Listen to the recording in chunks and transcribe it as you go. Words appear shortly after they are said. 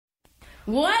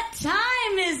What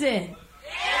time is it? It's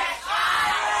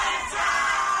Island time!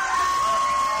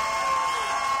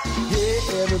 Hey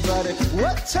everybody,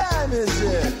 what time is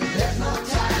it? There's no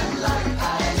time like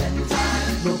Island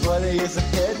time. Nobody is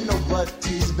ahead,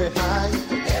 nobody's behind.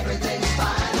 Everything's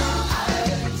fine on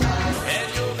Island time.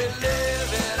 And you'll be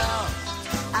living on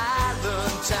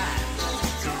Island time.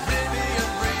 Caribbean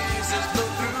breezes blow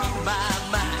through my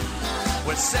mind.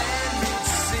 When sand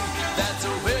meets sea, that's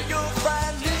where you'll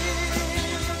find me.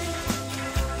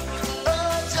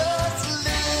 Oh, just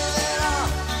living on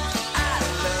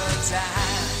Island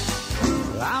time.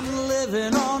 I'm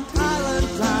living on Island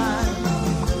time.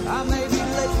 I may be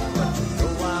late, but you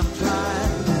know I'm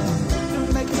trying to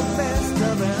make the best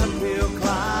of an uphill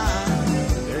climb.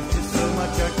 There's just so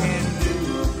much I can do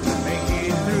to make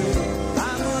it through.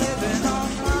 I'm living on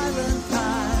Island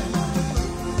time.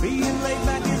 Being laid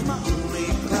back is my only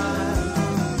crime.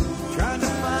 Trying to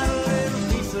find a little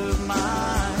peace of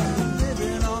mind.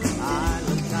 Living on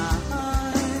Island time.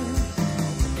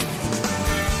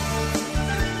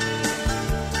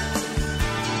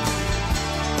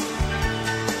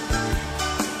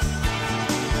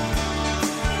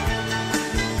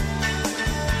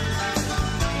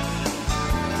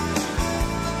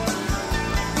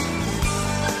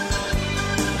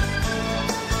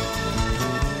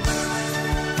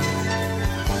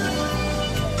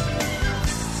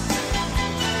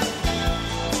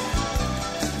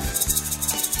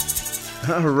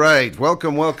 All right,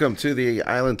 welcome to the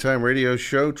Island Time Radio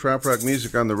Show, Trop Rock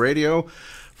music on the radio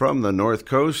from the North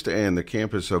Coast and the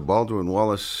campus of Baldwin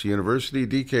Wallace University.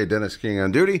 DK Dennis King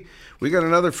on duty. We got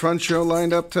another fun show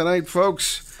lined up tonight,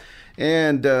 folks.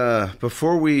 And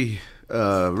before we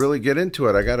really get into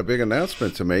it, I got a big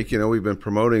announcement to make. You know, we've been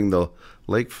promoting the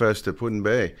Lake Fest at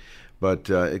Put-in-Bay, but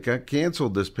it got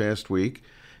canceled this past week.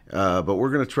 But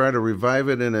we're going to try to revive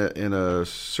it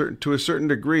to a certain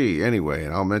degree anyway.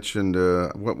 And I'll mention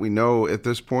what we know at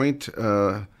this point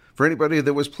for anybody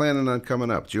that was planning on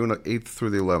coming up, June 8th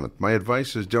through the 11th. My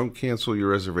advice is don't cancel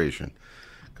your reservation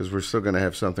because we're still going to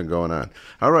have something going on.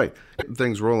 All right,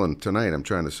 things rolling tonight, I'm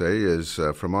trying to say, is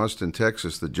from Austin,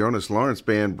 Texas, the Jonas Lawrence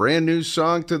Band. Brand new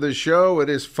song to the show. It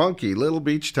is Funky Little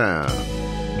Beach Town.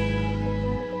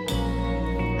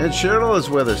 And Cheryl is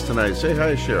with us tonight. Say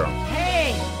hi, Cheryl. Hey!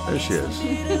 There she is.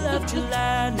 Middle of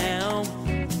July now,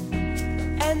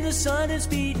 and the sun is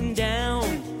beating down.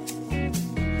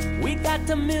 We got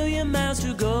a million miles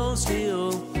to go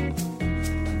still,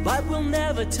 but we'll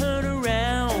never turn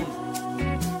around.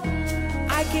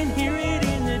 I can hear it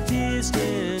in the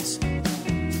distance.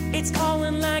 It's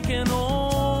calling like an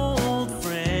old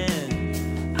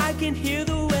friend. I can hear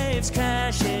the waves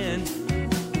crashing.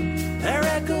 They're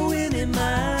echoing in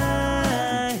my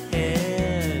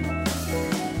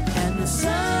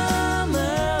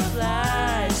summer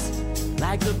flies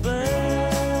like the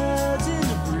birds in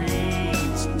the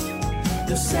breeze.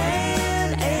 The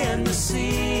sand and the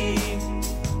sea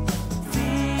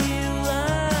feel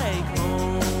like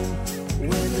home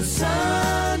when the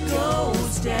sun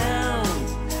goes down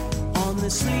on the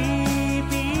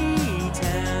sleepy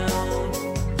town.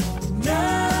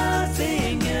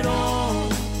 Nothing at all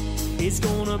is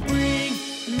gonna bring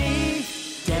me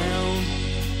down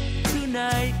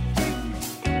tonight.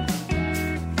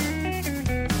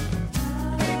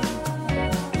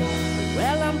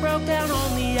 Broke down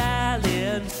on the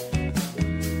island,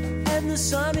 and the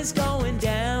sun is going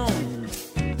down.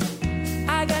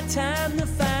 I got time to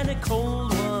find a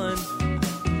cold one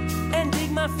and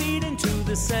dig my feet into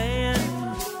the sand.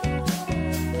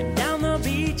 And down the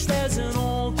beach there's an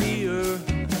old pier.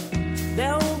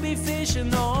 They'll be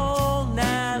fishing all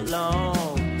night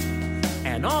long.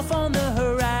 And off on the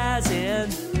horizon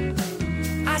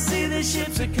I see the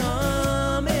ships are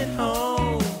coming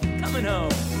home, coming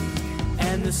home.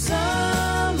 And the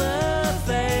summer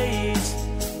fades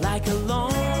like a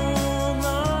long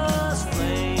lost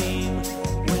flame.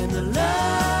 When the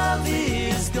love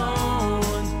is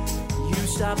gone, you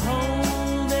stop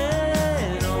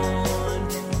holding on.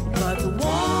 But the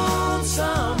warm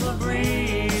summer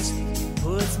breeze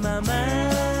puts my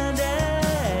mind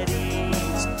at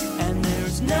ease. And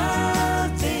there's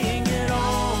nothing at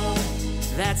all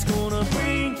that's gonna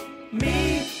bring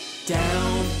me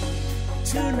down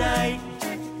tonight.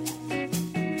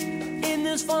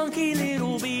 This funky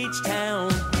little beach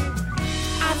town,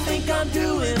 I think I'm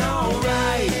doing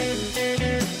alright.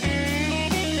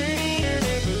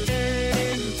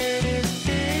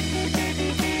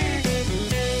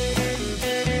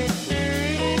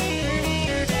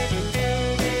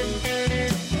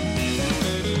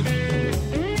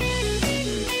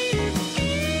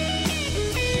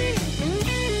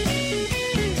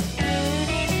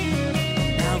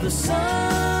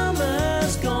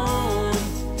 summer's gone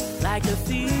like a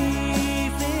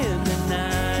thief in the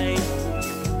night.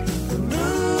 The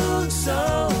moon's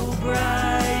so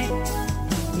bright,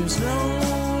 there's no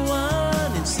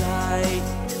one in sight,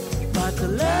 but the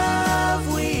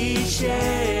love we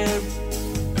share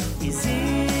is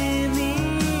in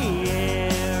the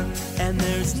air, and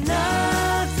there's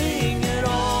nothing at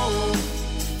all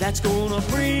that's gonna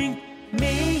bring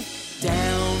me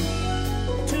down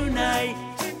tonight.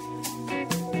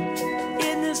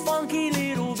 In this funky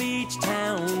little beach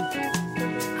town,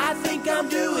 I think I'm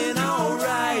doing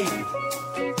alright.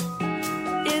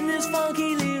 In this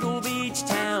funky little beach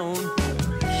town,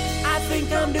 I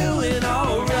think I'm doing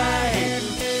alright.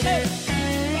 Hey.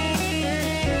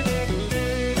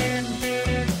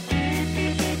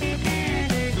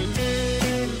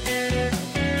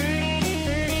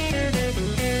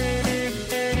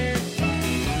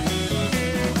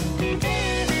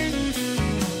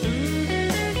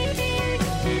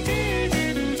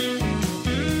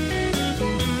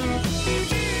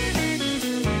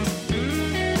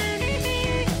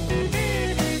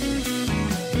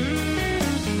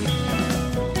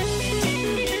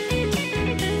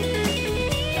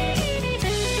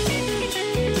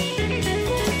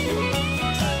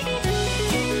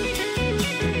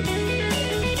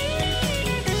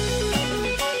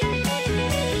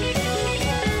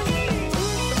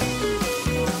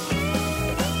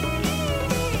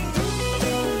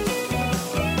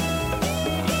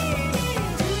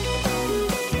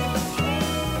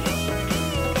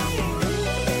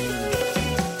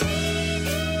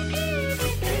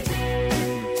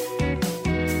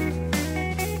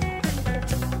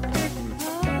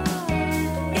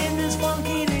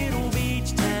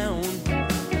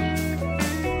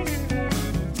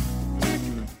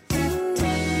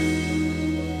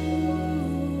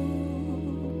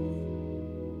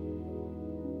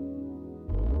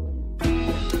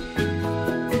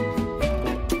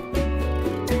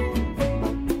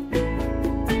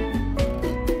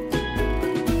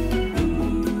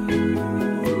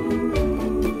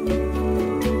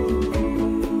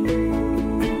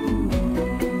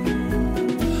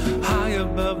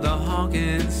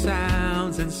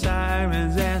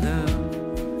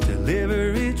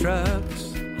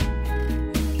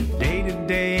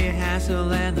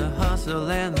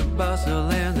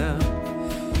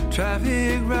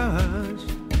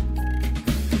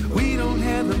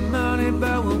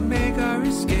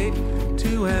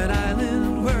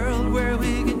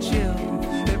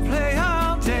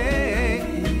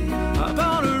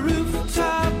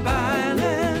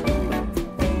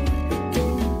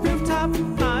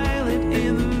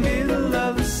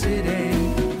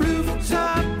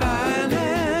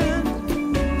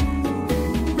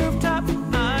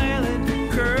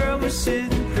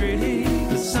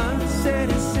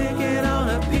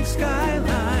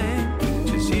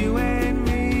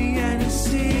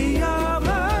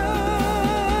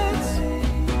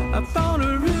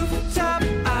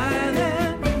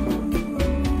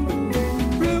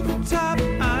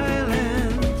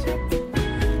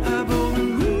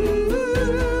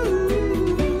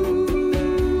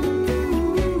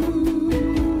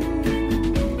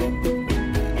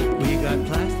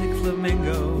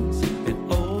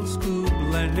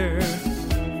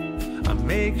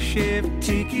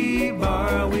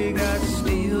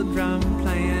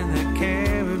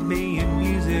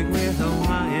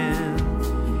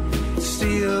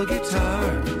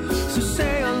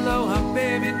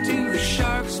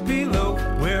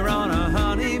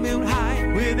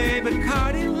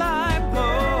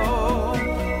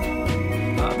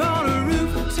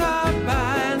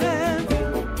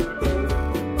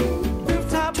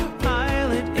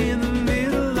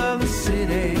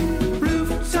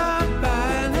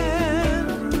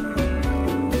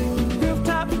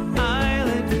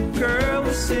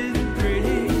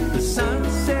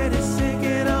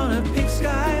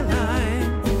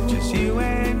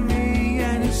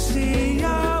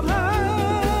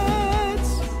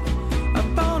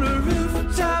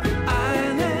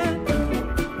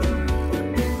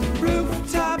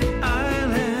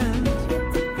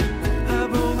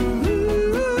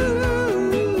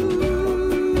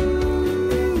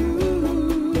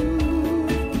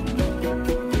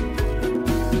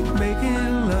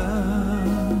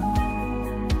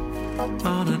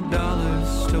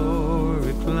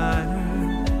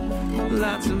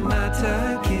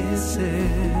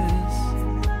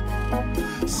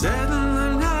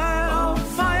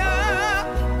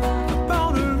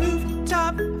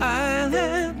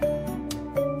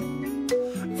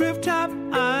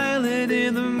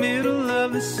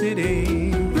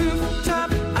 City,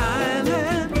 rooftop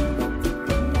island,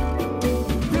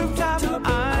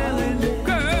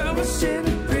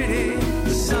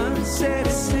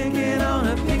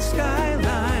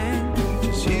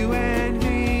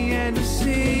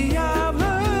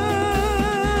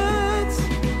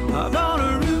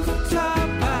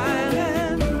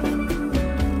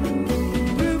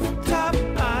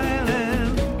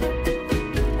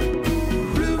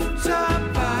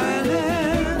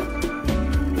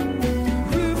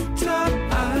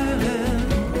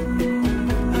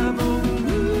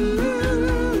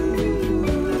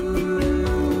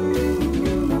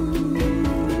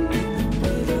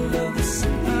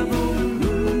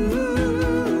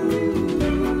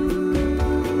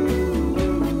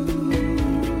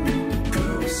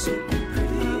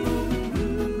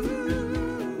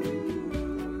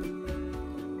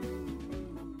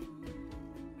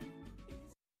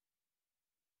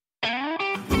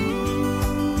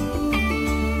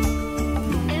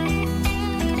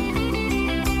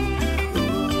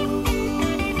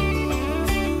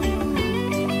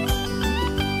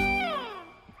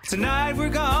 Tonight we're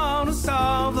gonna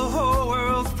solve the whole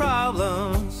world's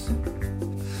problems.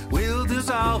 We'll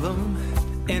dissolve them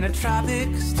in a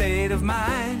tropic state of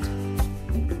mind.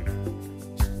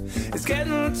 It's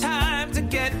getting time to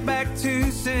get back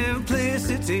to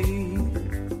simplicity.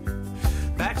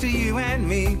 Back to you and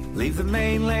me, leave the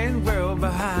mainland world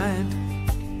behind.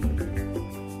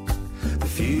 The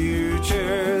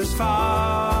future's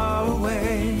far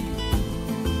away.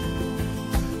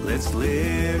 Let's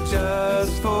live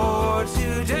just for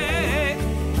today.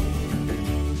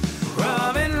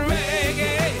 Rum and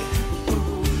reggae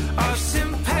are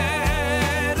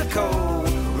simpatico.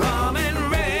 Rum and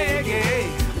reggae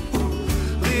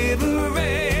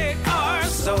liberate our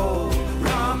soul.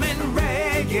 Rum and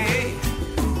reggae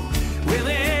will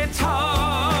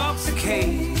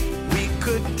intoxicate. We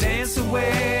could dance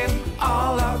away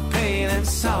all our pain and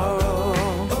sorrow.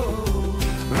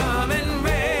 Rum and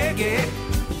reggae,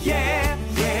 yeah,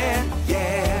 yeah,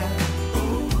 yeah.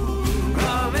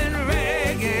 Rum and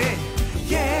reggae,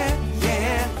 yeah,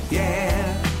 yeah,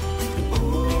 yeah.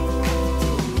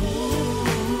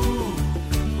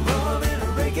 Rum and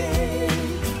reggae,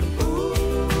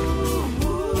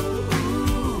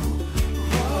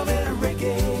 rum and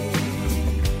reggae.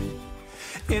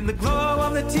 In the glow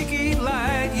of the tiki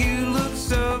light, you look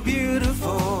so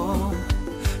beautiful.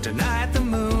 Tonight the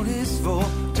moon is full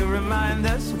to remind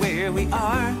us where we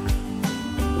are.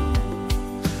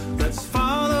 Let's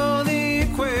follow the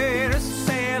equator,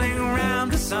 sailing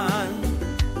around the sun.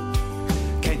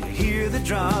 Can you hear the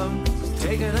drums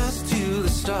taking us to the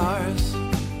stars?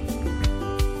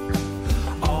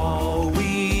 All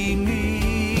we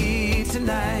need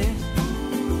tonight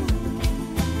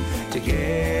to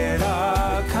get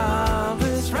our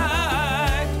compass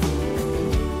right.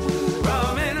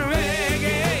 Rum and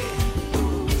reggae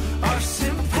are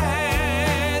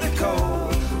simpatico.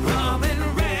 Rum and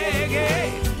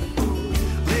reggae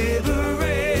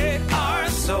liberate our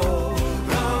soul.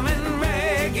 Rum and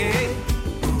reggae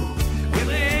will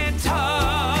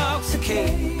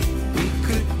intoxicate. We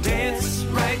could dance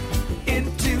right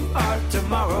into our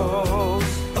tomorrows.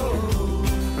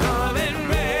 Rum and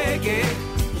reggae,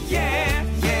 yeah,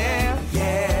 yeah,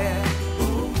 yeah.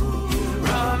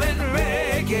 Rum and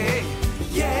reggae,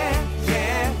 yeah,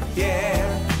 yeah,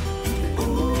 yeah.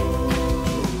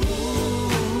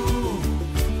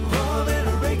 Rum and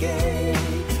reggae,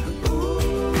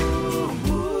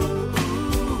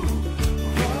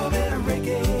 rum and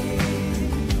reggae.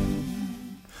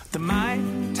 The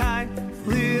mind tide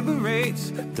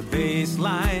liberates, the bass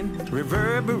line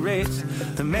reverberates,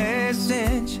 the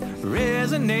message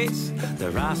resonates,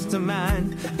 the Rasta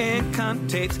mind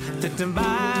incantates, the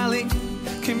Tambali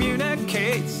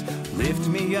communicates. Lift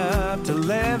me up to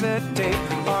levitate,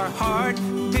 our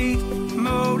heartbeat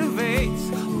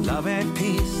motivates, love and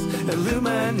peace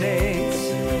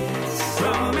illuminates.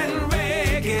 Rum and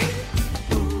reggae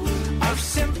are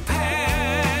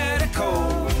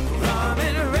simpatico. Rum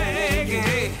and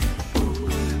reggae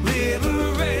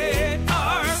liberate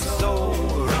our soul.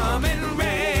 Rum and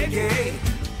reggae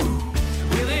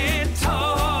will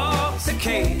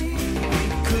intoxicate. We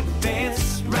could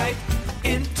dance right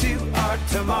into our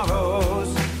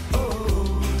tomorrows.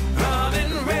 Rum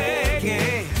and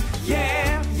reggae,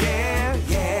 yeah, yeah,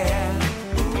 yeah.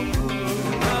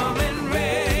 Rum and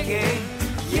reggae,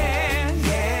 yeah,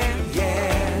 yeah,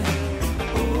 yeah.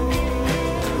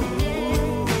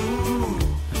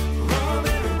 Rum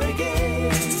and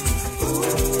reggae.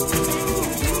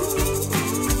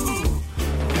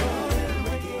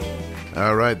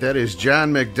 All right, that is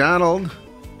John McDonald.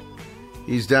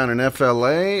 He's down in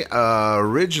FLA,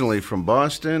 originally from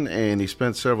Boston, and he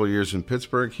spent several years in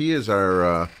Pittsburgh. He is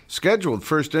our scheduled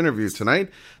first interview tonight.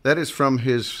 That is from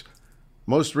his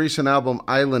most recent album,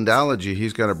 Islandology.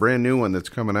 He's got a brand new one that's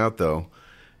coming out, though,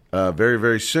 very,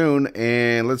 very soon.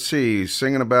 And let's see,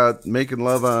 singing about making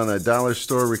love on a dollar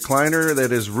store recliner.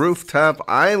 That is Rooftop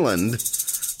Island,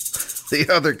 the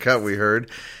other cut we heard.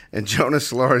 And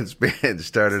Jonas Lawrence Band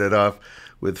started it off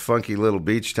with Funky Little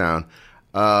Beach Town.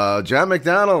 John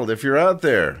McDonald, if you're out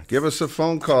there, give us a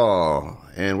phone call.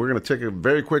 And we're going to take a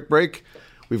very quick break.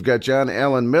 We've got John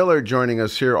Allen Miller joining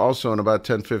us here also in about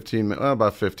 15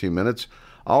 minutes.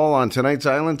 All on tonight's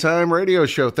Island Time radio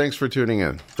show. Thanks for tuning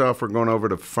in. First off, we're going over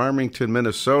to Farmington,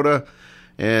 Minnesota,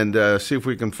 and see if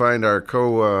we can find our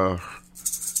co-host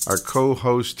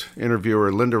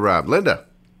interviewer, Linda Robb. Linda.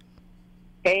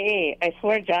 Hey, I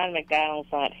swear John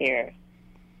McDonald's not here.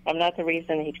 I'm not the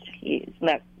reason he's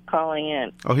not calling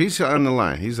in. Oh, he's on the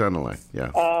line.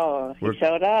 Yeah. Oh, he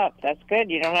showed up. That's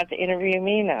good. You don't have to interview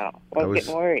me now. I was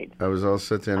getting worried. I was all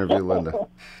set to interview Linda.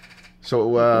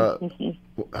 So,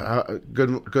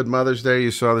 good Mother's Day.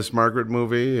 You saw this Margaret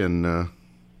movie, and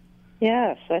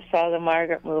Yes, I saw the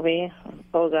Margaret movie.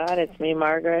 Oh, God, it's me,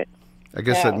 Margaret. I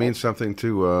guess Yeah. that means something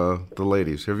to the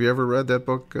ladies. Have you ever read that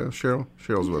book, Cheryl?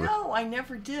 Cheryl's with us. No, I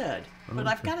never did. But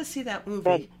I've got to see that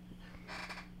movie.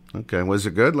 Okay, was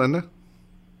it good, Linda?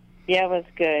 Yeah, it was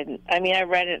good. I mean, I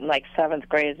read it in like 7th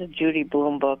grade. It's a Judy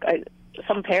Blume book.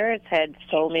 Some parents had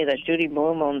told me that Judy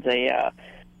Blume owns a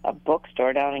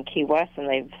bookstore down in Key West, and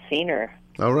they've seen her.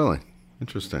 Oh, really?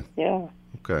 Interesting. Yeah.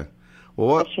 Okay. Well,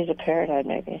 what? She's a parrot,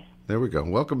 maybe. There we go.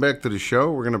 Welcome back to the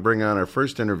show. We're going to bring on our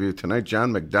first interview tonight,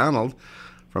 John McDonald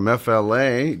from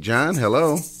FLA. John,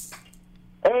 hello.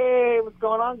 Hey, what's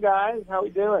going on, guys? How we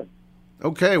doing?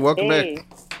 Okay, welcome Hey. back.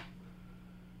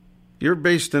 You're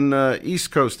based in East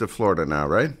Coast of Florida now,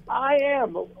 right? I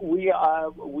am. We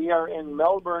are in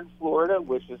Melbourne, Florida,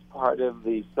 which is part of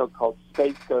the so-called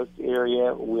Space Coast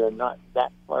area. We are not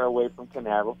that far away from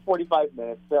Canaveral, 45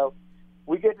 minutes. So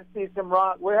we get to see some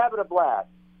rock. We're having a blast,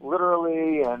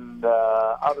 literally and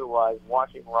otherwise,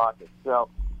 watching rockets. So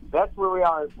that's where we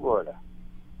are in Florida.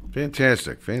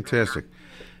 Fantastic, fantastic.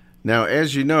 Now,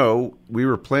 as you know, we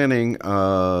were planning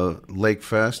Lake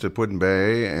Fest at Puddin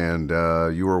Bay, and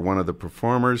you were one of the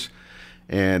performers,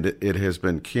 and it has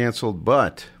been canceled,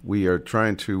 but we are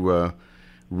trying to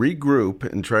regroup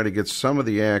and try to get some of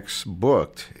the acts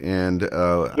booked, and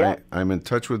I'm in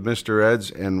touch with Mr.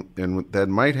 Eds, and that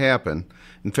might happen.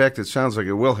 In fact, it sounds like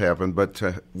it will happen, but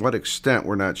to what extent,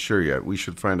 we're not sure yet. We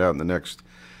should find out in the next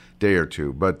day or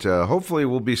two, but hopefully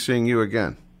we'll be seeing you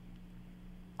again.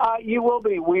 You will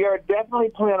be. We are definitely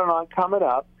planning on coming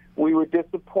up. We were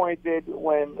disappointed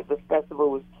when the festival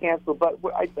was canceled, but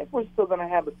I think we're still going to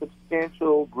have a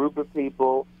substantial group of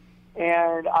people,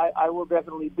 and I will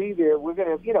definitely be there. We're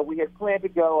going to, we had planned to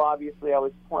go. Obviously, I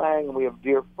was playing, and we have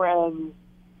dear friends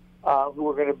who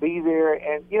are going to be there,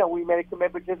 and, we made a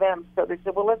commitment to them. So they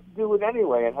said, well, let's do it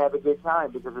anyway and have a good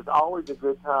time, because it's always a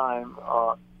good time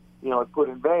at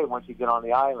Puddin Bay once you get on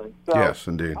the island. So, Yes,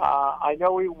 indeed. I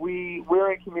know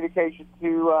we're in communication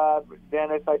to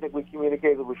Dennis. I think we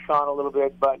communicated with Sean a little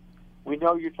bit, but we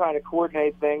know you're trying to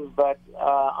coordinate things. But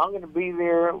I'm going to be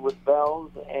there with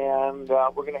Bells, and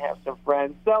we're going to have some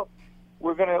friends. So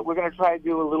we're gonna try to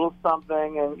do a little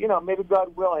something, and maybe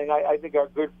God willing, I think our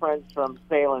good friends from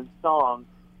Sail and Song,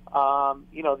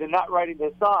 they're not writing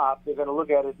this off. They're going to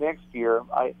look at it next year.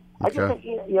 I just think,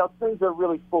 things are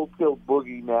really full-tilt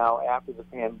boogie now after the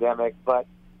pandemic, but,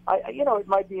 it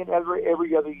might be an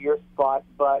every other year spot,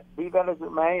 but be that as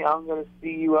it may, I'm going to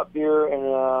see you up there in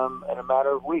a matter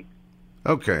of weeks.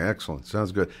 Okay, excellent.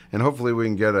 Sounds good. And hopefully we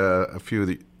can get a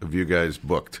few of you guys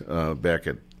booked back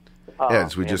at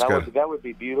Ed's. That would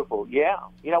be beautiful. Yeah.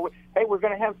 Hey, we're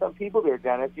going to have some people there,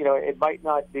 Dennis. It might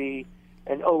not be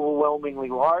an overwhelmingly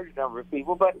large number of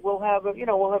people, but we'll have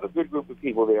a good group of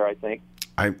people there, I think.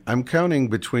 I'm counting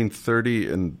between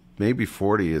 30 and maybe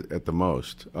 40 at the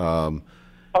most.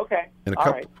 Okay. And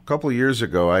a couple of years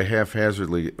ago, I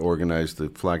haphazardly organized the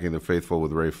Flocking the Faithful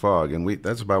with Ray Fogg, and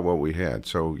that's about what we had.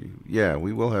 So, yeah,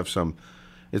 we will have some.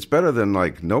 It's better than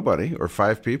like nobody or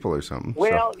 5 people or something.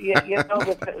 Well, as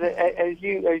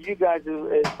you guys,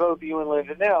 as both you and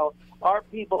Linda know, our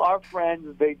people, our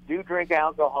friends, they do drink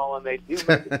alcohol and they do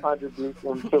make a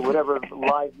contribution to whatever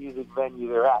live music venue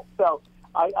they're at. So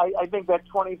I think that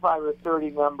 25 or 30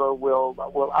 number will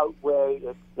outweigh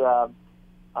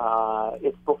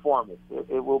its performance.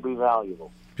 It will be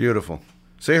valuable. Beautiful.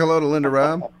 Say hello to Linda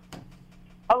Robb.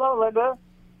 Hello, Linda.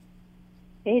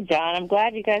 Hey, John, I'm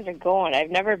glad you guys are going.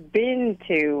 I've never been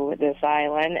to this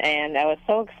island, and I was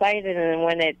so excited, and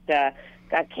when it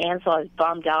got canceled, I was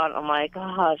bummed out. I'm like,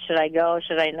 should I go,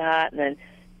 should I not? And then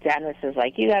Dennis is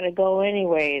like, you got to go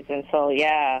anyways. And so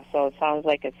it sounds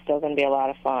like it's still going to be a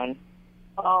lot of fun.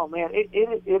 Oh, man, it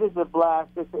is a blast.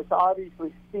 It's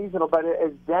obviously seasonal, but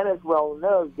as Dennis well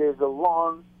knows, there's a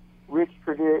long, rich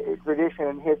tradition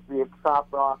and history of trop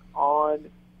rock on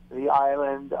the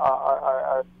island.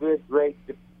 Our good, great,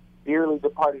 dearly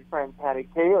departed friend Patty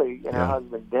Cayley and her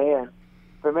husband Dan,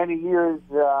 for many years,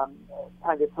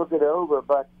 kind of took it over.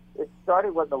 But it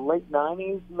started in the late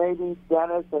 90s, maybe,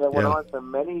 Dennis, and it went on for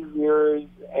many years.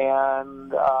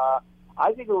 And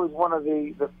I think it was one of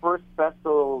the first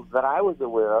festivals that I was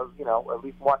aware of, at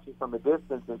least watching from a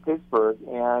distance in Pittsburgh.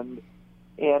 And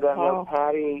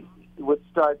Patty would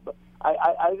start.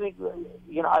 I think,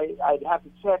 I'd have to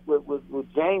check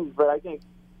with James, but I think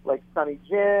like Sonny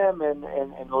Jim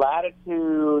and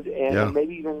Latitude and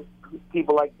maybe even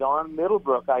people like Don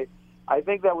Middlebrook. I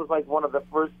think that was like one of the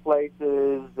first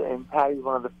places, and Patty's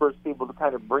one of the first people to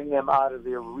kind of bring them out of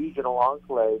their regional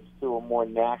enclaves to a more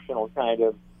national kind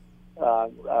of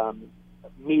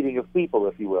meeting of people,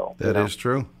 if you will. That is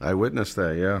true. I witnessed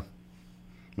that, yeah.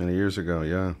 Many years ago,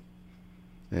 yeah.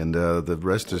 And the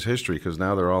rest is history, because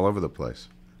now they're all over the place.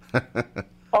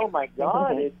 Oh my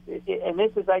God! And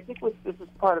this is, I think, this is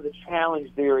part of the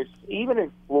challenge there. Is even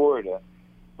in Florida,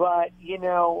 but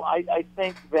I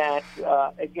think that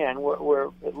again, we're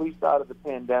at least out of the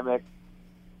pandemic,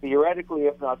 theoretically,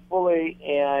 if not fully,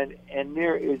 and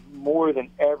there is more than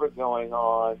ever going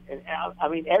on. And I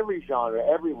mean, every genre,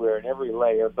 everywhere, and every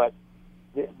layer. But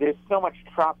there's so much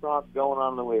trop rock going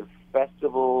on in the way of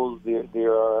festivals.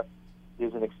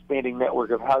 There's an expanding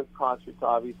network of house concerts,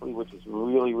 obviously, which is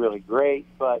really, really great.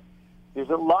 But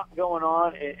there's a lot going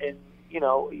on, and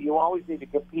you always need to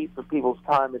compete for people's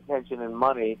time, attention, and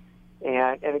money.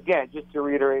 And again, just to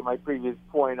reiterate my previous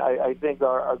point, I think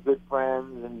our good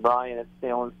friends and Brian at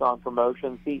Salem Song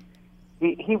Promotions, he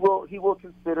will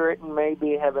consider it and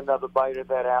maybe have another bite of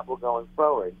that apple going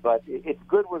forward. But it's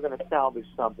good we're going to salvage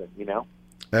something,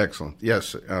 Excellent.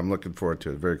 Yes, I'm looking forward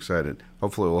to it. Very excited.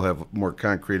 Hopefully we'll have more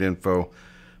concrete info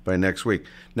by next week.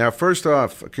 Now, first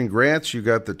off, congrats. You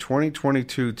got the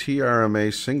 2022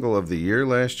 TRMA Single of the Year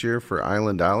last year for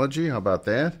Islandology. How about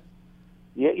that?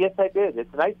 Yes, I did.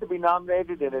 It's nice to be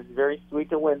nominated, and it's very sweet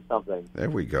to win something. There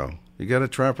we go. You got a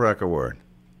Trop Rock Award.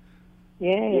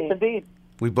 Yay. Yes, indeed.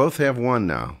 We both have one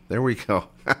now. There we go.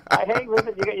 Hey,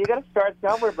 listen, you got to start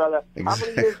somewhere, brother. How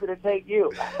many years did it take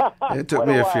you? It took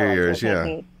me a few years,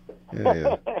 yeah.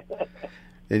 Yeah.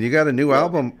 And you got a new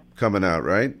album coming out,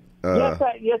 right? Yes,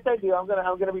 I do. I'm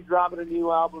gonna be dropping a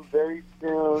new album very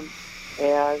soon,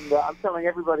 and I'm telling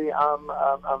everybody I'm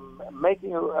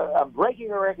breaking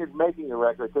a record, making a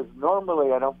record, because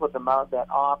normally I don't put them out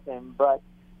that often, but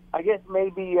I guess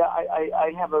maybe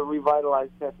I have a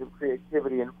revitalized sense of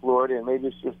creativity in Florida, and maybe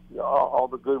it's just all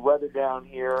the good weather down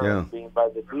here, and being by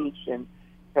the beach, and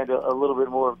kind of a little bit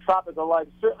more of tropical life.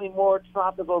 Certainly more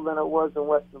tropical than it was in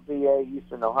Western PA,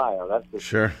 Eastern Ohio. That's for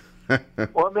sure.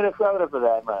 Or Minnesota, for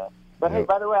that matter. But hey,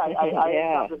 by the way, I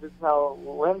have something to tell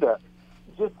Linda.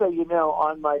 Just so you know,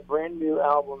 on my brand new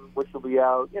album, which will be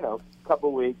out, a couple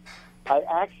of weeks, I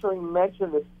actually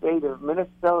mentioned the state of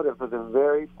Minnesota for the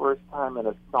very first time in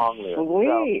a song lyric.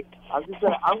 Sweet.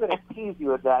 So I'm gonna tease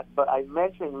you with that, but I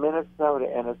mentioned Minnesota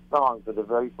in a song for the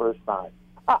very first time.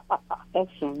 That's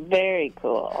very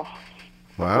cool.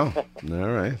 Wow. All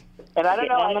right. And I don't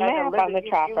know, on the map, on the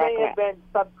Trop you Rock may have been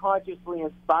subconsciously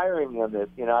inspiring me on this.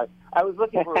 I was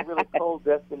looking for a really cold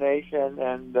destination,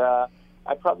 and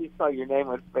I probably saw your name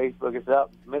on Facebook. It's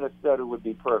up. Minnesota would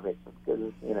be perfect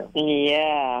because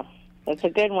Yeah, that's a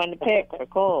good one to pick for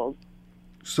cold.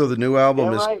 So the new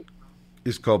album right.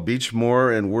 is called Beach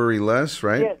More and Worry Less,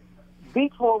 right? Yes,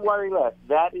 Beach More, Worry Less.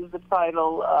 That is the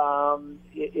title.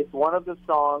 It's one of the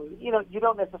songs. You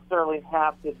don't necessarily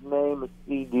have to name a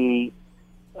CD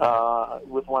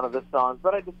with one of the songs,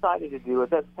 but I decided to do it.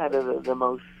 That's kind of the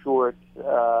most short,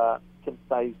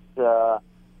 concise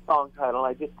song title.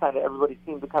 I just everybody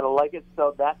seemed to kind of like it,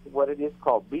 so that's what it is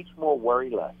called, Beach More, Worry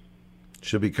Less.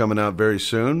 Should be coming out very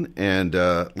soon. And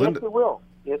Linda, yes, it will.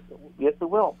 Yes, it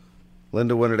will.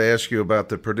 Linda wanted to ask you about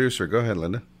the producer. Go ahead,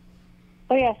 Linda.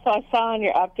 Oh, yeah, so I saw in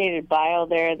your updated bio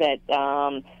there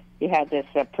that you had this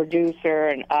producer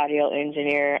and audio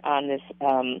engineer on this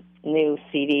new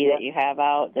CD that you have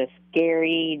out, this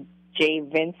Gary J.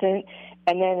 Vincent.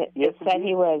 And then it said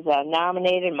he was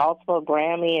nominated multiple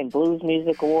Grammy and Blues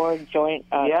Music Award joint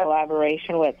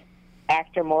collaboration with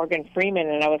actor Morgan Freeman.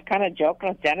 And I was kind of joking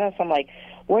with Dennis. I'm like,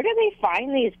 where do they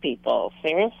find these people?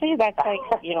 Seriously? That's like,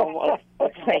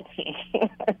 like...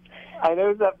 I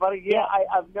know, is that funny? Yeah,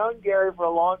 I've known Gary for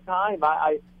a long time.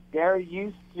 Gary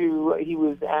he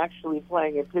was actually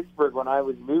playing in Pittsburgh when I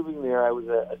was moving there. I was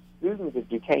a student at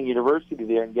Duquesne University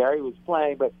there, and Gary was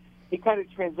playing, but he kind of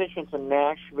transitioned to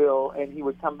Nashville, and he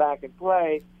would come back and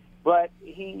play. But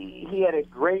he had a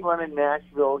great run in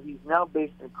Nashville. He's now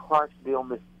based in Clarksville,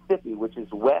 Mississippi, which is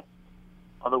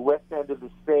on the west end of the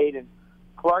state, and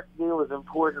Clarksville is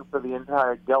important for the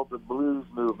entire Delta blues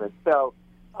movement. So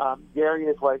Gary and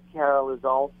his wife Carol is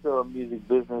also a music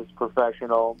business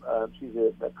professional. She's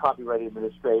a copyright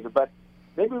administrator, but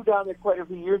they moved down there quite a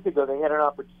few years ago. They had an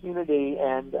opportunity,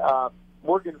 and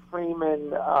Morgan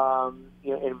Freeman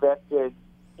invested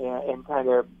and kind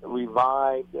of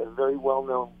revived a very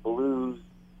well-known blues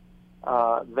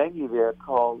venue there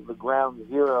called the Ground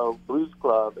Zero Blues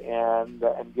Club, and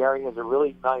Gary has a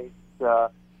really nice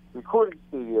recording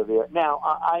studio there. Now,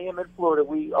 I am in Florida.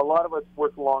 A lot of us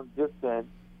work long distance,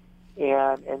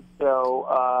 and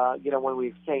so when we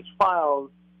exchange files,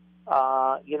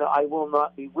 I will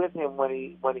not be with him when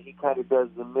he kind of does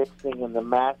the mixing and the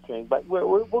mastering. But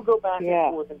we'll go back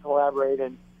and forth and collaborate.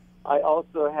 And I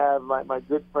also have my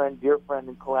good friend, dear friend,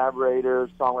 and collaborator,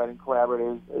 songwriting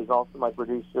collaborator, is also my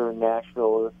producer in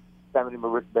Nashville. A guy named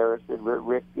Rick Barrison.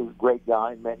 Rick is a great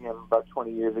guy. I met him about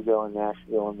 20 years ago in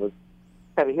Nashville and was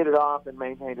kind of hit it off and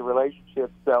maintained a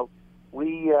relationship. So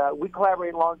we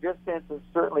collaborate long distance, and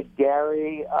certainly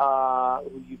Gary,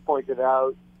 who you pointed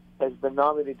out, has been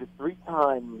nominated 3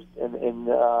 times, and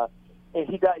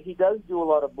he does do a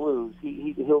lot of blues.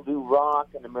 He'll do rock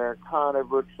and Americana,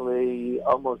 virtually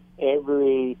almost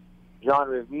every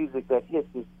genre of music that hits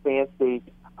his fancy.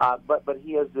 But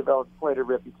he has developed quite a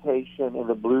reputation in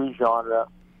the blues genre.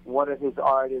 One of his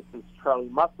artists is Charlie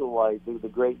Musselwhite, the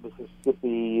great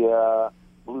Mississippi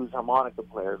blues harmonica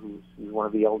player, who's one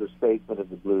of the elder statesmen of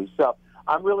the blues. So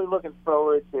I'm really looking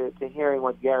forward to hearing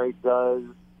what Gary does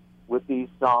with these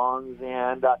songs,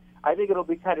 and I think it'll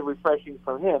be kind of refreshing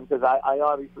from him, because I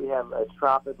obviously have a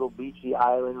tropical, beachy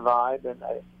island vibe, and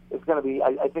it's going to be.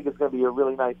 I think it's going to be a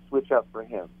really nice switch up for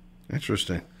him.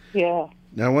 Interesting. Yeah.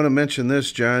 Now I want to mention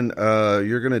this, John.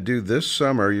 You're going to do this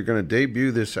summer. You're going to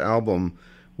debut this album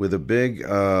with a big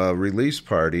release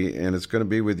party, and it's going to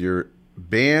be with your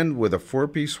band with a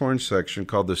 4-piece horn section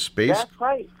called the Space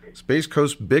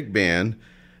Coast Big Band.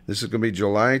 This is going to be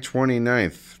July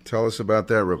 29th. Tell us about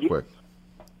that real quick.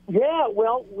 Yeah,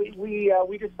 well,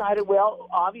 we decided. Well,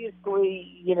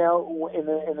 obviously, in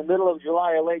the middle of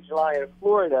July or late July in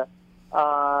Florida,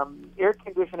 air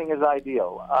conditioning is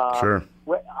ideal. Sure.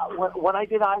 When I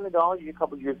did Islandology a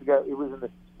couple of years ago, it was in the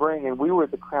spring, and we were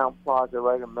at the Crown Plaza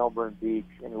right in Melbourne Beach,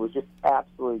 and it was just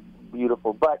absolutely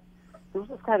beautiful. But it was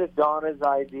just kind of Donna's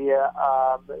idea.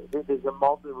 There's a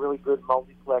really good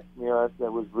multiplex near us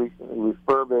that was recently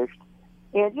refurbished.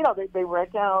 And, they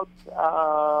rent out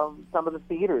some of the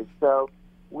theaters. So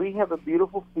we have a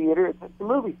beautiful theater. It's a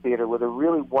movie theater with a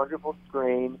really wonderful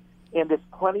screen, and there's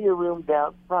plenty of room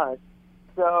down front.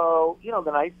 So,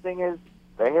 the nice thing is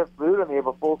they have food and they have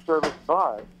a full-service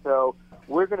bar. So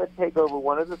we're going to take over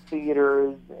one of the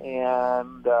theaters,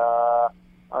 and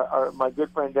my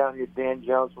good friend down here, Dan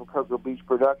Jones from Cocoa Beach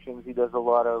Productions, we do a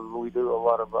lot of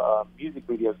music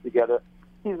videos together.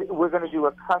 We're going to do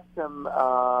a custom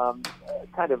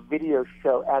kind of video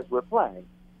show as we're playing.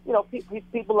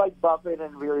 People like Buffett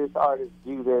and various artists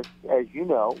do this, as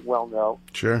well know,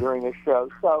 sure, during the show.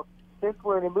 So since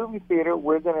we're in a movie theater,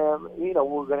 we're gonna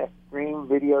stream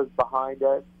videos behind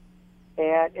us.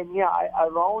 And yeah,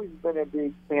 I've always been a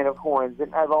big fan of horns,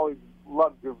 and I've always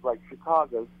loved groups like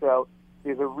Chicago. So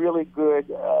there's a really good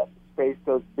Space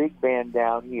Coast Big Band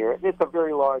down here. It's a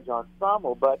very large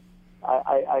ensemble, but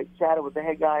I chatted with the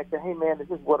head guy. I said, hey, man, this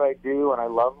is what I do, and I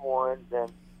love horns.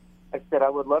 And I said, I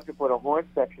would love to put a horn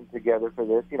section together for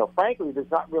this. Frankly,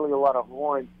 there's not really a lot of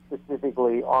horns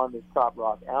specifically on this Top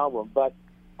Rock album, but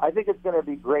I think it's going to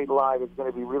be great live. It's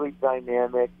going to be really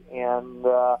dynamic. And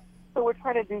so we're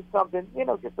trying to do something,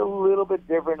 just a little bit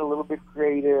different, a little bit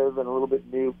creative, and a little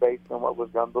bit new based on what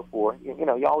was done before.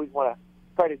 You always want to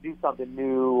try to do something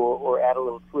new or add a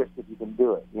little twist if you can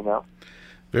do it,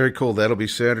 Very cool. That'll be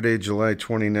Saturday, July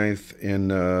 29th in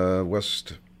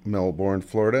West Melbourne,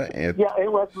 Florida. In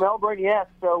West Melbourne, yes.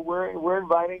 So we're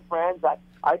inviting friends.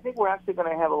 I think we're actually going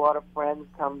to have a lot of friends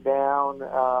come down,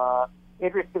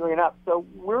 interestingly enough. So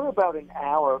we're about an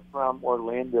hour from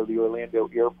Orlando, the Orlando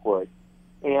airport.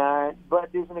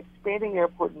 But there's an expanding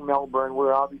airport in Melbourne.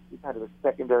 We're obviously kind of a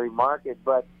secondary market,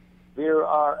 but there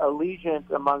are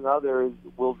Allegiant, among others,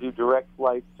 will do direct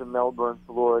flights to Melbourne,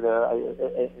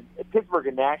 Florida. Pittsburgh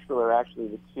and Nashville are actually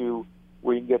the two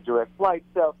where you can get direct flights.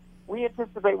 So we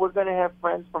anticipate we're going to have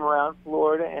friends from around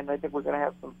Florida, and I think we're going to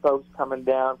have some folks coming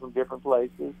down from different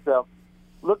places. So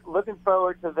looking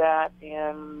forward to that,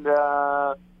 and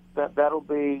that'll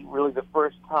be really the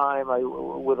first time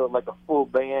with a full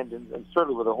band and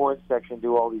certainly with a horn section,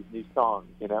 do all these new songs,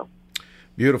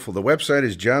 Beautiful. The website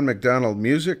is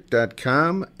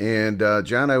johnmcdonaldmusic.com. And,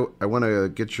 John, I want to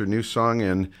get your new song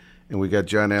in, and we got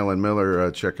John Allen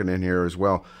Miller checking in here as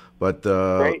well. But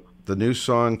the new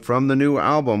song from the new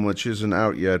album, which isn't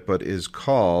out yet, but is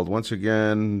called, once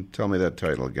again, tell me that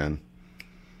title again.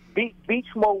 Beach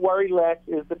Won't Worry Less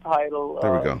is the title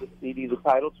of the CD, the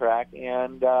title track.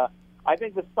 And I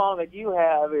think the song that you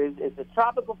have is a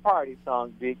tropical party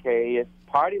song, DK. It's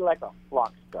Party Like a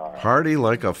Flock Star. Party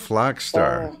Like a Flock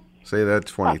Star. Say that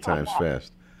 20 times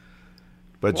fast.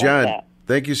 But, John,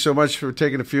 thank you so much for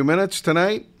taking a few minutes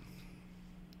tonight.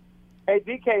 Hey,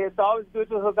 DK, it's always good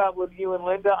to hook up with you and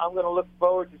Linda. I'm going to look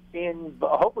forward to seeing,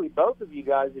 hopefully, both of you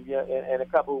guys in a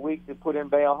couple of weeks to Put in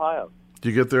Bay, Ohio. Do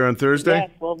you get there on Thursday? Yes,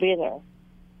 we'll be there.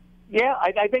 Yeah,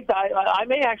 I think I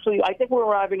think we're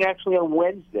arriving actually on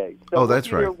Wednesday. So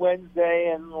that's right.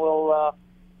 Wednesday, and we'll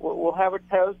we'll have a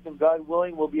toast, and God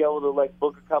willing, we'll be able to like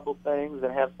book a couple things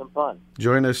and have some fun.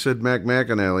 Join us at Mac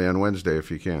McAnally on Wednesday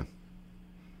if you can.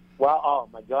 Wow! Oh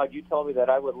my God! You told me that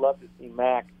I would love to see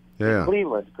Mac Yeah. in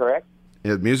Cleveland, correct?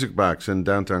 Yeah, Music Box in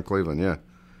downtown Cleveland, yeah.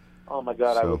 Oh my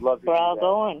God! I So- would love to. We're see all that.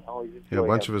 going. I always Yeah, a enjoy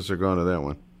bunch that. of us are going to that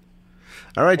one.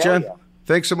 All right, Hell John. yeah.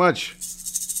 Thanks so much.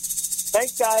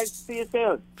 Thanks, guys. See you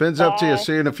soon. Fins up to you. Bye.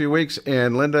 See you in a few weeks.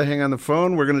 And Linda, hang on the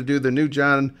phone. We're going to do the new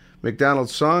John McDonald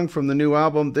song from the new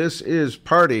album. This is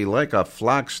Party Like a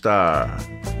Flock Star.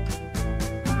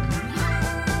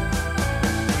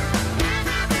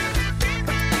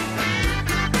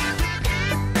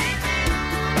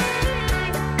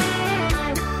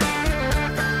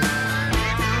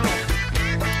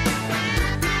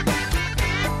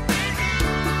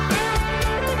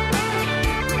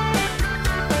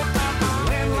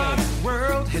 Landlocked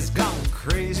world has gone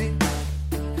crazy.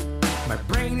 My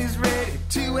brain is ready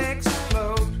to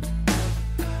explode.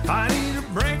 I need a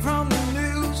break from the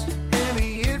news and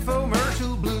the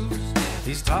infomercial blues.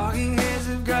 These talking heads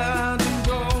have got to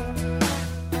go.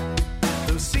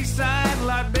 Those seaside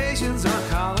libations are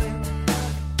calling,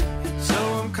 so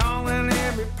I'm calling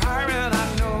every pirate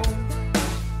I know.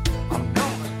 I'm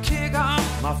gonna kick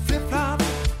off my flip-flop,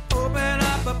 open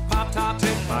up a pop-top,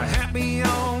 take my happy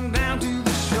on down to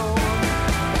the shore.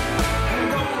 I'm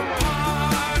gonna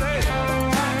party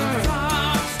like a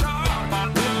rock star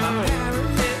with my parrot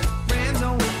friends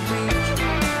on the beach.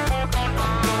 I'm gonna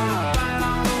fight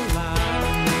on the line,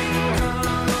 gun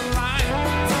on the line,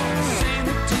 from the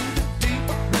sandy to the deep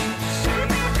blue sea.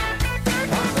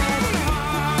 I'm gonna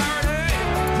party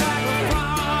like a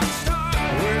rock star.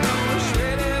 We're gonna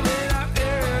shred it with our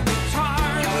air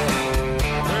guitars.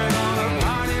 We're gonna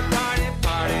party, party,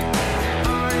 party,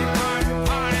 party, party,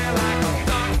 party like a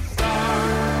rock star.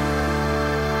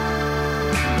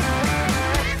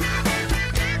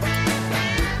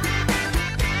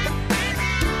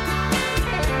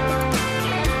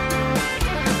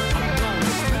 I'm gonna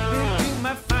slip into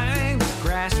my finest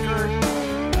grass skirt,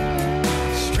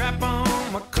 strap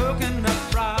on my coconut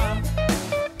bra.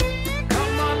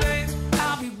 Come on, babe,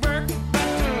 I'll be working, but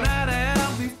tonight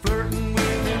I'll be flirting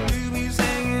with the newbies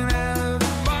hanging out at the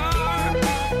bar.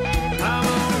 I'm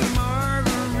on a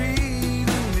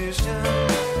margarita mission,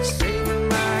 saving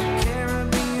my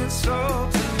Caribbean soul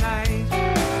tonight.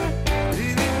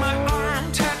 Leaving my arm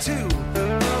tattoo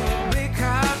of a big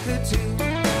cockatoo.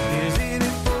 Is in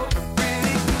it for a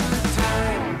pretty good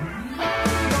time.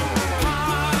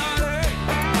 Party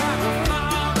like a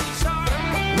rock star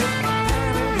with my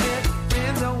parrot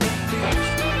friends on the beach.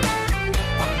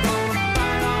 I'm gonna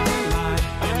fight on the line,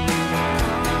 and you can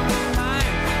come on the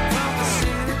line from the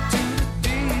city to the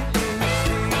deep blue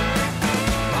sea.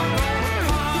 I'm gonna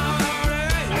party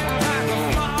like a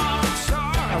rock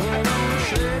star. We're gonna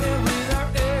shred it with our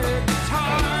air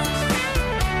guitars.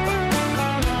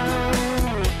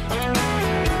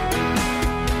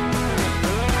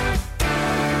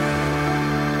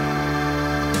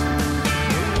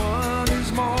 One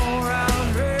is more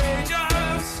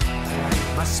outrageous.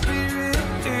 My spirit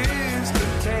is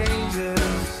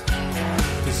contagious.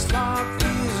 This love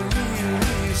is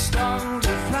really starting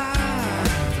to fly.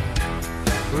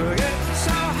 We're getting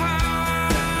so high.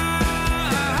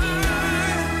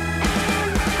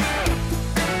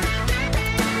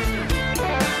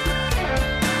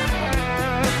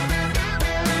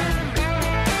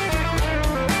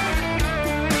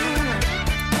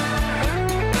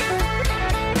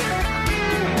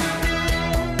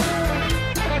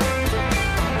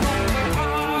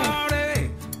 Party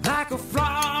like a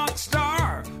rock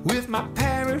star with my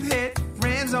parrot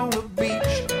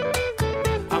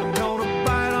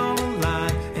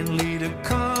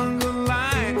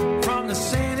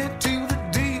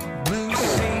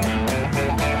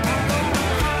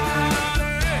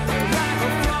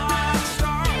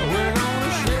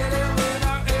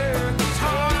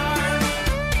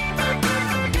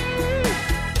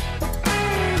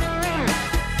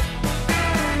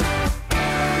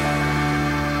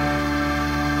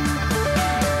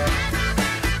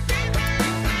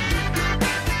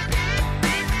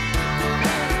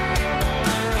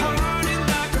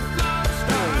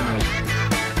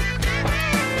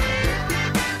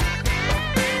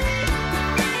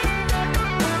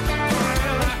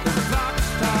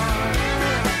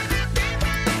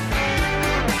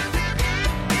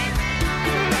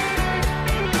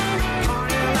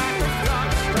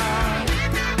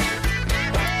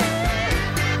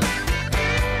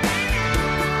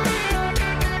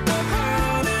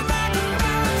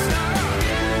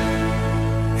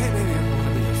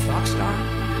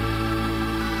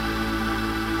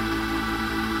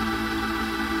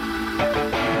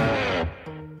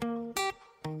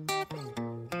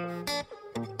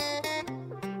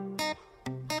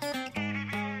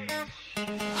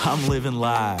I'm living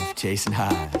life, chasing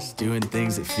highs, doing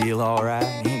things that feel alright.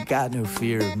 Ain't got no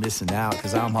fear of missing out,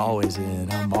 cause I'm always in,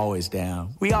 I'm always down.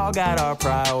 We all got our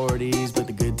priorities, but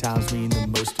the good times mean the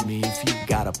most to me. If you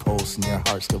got a pulse and your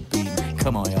heart's still beating,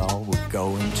 come on y'all, we'll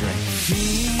go and drink.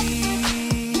 Fiesta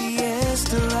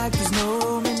like there's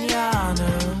no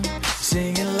mañana,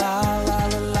 singing la la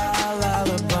la la la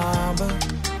la bamba,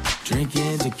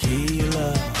 drinking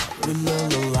tequila with la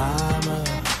la lama,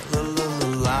 la la la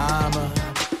lama.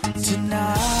 Tonight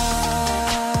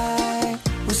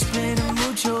we're spending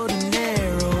mucho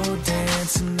dinero,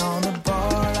 dancing on the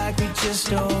bar like we just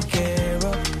don't care.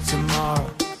 Tomorrow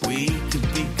we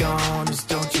could be gone, just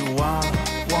don't you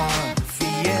wanna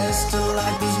fiesta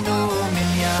like there's no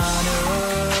mañana,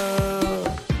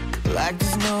 like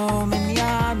there's no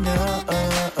mañana.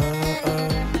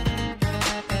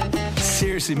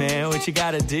 Seriously, man, what you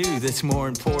gotta do that's more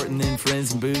important than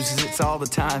friends and booze is it's all the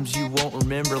times you won't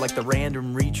remember, like the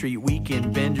random retreat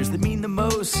weekend benders that mean the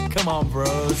most. Come on,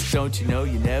 bros, don't you know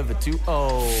you're never too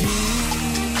old?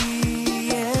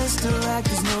 Fiesta like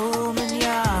there's no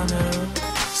mañana,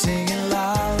 singing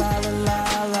la la la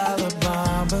la la la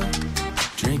bamba,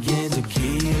 drinking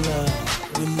tequila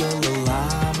with la la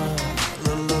lama,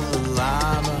 la la la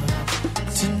lama.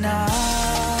 Tonight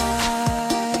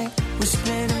we're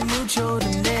spending mucho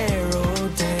dinero,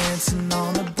 dancing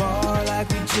on the bar like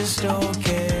we just don't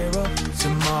care.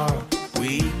 Tomorrow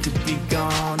we could be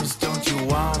gone, just don't you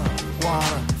wanna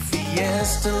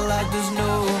fiesta like there's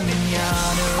no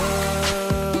mañana,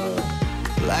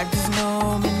 like there's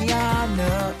no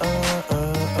mañana.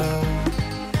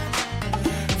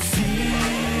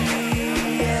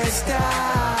 Fiesta,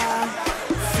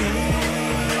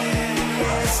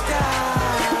 fiesta,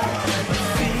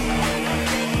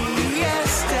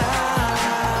 fiesta,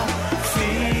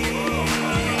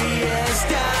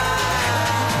 fiesta,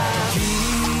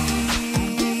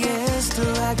 fiesta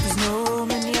like there's no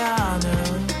mañana,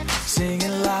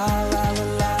 singing la la la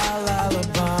la la la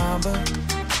bamba,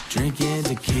 drinking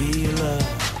tequila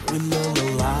with la la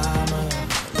lama,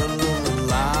 la la la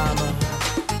lama.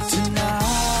 Tonight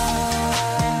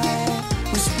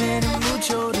we're spending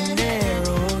mucho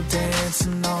dinero,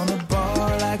 dancing on the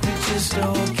bar like we just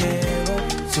don't care.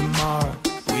 Tomorrow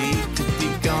we could be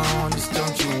gone, just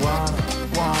don't you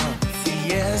wanna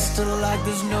fiesta like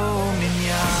there's no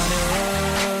mañana,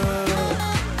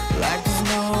 like there's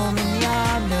no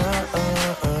mañana.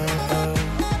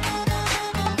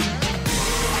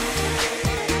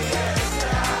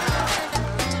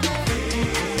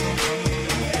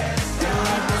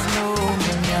 Like there's no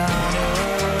mañana.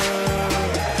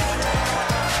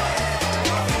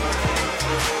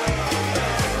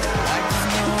 Like there's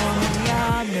no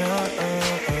mañana.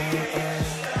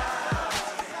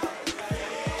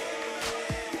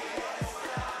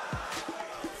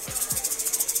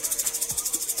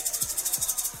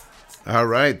 All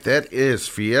right, that is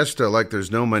Fiesta Like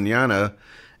There's No Mañana.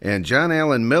 And John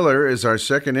Allen Miller is our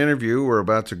second interview we're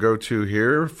about to go to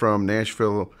here from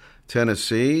Nashville,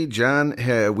 Tennessee. John,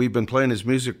 we've been playing his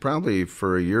music probably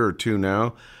for a year or two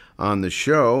now on the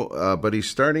show, but he's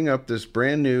starting up this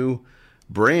brand new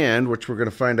brand, which we're going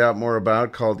to find out more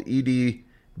about, called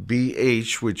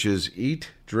EDBH, which is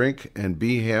Eat, Drink, and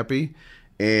Be Happy.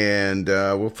 And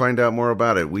we'll find out more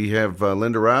about it. We have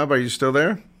Linda Robb. Are you still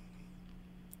there?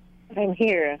 I'm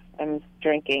here. I'm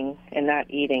drinking and not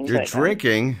eating. You're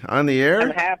drinking on the air? I'm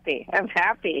happy. I'm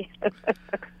happy.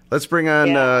 Let's bring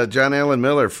on John Allen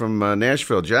Miller from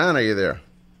Nashville. John, are you there?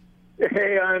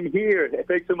 Hey, I'm here.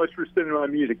 Thanks so much for spinning my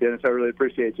music, Dennis. I really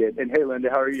appreciate you. And hey, Linda,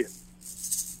 how are you?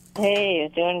 Hey,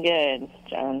 doing good,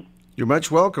 John. You're much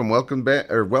welcome. Welcome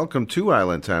back, or welcome to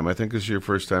Island Time. I think this is your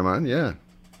first time on. Yeah.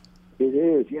 It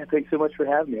is. Yeah, thanks so much for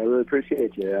having me. I really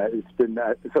appreciate you. It's been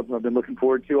something I've been looking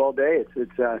forward to all day.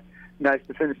 It's nice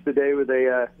to finish the day with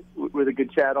a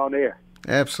good chat on air.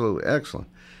 Absolutely. Excellent.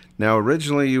 Now,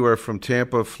 originally you are from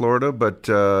Tampa, Florida, but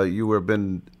you have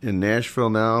been in Nashville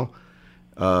now,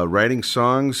 writing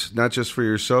songs, not just for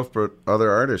yourself, but other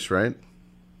artists, right?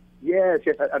 Yeah,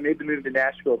 I made the move to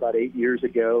Nashville about 8 years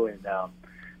ago, and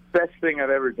best thing I've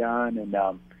ever done. And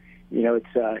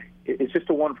it's just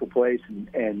a wonderful place.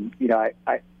 And I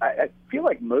feel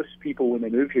like most people when they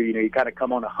move here, you kind of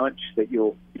come on a hunch that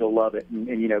you'll love it.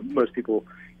 And most people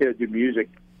do music,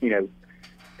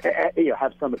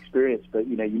 have some experience, but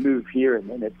you move here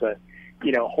and it's a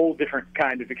whole different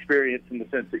kind of experience in the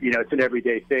sense that it's an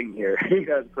everyday thing here,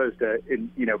 as opposed to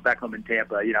back home in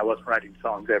Tampa. I wasn't writing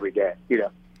songs every day. A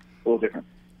little different.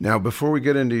 Now, before we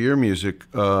get into your music,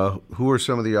 who are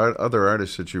some of the other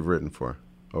artists that you've written for?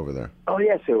 over there? Oh,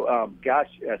 yeah. So,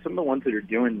 some of the ones that are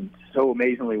doing so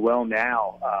amazingly well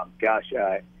now,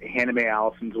 Hannah Mae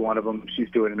Allison's one of them. She's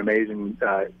doing an amazing,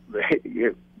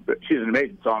 she's an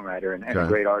amazing songwriter and a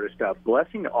great artist.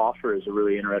 Blessing to Offer is a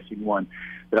really interesting one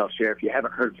that I'll share. If you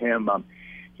haven't heard of him,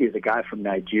 he's a guy from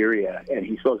Nigeria, and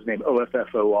he spells his name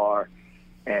Offor.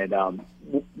 And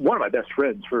one of my best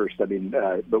friends first. I mean,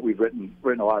 but we've written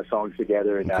a lot of songs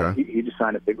together. And he just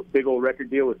signed a big old record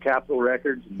deal with Capitol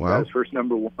Records and got his first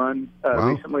 #1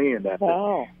 recently, and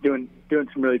doing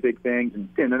some really big things. And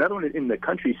another one in the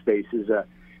country space is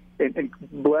and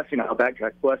Blessing. I'll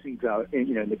backtrack. Blessing's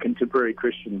in the contemporary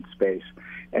Christian space,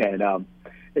 and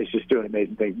is just doing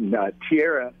amazing things. And,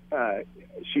 Tierra,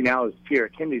 she now is Tierra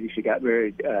Kennedy. She got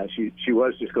married. She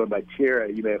was just going by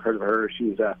Tierra. You may have heard of her.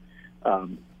 She's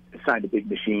signed to Big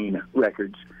Machine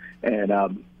Records, and I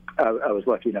was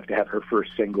lucky enough to have her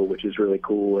first single, which is really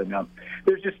cool. And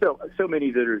there's just so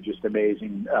many that are just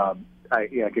amazing.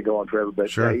 I could go on forever, but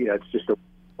it's just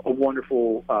a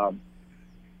wonderful,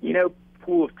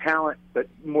 pool of talent. But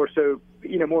more so,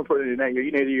 more important than that,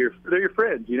 they're your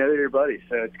friends. They're your buddies.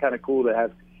 So it's kind of cool to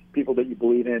have people that you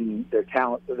believe in their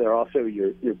talent, but they're also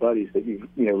your buddies that you've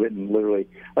written literally.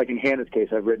 Like in Hannah's case,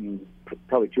 I've written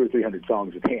probably 200 or 300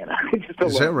 songs with Hannah.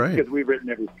 Is that right? Because we've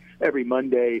written every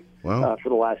Monday for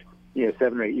the last 7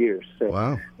 or 8 years.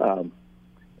 So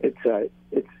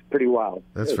it's pretty wild.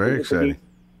 That's very exciting.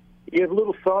 You have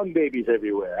little song babies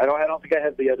everywhere. I don't think I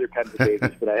have the other kinds of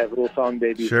babies, but I have little song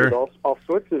babies with all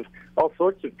sorts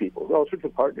of people, all sorts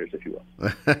of partners, if you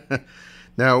will.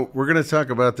 Now, we're going to talk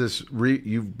about this.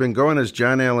 You've been going as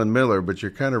John Allen Miller, but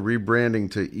you're kind of rebranding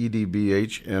to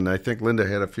EDBH, and I think Linda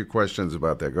had a few questions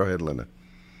about that. Go ahead, Linda.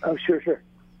 Oh, sure.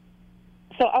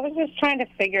 So I was just trying to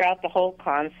figure out the whole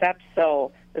concept.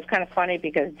 So it's kind of funny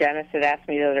because Dennis had asked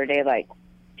me the other day, like,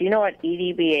 do you know what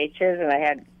EDBH is? And I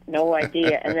had no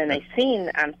idea. And then I seen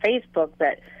on Facebook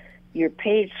that your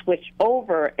page switched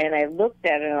over, and I looked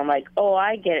at it, and I'm like, oh,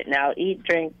 I get it now. Eat,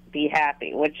 drink, be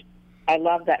happy, which I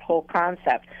love that whole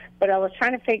concept. But I was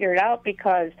trying to figure it out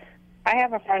because I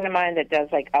have a friend of mine that does,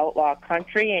 like, outlaw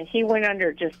country, and he went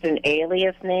under just an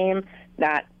alias name,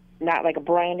 not like a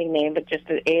branding name, but just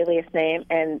an alias name,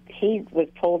 and he was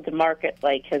told to market,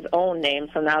 like, his own name,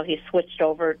 so now he switched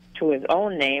over to his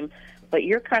own name. But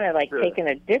you're kind of, like, taking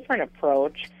a different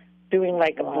approach, doing,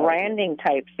 like, a branding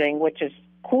type thing, which is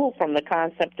cool from the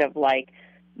concept of, like,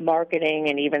 marketing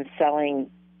and even selling,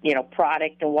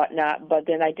 product and whatnot. But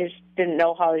then I just didn't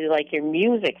know how, like, your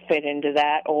music fit into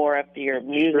that, or if your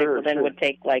music would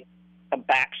take, like, a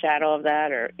back shadow of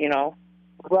that, or,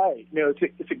 Right. No,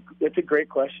 it's a great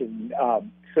question.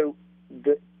 So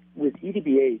with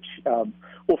EDBH,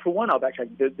 well, for one, I'll backtrack.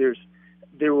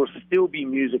 There will still be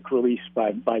music released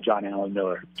by John Allen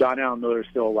Miller. John Allen Miller is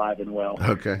still alive and well.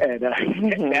 Okay. And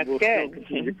that's we'll good.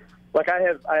 Continue. Like I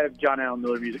have John Allen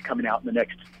Miller music coming out in the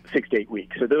next 6 to 8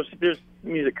 weeks. So there's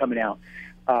music coming out.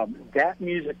 That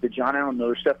music, the John Allen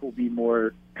Miller stuff, will be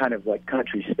more kind of like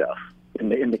country stuff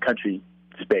in the country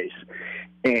space.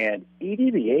 And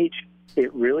EDBH,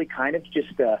 it really kind of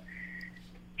just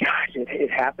it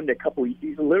happened a couple.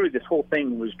 Literally, this whole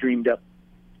thing was dreamed up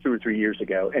 2 or 3 years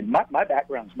ago. And my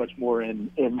background's much more in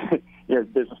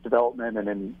business development and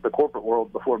in the corporate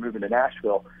world before moving to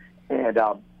Nashville. And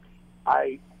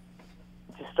I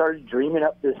just started dreaming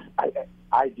up this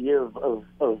idea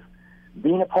of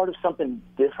being a part of something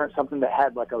different, something that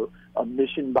had like a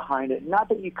mission behind it. Not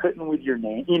that you couldn't with your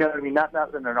name, you know what I mean? Not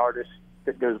that an artist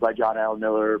that goes by John Allen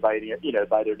Miller or by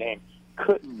by their name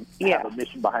couldn't have a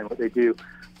mission behind what they do.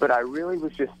 But I really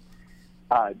was just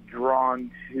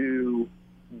drawn to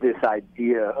this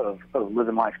idea of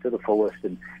living life to the fullest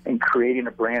and creating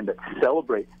a brand that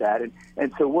celebrates that.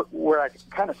 And so where I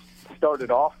kind of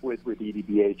started off with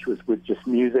EDBH was with just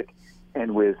music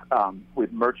and with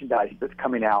merchandise that's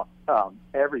coming out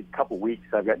every couple weeks.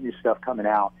 I've got new stuff coming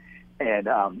out, and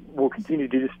we'll continue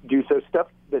to do so, stuff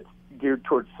that's geared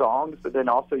towards songs, but then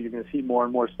also you're going to see more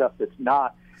and more stuff that's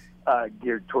not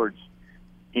geared towards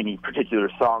any particular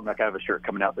song. Like I have a shirt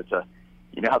coming out that's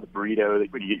how the burrito,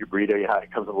 when you get your burrito, how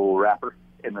it comes with a little wrapper,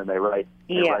 and then they write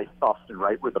often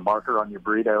write with a marker on your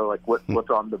burrito, like what's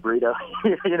on the burrito,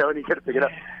 and you got to pick it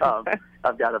up.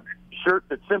 I've got a shirt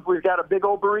that simply's got a big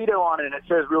old burrito on it, and it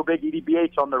says real big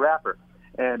EDBH on the wrapper.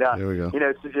 And there we go.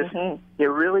 So just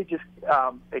you're really just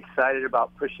excited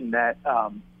about pushing that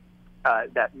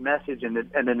that message, and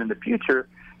then in the future,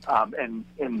 and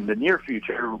in the near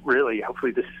future, really,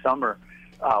 hopefully this summer,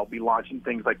 I'll be launching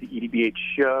things like the EDBH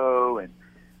show, and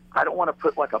I don't want to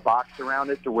put like a box around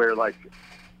it to where it's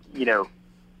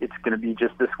going to be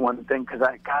just this one thing. Because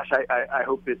I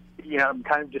hope it. I'm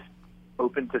kind of just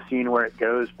open to seeing where it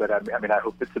goes. But I mean, I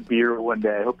hope it's a beer one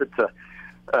day. I hope it's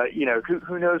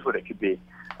who knows what it could be.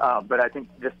 But I think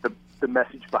just the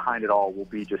message behind it all will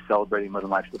be just celebrating living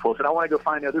life to the fullest. And I want to go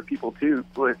find other people too.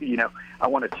 I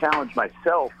want to challenge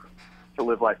myself to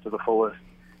live life to the fullest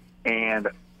and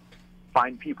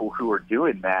find people who are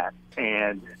doing that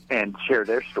and share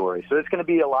their story. So it's going to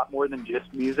be a lot more than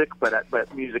just music, but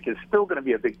music is still going to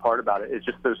be a big part about it. It's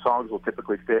just those songs will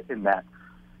typically fit in that,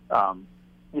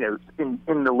 in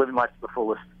the living life to the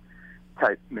fullest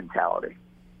type mentality.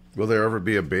 Will there ever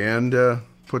be a band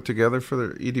put together for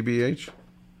the EDBH?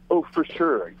 Oh, for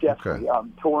sure, definitely. Okay.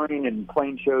 Touring and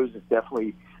playing shows is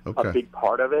definitely a big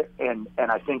part of it, and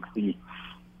I think the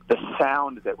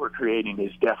sound that we're creating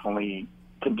is definitely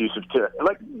conducive to it.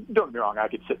 Like, don't get me wrong, I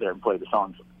could sit there and play the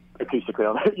songs acoustically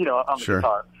on the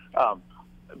guitar,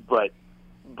 but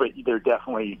they're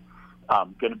definitely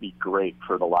going to be great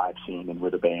for the live scene and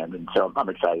with a band, and so I'm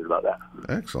excited about that.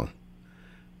 Excellent,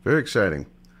 very exciting.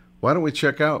 Why don't we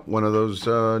check out one of those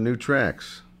new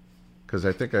tracks? Because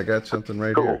I think I got something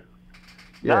right here.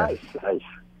 Yeah. Nice.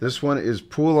 This one is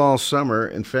Pool All Summer.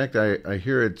 In fact, I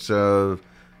hear it's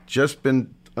just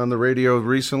been on the radio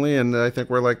recently, and I think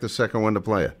we're like the second one to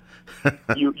play it.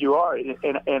 You are,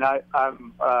 and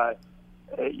I'm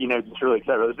just really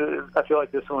excited. I feel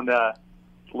like this one a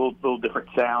little different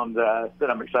sound that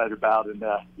I'm excited about, and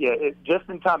just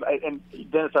in time. And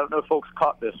Dennis, I don't know if folks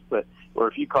caught this, or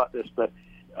if you caught this, but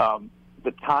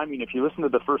the timing. If you listen to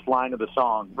the first line of the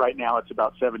song, right now it's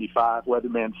about 75.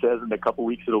 Weatherman says in a couple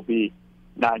weeks it'll be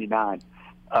 99.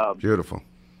 Beautiful.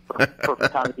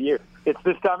 Perfect time of the year. It's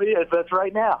this time of year. That's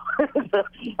right now.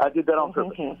 I did that on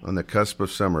purpose. On the cusp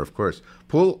of summer, of course.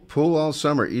 Pool All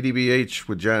Summer, EDBH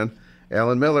with John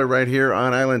Allen Miller right here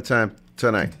on Island Time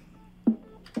tonight.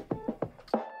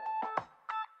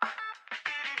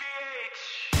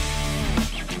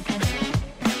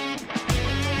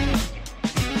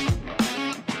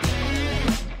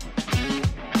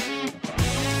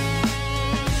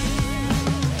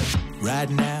 Right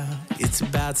now, it's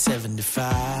about 75.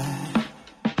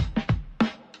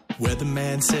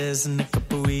 Weatherman says in a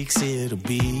couple weeks it'll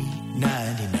be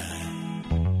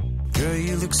 99. Girl,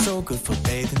 you look so good for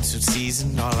bathing suit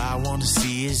season. All I want to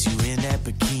see is you in that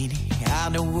bikini. I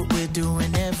know what we're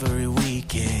doing every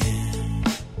weekend.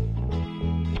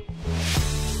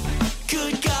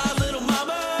 Good God, little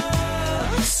mama,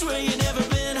 I swear you never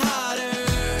been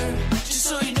hotter. Just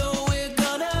so you know we're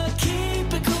gonna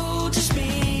keep it cool, just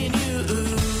me and you.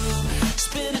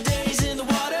 Spend the days in the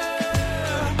water,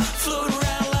 float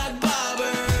around like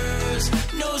bobbers.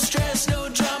 No stress, no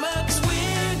drama, 'cause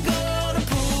we're gonna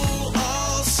pool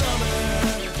all summer.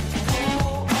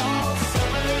 Pool all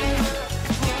summer.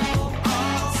 Pool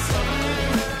all summer.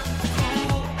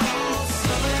 Pool all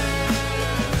summer.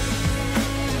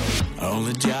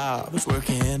 Only job is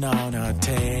working on our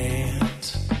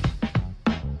tans.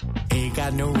 Ain't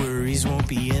got no worries, won't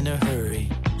be in a hurry.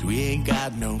 We ain't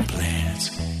got no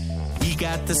plans. We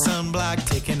got the sunblock,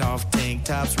 taking off tank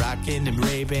tops, rocking them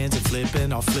Ray-Bans and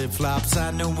flipping off flip-flops.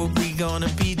 I know what we gonna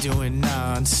be doing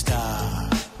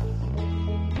non-stop.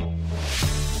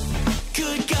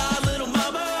 Good God, little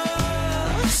mama,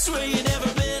 I swear you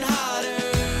never been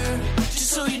hotter. Just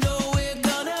so you know we're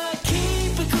gonna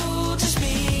keep it cool, just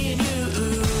me and you.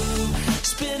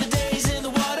 Spend the days in the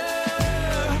water,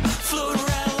 float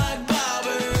around like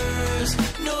bobbers.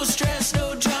 No stress,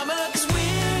 no drama, 'cause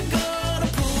we're gonna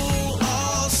pool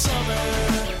all summer.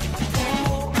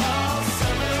 Pool all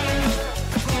summer.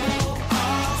 Pool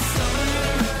all summer.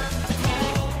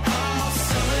 Pool all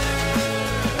summer.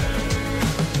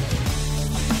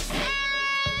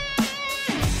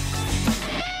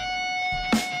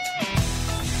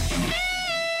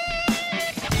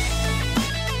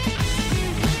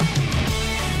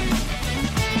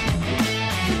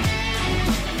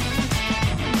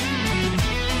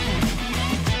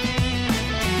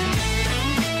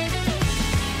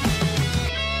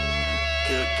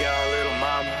 Good God, little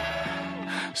mama,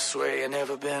 swear you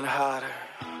never been hotter.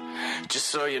 Just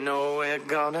so you know we're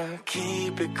gonna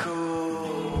keep it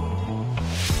cool.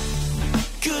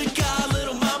 Good God,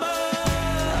 little mama,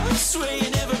 swear you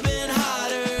never been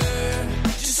hotter.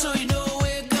 Just so you know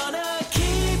we're gonna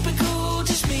keep it cool,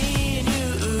 just me and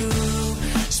you.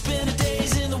 Spend the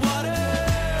days in the water,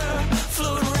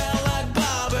 float around like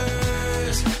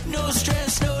bobbers. No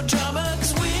stress, no drama,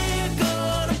 'cause we're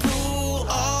gonna pool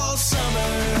all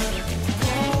summer.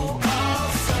 Pool all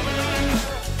summer.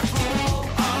 Pool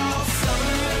all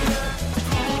summer.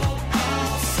 Pool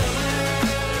all summer.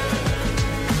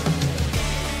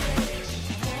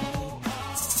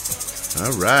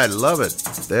 All right, love it.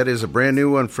 That is a brand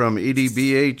new one from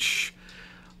EDBH,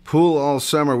 Pool all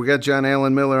summer. We got John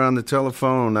Allen Miller on the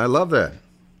telephone. I love that.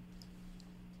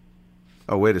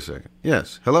 Oh, wait a second.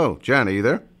 Yes. Hello, John. Are you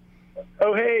there?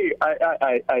 Oh, hey,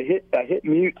 I hit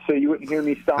mute so you wouldn't hear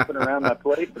me stomping around my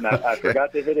place, and I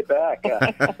forgot to hit it back.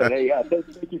 But hey,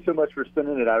 thank you so much for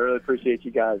spinning it. I really appreciate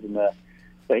you guys, and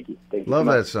thank you. Love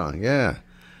that song. Yeah,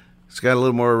 it's got a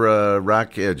little more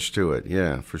rock edge to it.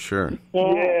 Yeah, for sure.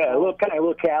 Yeah, a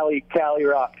little Cali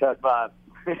rock type vibe.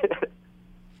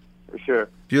 For sure.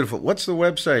 Beautiful. What's the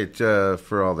website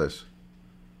for all this?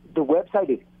 The website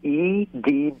is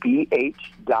edbh.co.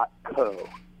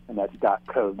 And that's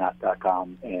 .co, not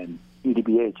 .com. And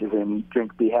EDBH is in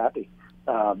Drink Be Happy.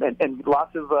 And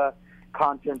lots of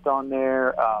content on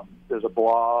there. There's a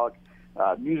blog,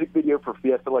 music video for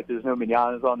Fiesta Like There's No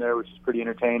Mañanas on there, which is pretty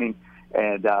entertaining.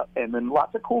 And then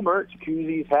lots of cool merch,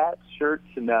 koozies, hats, shirts,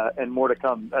 and more to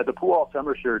come. The Pool All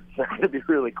Summer shirts are going to be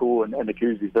really cool, and the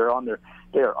koozies, they are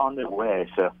on their way.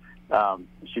 So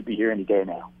it should be here any day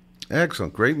now.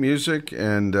 Excellent. Great music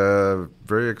and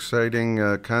very exciting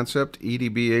concept.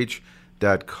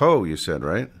 edbh.co, you said,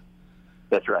 right?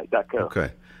 That's right, .co.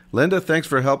 Okay. Linda, thanks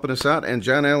for helping us out. And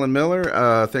John Allen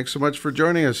Miller, thanks so much for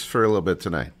joining us for a little bit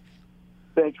tonight.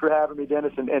 Thanks for having me,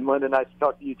 Dennis. And Linda, nice to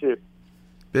talk to you, too.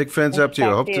 Big fins up to you.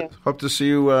 Hope to see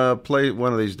you play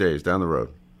one of these days down the road.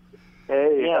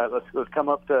 Hey, let's come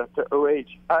up to OH.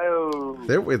 IO.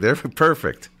 They're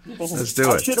perfect. Let's do it.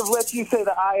 I should have let you say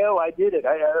the IO. I did it.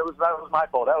 That was my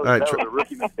fault. That was a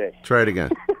rookie mistake. Try it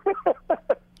again.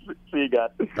 See you guys.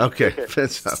 Okay,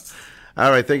 fins up.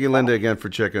 All right, thank you, Linda, again for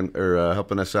checking or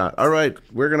helping us out. All right,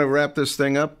 we're going to wrap this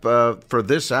thing up for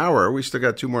this hour. We still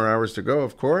got 2 more hours to go,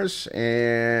 of course,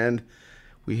 and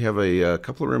we have a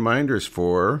couple of reminders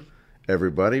for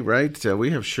everybody. Right?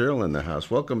 We have Cheryl in the house.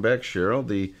 Welcome back, Cheryl,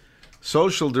 the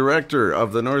Social Director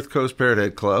of the North Coast Parrot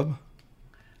Head Club.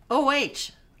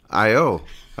 OH. IO. All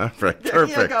right, perfect. There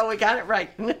you go. We got it right.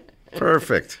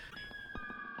 Perfect.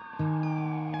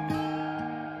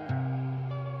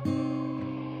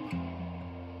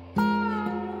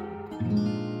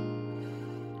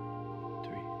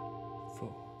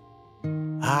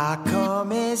 I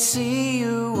come and see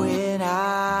you when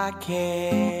I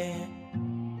can.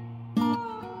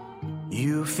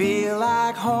 You feel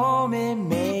like home and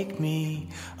make me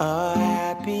a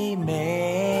happy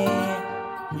man.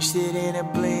 Wish that in a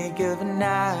blink of an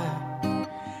eye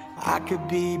I could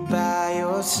be by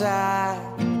your side.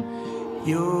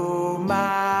 You're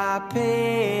my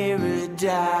paradise.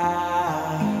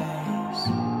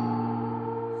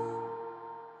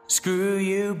 Screw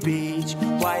you, beach.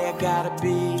 Why you gotta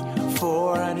be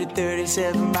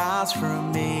 437 miles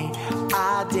from me?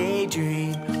 I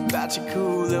daydream about your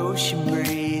cool ocean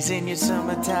breeze and your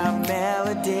summertime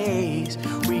melodies.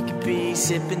 We could be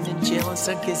sipping and chilling,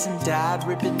 sun kissing, died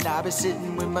ripping. I'll be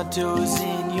sitting with my toes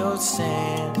in your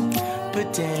sand.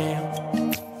 But damn,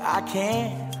 I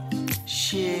can't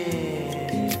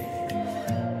shit.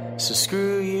 So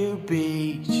screw you,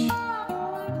 beach.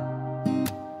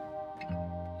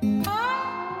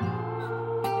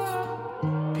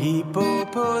 People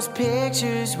post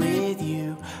pictures with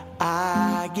you,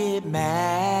 I get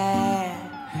mad.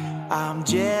 I'm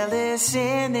jealous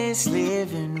in this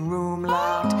living room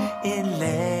locked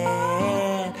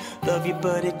inland. Love you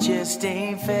but it just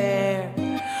ain't fair.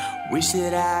 Wish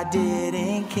that I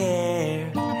didn't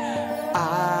care.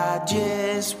 I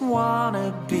just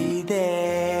wanna be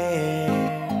there.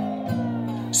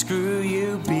 Screw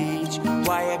you, beach.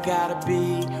 Why you gotta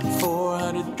be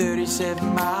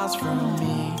 437 miles from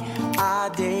me? I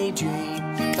daydream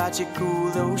about your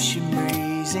cool ocean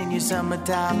breeze and your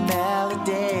summertime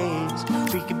melodies.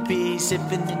 We could be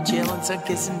sipping and chilling, sun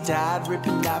kissing, tide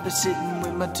ripping. I'll be sitting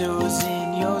with my toes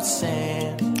in your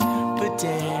sand. But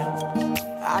damn,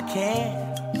 I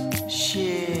can't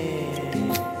shit.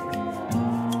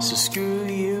 So screw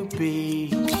you,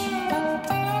 beach.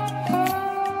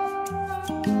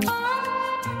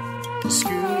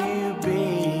 Screw you,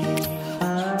 beach.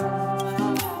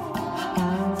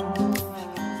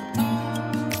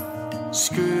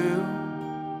 Screw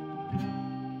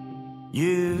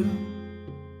you.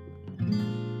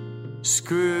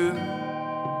 Screw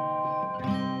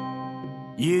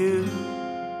you.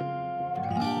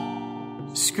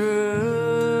 Screw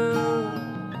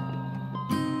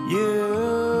you.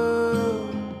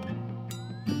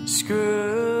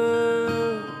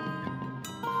 Screw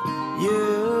you.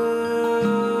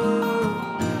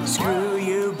 Screw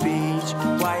you, beach.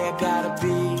 Why you gotta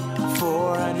be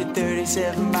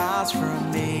 437 miles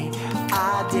from me?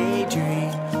 I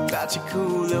daydream about your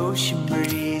cool ocean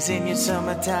breeze and your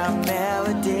summertime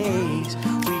melodies.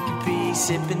 We could be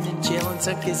sipping and chilling,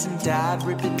 sun kissing, tide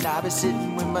ripping. I'll be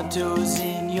sitting with my toes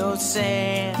in your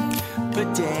sand,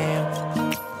 but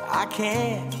damn, I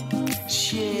can't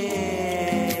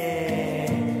share.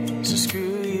 So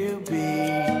screw you,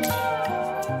 beach.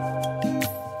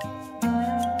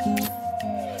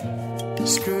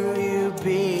 Screw you,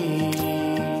 beach.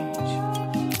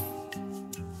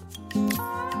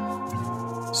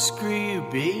 Screw you,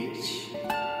 beach.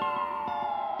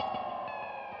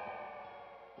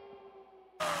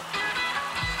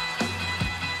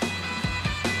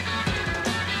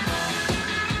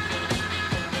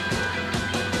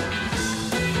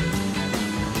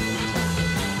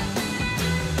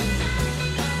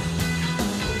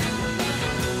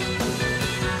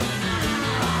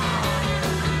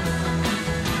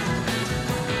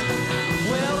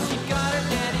 Well, she got her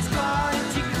daddy's car and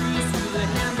she cruised through the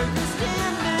hamburger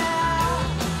stand now.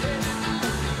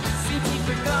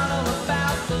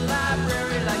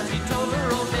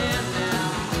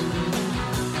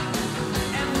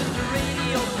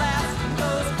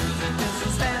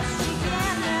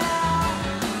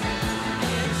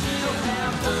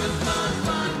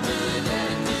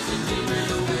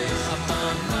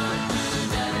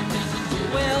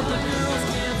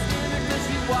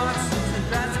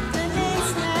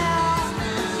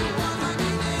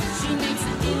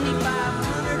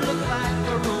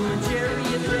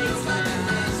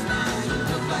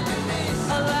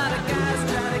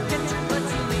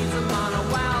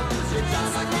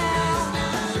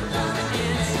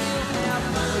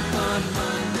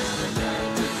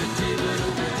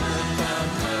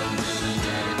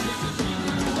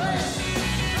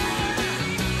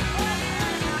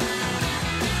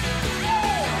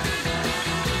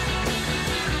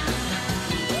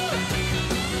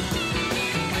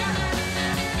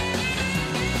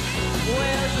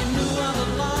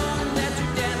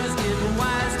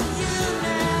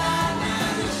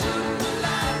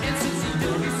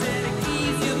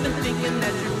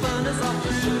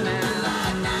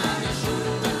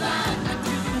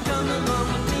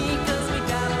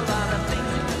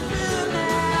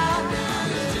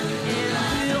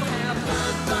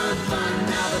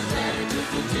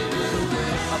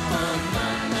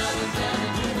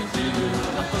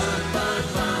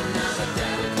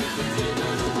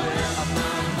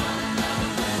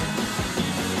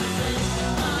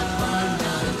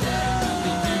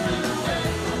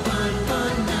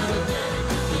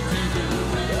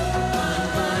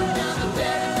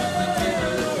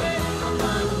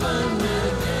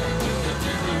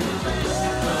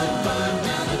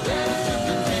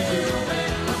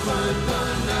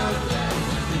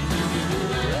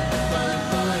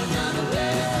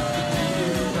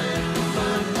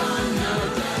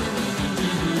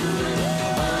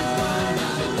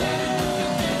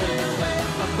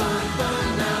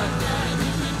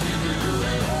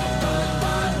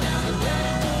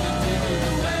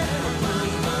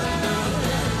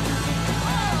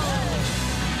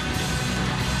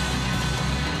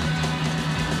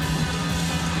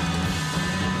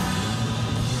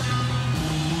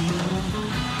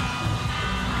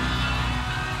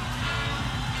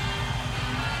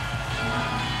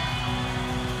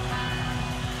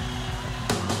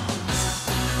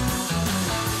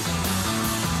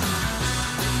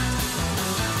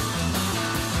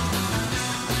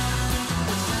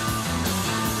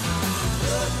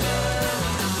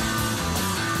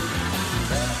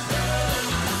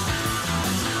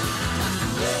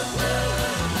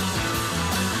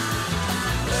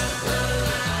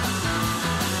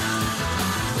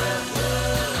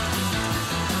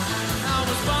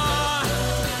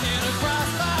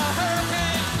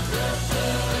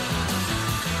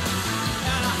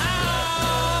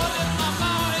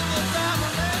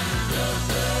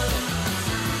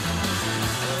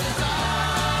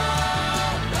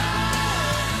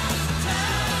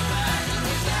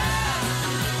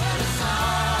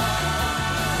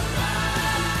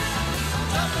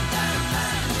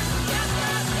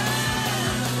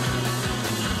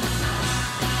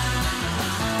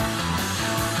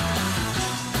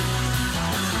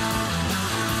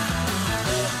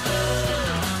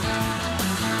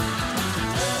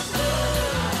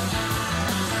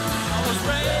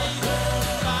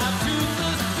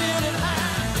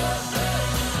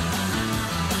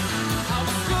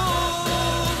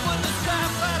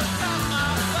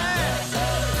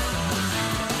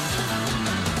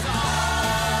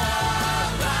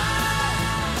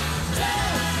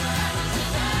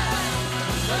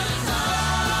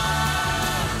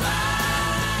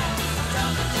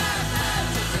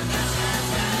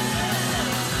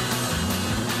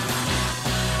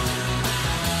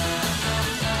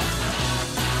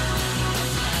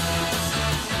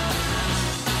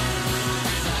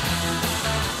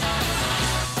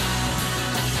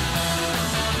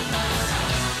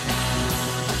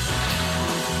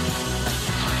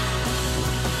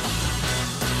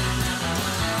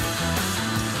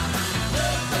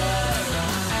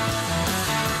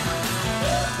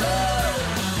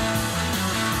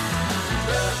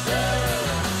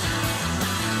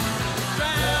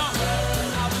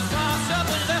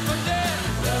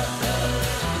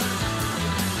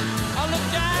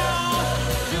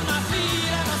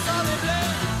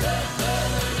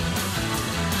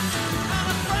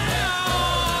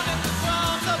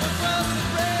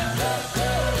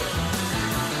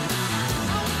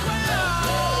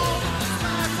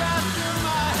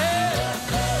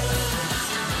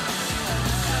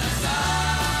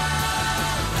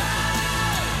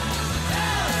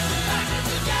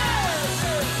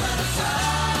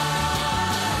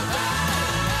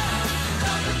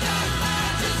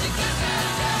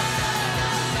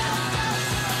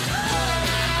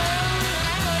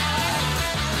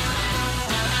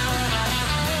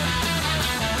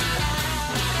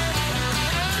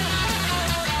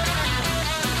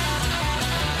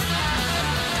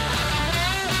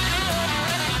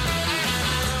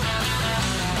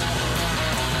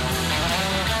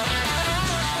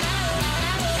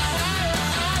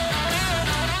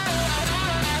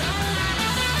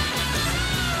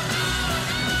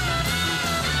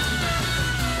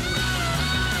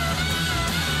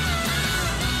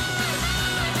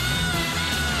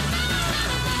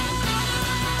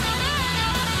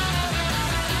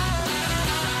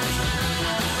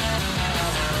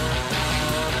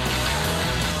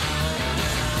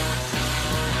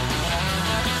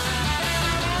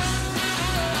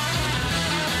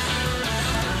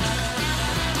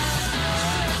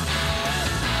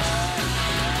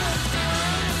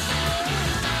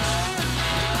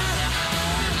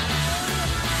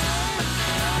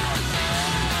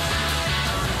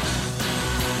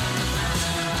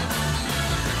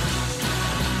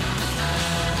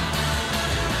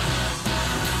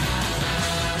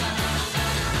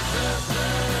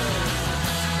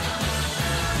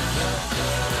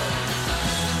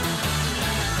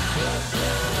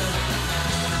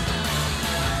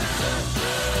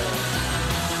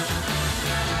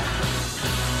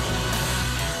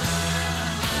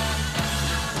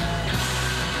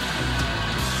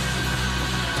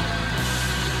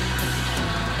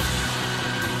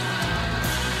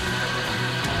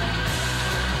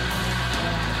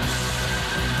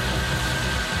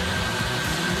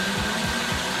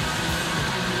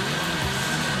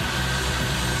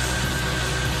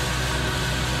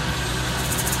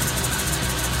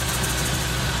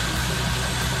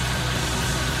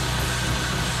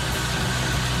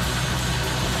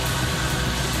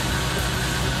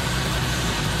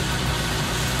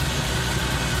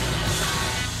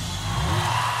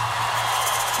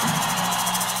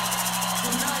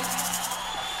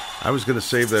 was going to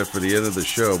save that for the end of the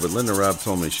show, but Linda Robb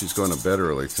told me she's going to bed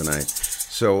early tonight.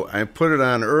 So I put it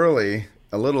on early,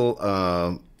 a little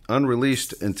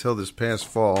unreleased until this past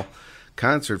fall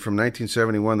concert from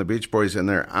 1971, the Beach Boys, and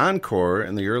their encore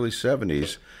in the early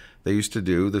 70s. They used to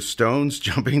do the Stones'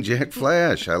 Jumping Jack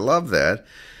Flash. I love that.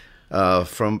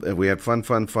 We had Fun,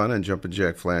 and Jumping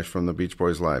Jack Flash from the Beach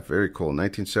Boys Live. Very cool.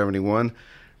 1971,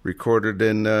 recorded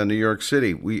in New York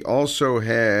City. We also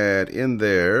had in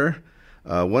there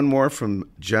one more from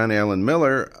John Allen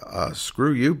Miller,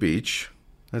 Screw You Beach.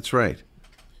 That's right.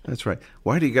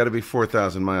 Why do you got to be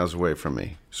 4,000 miles away from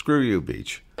me? Screw you,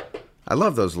 Beach. I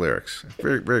love those lyrics.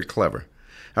 Very, very clever.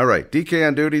 All right, DK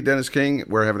on duty, Dennis King.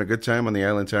 We're having a good time on the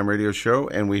Island Time Radio Show,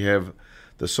 and we have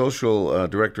the social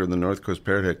director of the North Coast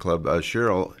Parrothead Club,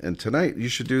 Cheryl. And tonight, you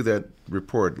should do that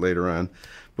report later on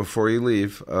before you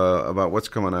leave about what's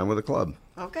going on with the club.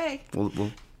 Okay.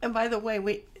 We'll and by the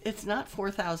way, it's not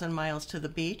 4,000 miles to the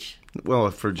beach.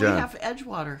 Well, for John. We have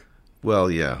Edgewater.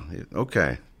 Well, yeah.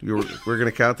 Okay. We're going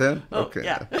to count that? Oh, okay.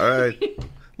 Yeah. All right.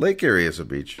 Lake Erie is a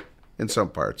beach in some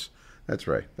parts. That's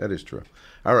right. That is true.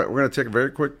 All right. We're going to take a very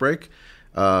quick break.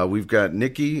 We've got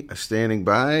Nikki standing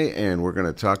by, and we're going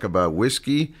to talk about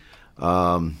whiskey.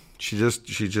 She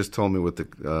just told me what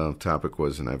the topic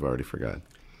was, and I've already forgotten.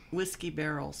 Whiskey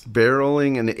barrels.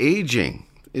 Barreling and aging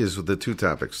is the two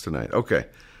topics tonight. Okay.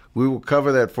 We will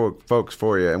cover that, folks,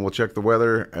 for you, and we'll check the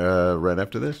weather right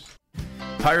after this.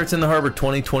 Pirates in the Harbor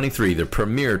 2023, the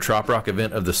premier Trop Rock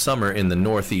event of the summer in the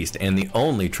Northeast, and the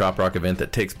only Trop Rock event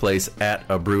that takes place at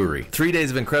a brewery. 3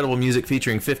 days of incredible music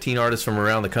featuring 15 artists from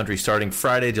around the country starting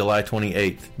Friday, July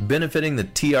 28th. Benefiting the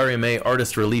TRMA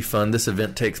Artist Relief Fund, this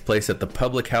event takes place at the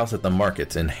Public House at the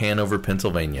Markets in Hanover,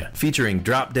 Pennsylvania. Featuring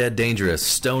Drop Dead Dangerous,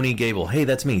 Stony Gable, hey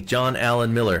that's me, John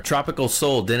Allen Miller, Tropical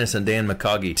Soul, Dennis and Dan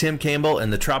McCoggy, Tim Campbell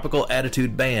and the Tropical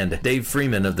Attitude Band, Dave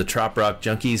Freeman of the Trop Rock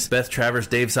Junkies, Beth Travers,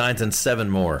 Dave Sines, and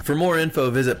 7 more. For more info,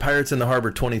 visit Pirates in the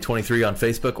Harbor 2023 on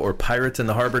Facebook or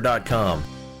piratesintheharbor.com.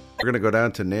 We're going to go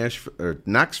down to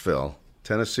Knoxville,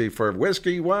 Tennessee for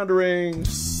Whiskey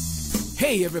Wanderings.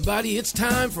 Hey everybody, it's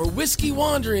time for Whiskey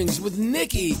Wanderings with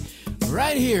Nikki,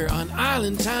 right here on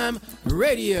Island Time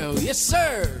Radio. Yes,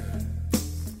 sir.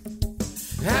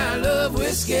 I love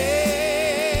whiskey.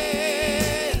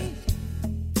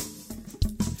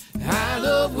 I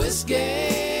love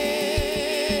whiskey.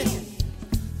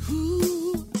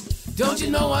 Don't you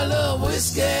know I love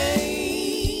whiskey?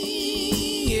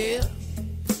 Yeah.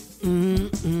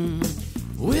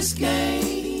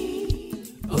 Whiskey.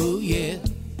 Oh, yeah.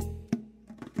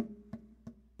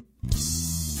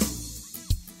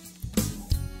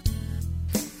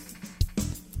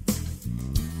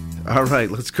 All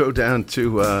right, let's go down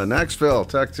to Knoxville.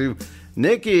 Talk to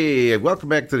Nikki. Welcome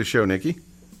back to the show, Nikki.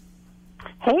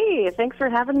 Hey, thanks for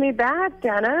having me back,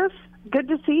 Dennis. Good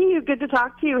to see you. Good to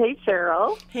talk to you. Hey,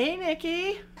 Cheryl. Hey,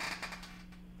 Nikki.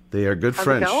 They are good How's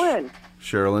friends. it going?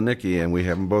 Cheryl and Nikki, and we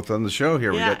have them both on the show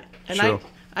here. Yeah, We got and Cheryl.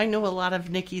 I know a lot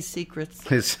of Nikki's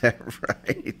secrets. Is that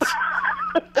right?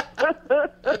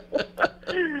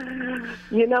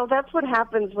 You know, that's what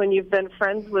happens when you've been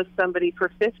friends with somebody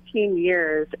for 15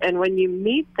 years, and when you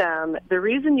meet them, the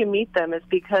reason you meet them is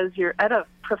because you're at a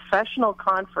professional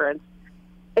conference,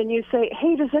 and you say,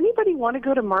 hey, does anybody want to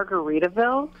go to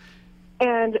Margaritaville?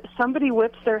 And somebody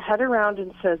whips their head around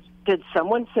and says, did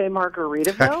someone say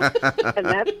Margaritaville? And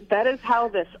that is how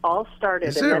this all started.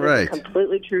 Is and that that right? is a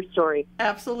completely true story.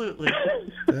 Absolutely.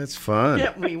 That's fun.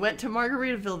 Yeah, we went to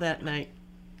Margaritaville that night.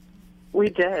 We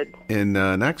did. In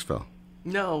Knoxville.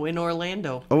 No, in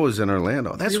Orlando. Oh, it was in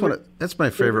Orlando. That's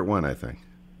my favorite one, I think.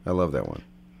 I love that one.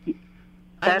 We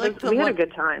had a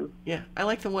good time. Yeah, I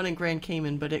like the one in Grand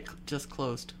Cayman, but it just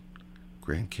closed.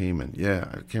 Grand Cayman. Yeah,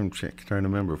 I can't trying to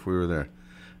remember if we were there.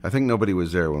 I think nobody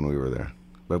was there when we were there,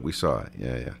 but we saw it.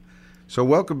 Yeah. So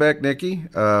welcome back, Nikki.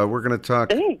 We're going to talk.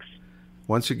 Thanks.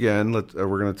 Once again,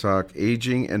 we're going to talk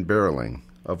aging and barreling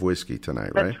of whiskey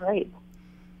tonight, right? That's right.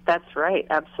 That's right.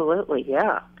 Absolutely.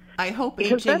 Yeah. I hope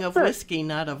Because aging that's of whiskey,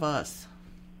 not of us.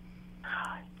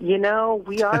 You know,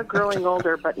 we are growing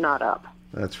older, but not up.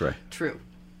 That's right. True.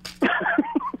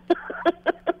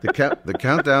 The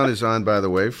countdown is on, by the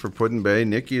way, for Put-in Bay.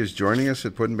 Nikki is joining us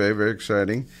at Put-in Bay. Very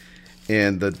exciting.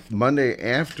 And the Monday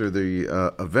after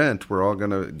the event, we're all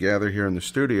going to gather here in the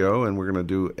studio, and we're going to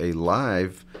do a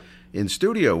live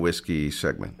in-studio whiskey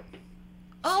segment.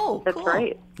 Oh, That's cool.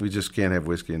 right. We just can't have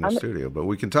whiskey in the studio, but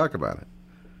we can talk about it.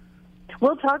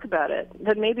 We'll talk about it.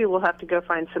 Then maybe we'll have to go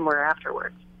find somewhere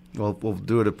afterwards. Well, we'll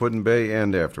do it at Put-in Bay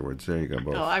and afterwards. There you go,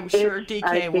 both. No, I'm sure I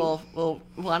DK think- will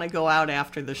want to go out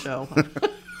after the show.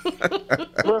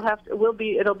 We'll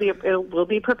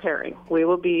be preparing.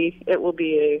 It will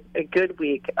be a good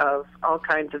week of all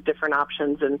kinds of different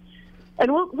options, and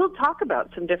we'll talk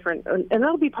about some different, and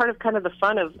that'll be part of kind of the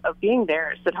fun of being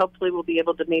there, is that hopefully we'll be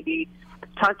able to maybe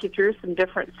talk you through some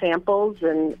different samples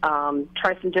and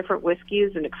try some different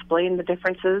whiskeys and explain the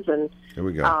differences, and here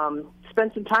we go.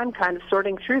 Spend some time kind of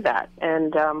sorting through that.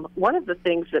 And one of the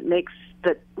things that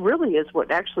really is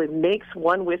what actually makes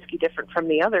one whiskey different from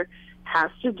the other has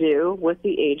to do with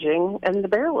the aging and the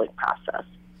barreling process.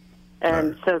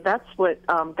 And so that's what,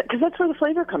 because that's where the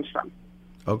flavor comes from.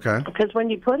 Okay. Because when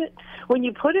you put it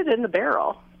in the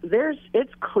barrel,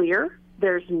 it's clear.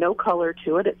 There's no color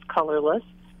to it. It's colorless,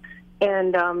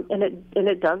 and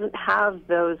it doesn't have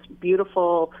those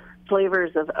beautiful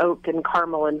flavors of oak and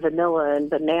caramel and vanilla and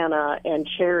banana and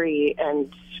cherry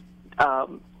and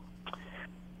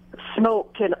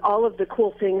smoke and all of the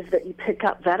cool things that you pick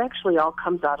up. That actually all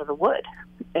comes out of the wood.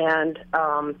 And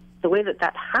the way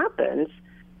that happens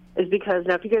is because,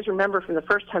 now if you guys remember from the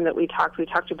first time that we talked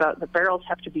about the barrels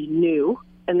have to be new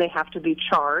and they have to be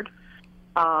charred,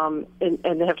 and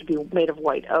they have to be made of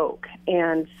white oak.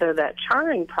 And so that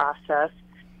charring process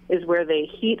is where they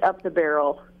heat up the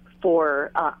barrel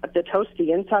for to toast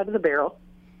the inside of the barrel.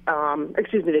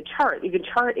 They char it. You can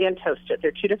char it and toast it.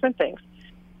 They're two different things.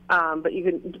 But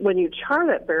when you char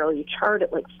that barrel, you char it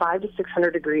at like 500 to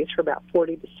 600 degrees for about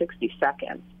 40 to 60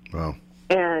 seconds. Wow.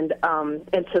 And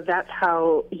so that's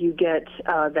how you get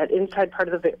that inside part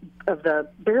of the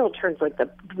barrel turns like the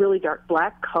really dark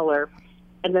black color,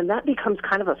 and then that becomes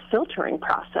kind of a filtering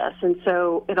process, and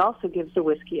so it also gives the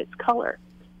whiskey its color.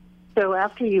 So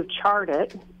after you've charred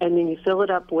it, and then you fill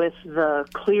it up with the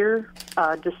clear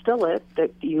distillate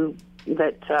that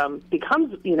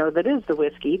becomes, that is the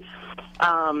whiskey,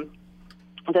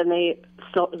 then they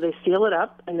seal it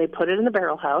up and they put it in the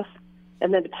barrel house.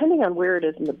 And then depending on where it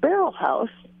is in the barrel house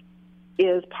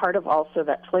is part of also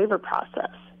that flavor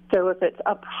process. So if it's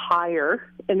up higher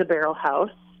in the barrel house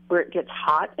where it gets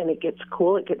hot and it gets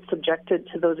cool, it gets subjected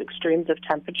to those extremes of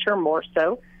temperature more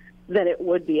so than it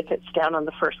would be if it's down on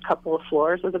the first couple of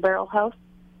floors of the barrel house.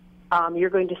 You're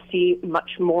going to see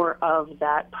much more of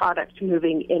that product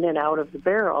moving in and out of the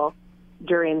barrel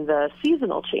during the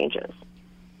seasonal changes.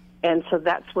 And so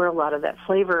that's where a lot of that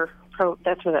flavor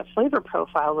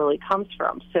profile really comes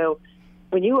from. So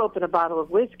when you open a bottle of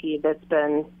whiskey that's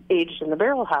been aged in the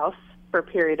barrel house for a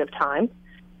period of time,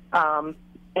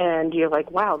 and you're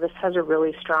like, wow, this has a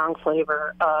really strong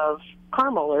flavor of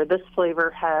caramel, or this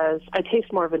flavor I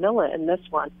taste more vanilla in this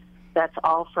one. That's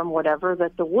all from whatever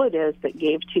that the wood is that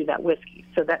gave to that whiskey.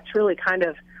 So that's really kind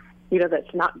of,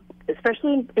 that's not,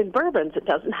 especially in bourbons, it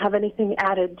doesn't have anything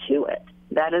added to it.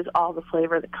 That is all the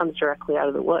flavor that comes directly out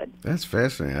of the wood. That's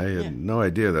fascinating. I had no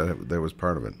idea that was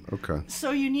part of it. Okay.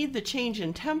 So you need the change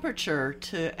in temperature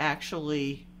to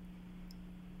actually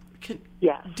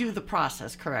do the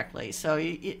process correctly. So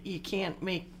you can't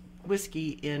make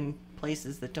whiskey in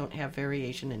places that don't have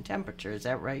variation in temperature. Is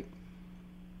that right?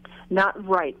 Not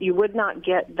right. You would not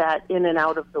get that in and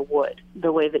out of the wood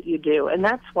the way that you do. And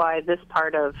that's why this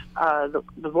part of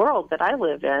the world that I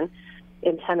live in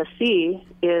Tennessee,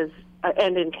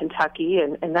 and in Kentucky,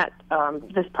 and that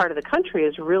this part of the country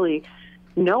is really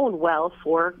known well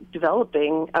for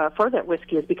developing for that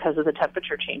whiskey, is because of the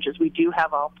temperature changes. We do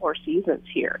have all 4 seasons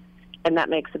here, and that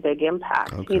makes a big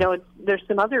impact. Okay. There's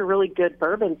some other really good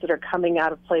bourbons that are coming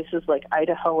out of places like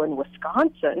Idaho and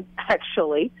Wisconsin,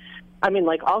 actually. I mean,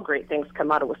 like all great things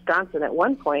come out of Wisconsin at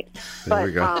one point. There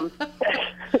we go. I'm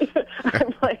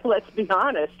like, let's be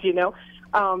honest,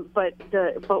 But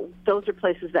those are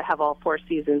places that have all 4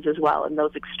 seasons as well, and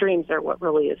those extremes are what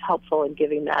really is helpful in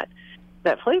giving that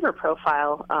flavor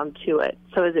profile to it.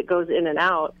 So as it goes in and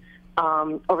out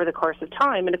over the course of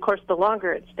time, and of course the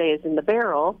longer it stays in the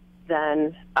barrel,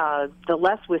 then the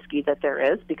less whiskey that there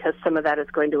is, because some of that is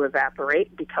going to evaporate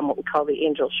and become what we call the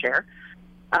angel share.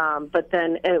 But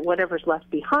then whatever's left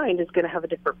behind is going to have a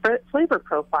different flavor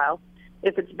profile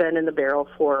if it's been in the barrel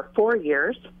for 4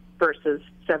 years versus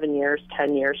 7 years,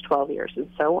 10 years, 12 years, and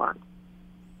so on.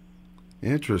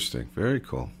 Interesting. Very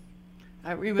cool.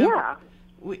 I remember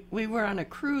we were on a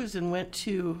cruise and went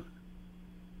to,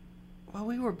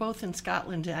 we were both in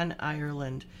Scotland and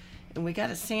Ireland, and we got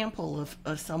a sample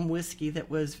of some whiskey that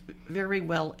was very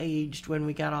well aged when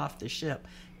we got off the ship.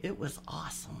 It was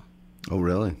awesome. Oh,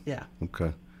 really? Yeah.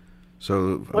 Okay.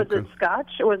 So was it Scotch?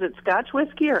 Was it Scotch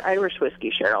whiskey or Irish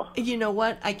whiskey, Cheryl? You know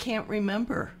what? I can't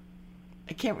remember.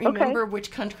 Which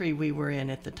country we were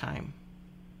in at the time.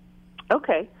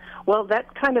 Okay. Well,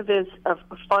 that kind of is a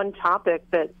fun topic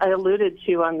that I alluded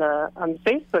to on the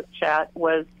Facebook chat,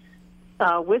 was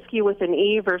whiskey with an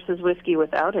E versus whiskey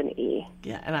without an E.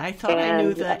 Yeah, and I thought I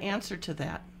knew the answer to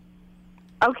that.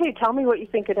 Okay, tell me what you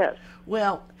think it is.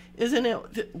 Well, isn't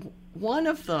it one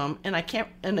of them? And I can't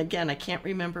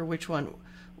remember which one.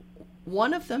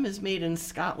 One of them is made in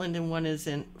Scotland, and one is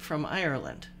from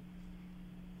Ireland.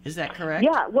 Is that correct?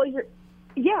 Yeah. Well,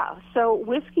 so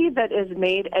whiskey that is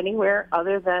made anywhere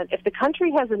other than if the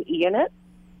country has an E in it,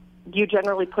 you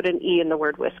generally put an E in the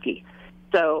word whiskey.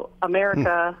 So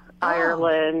America,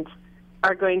 Ireland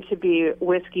are going to be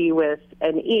whiskey with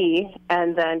an E,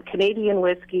 and then Canadian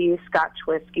whiskey, Scotch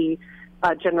whiskey,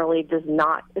 generally is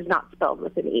not spelled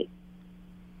with an E.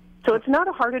 So it's not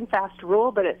a hard and fast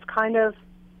rule, but it's kind of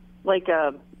like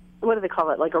what do they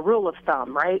call it? Like a rule of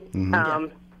thumb, right?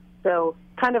 Mm-hmm. So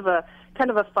kind of a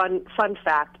fun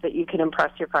fact that you can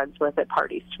impress your friends with at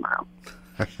parties tomorrow.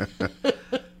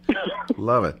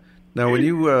 Love it. Now, when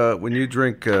you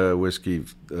drink whiskey,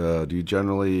 do you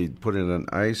generally put it on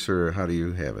ice, or how do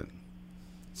you have it?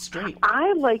 Straight.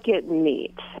 I like it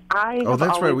neat.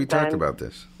 That's right. We talked about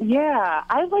this. Yeah,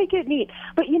 I like it neat.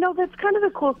 But that's kind of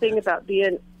the cool thing about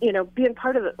being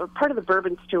part of the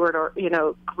Bourbon Steward or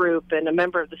group and a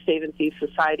member of the Save and Thief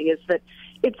Society is that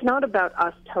it's not about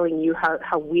us telling you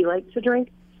how we like to drink,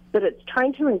 but it's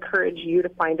trying to encourage you to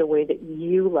find a way that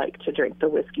you like to drink the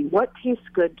whiskey. What tastes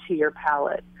good to your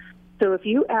palate? So if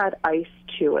you add ice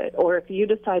to it, or if you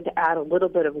decide to add a little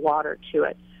bit of water to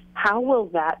it, how will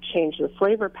that change the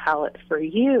flavor palette for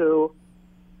you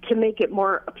to make it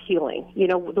more appealing?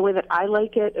 The way that I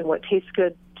like it and what tastes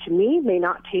good to me may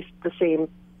not taste the same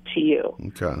to you.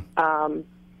 Okay.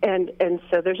 And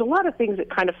so there's a lot of things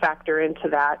that kind of factor into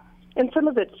that. And some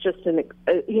of it's just an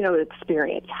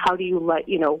experience. How do you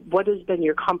what has been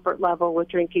your comfort level with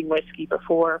drinking whiskey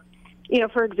before?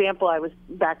 For example, I was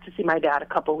back to see my dad a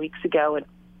couple weeks ago,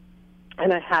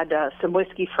 and I had some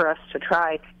whiskey for us to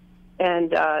try,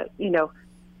 and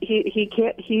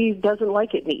he doesn't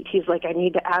like it neat. He's like, I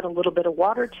need to add a little bit of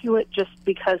water to it, just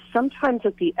because sometimes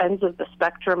at the ends of the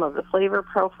spectrum of the flavor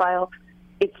profile,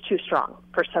 it's too strong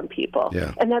for some people,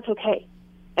 and that's okay.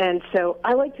 And so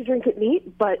I like to drink it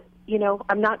neat, but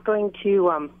I'm not going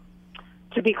to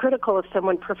be critical if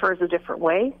someone prefers a different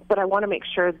way, but I want to make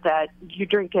sure that you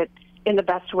drink it in the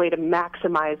best way to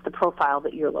maximize the profile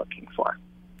that you're looking for.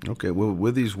 Okay, well,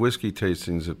 with these whiskey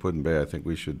tastings at Put-in Bay, I think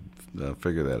we should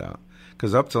figure that out.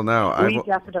 Because up till now, we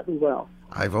definitely will.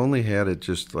 I've only had it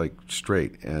just like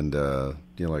straight and,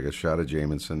 like a shot of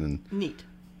Jameson. And neat.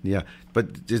 Yeah,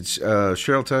 but did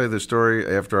Cheryl tell you the story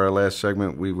after our last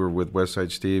segment? We were with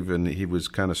Westside Steve, and he was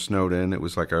kind of snowed in. It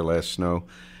was like our last snow.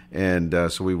 And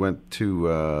so we went to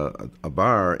a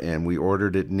bar, and we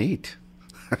ordered it neat.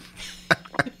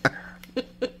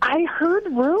 I heard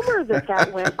rumor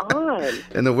that went on.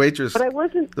 And the waitress, but I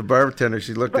wasn't. The bartender,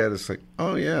 she looked at us like,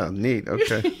 "Oh yeah, neat,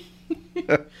 okay."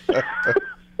 That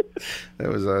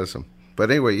was awesome. But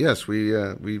anyway, yes, we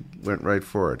went right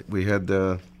for it. We had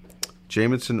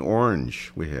Jameson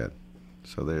Orange. We had,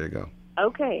 so there you go.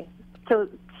 Okay, so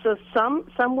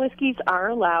some whiskeys are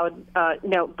allowed.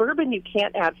 No, bourbon you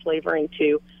can't add flavoring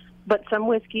to, but some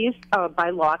whiskeys by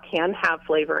law can have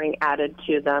flavoring added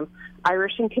to them.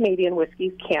 Irish and Canadian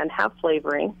whiskeys can have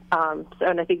flavoring,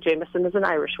 and I think Jameson is an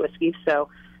Irish whiskey, so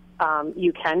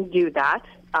you can do that,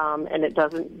 and it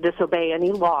doesn't disobey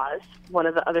any laws. One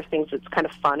of the other things that's kind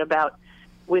of fun about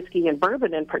whiskey and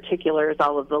bourbon in particular is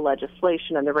all of the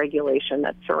legislation and the regulation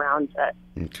that surrounds it,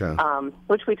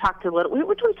 which we talked a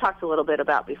little bit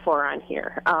about before on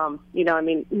here.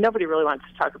 Nobody really wants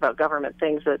to talk about government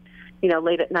things that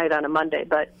late at night on a Monday,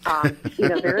 but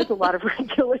there is a lot of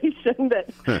regulation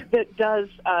that does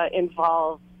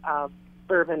involve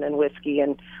bourbon and whiskey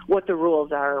and what the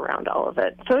rules are around all of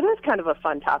it. So it is kind of a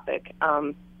fun topic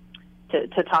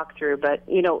to talk through. But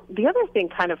the other thing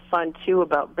kind of fun too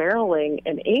about barreling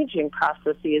and aging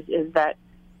processes is that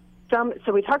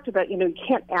so we talked about you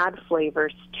can't add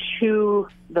flavors to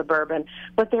the bourbon,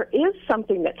 but there is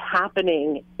something that's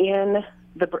happening in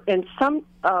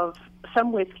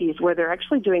some whiskeys where they're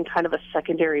actually doing kind of a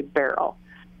secondary barrel.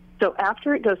 So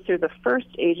after it goes through the first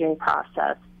aging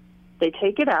process, they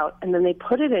take it out and then they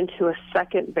put it into a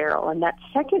second barrel. And that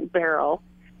second barrel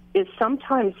is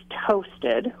sometimes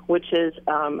toasted, which is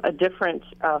a different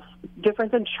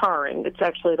than charring. It's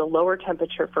actually at a lower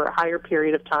temperature for a higher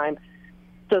period of time.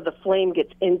 So the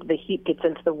heat gets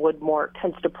into the wood more. It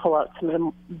tends to pull out some of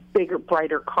the bigger,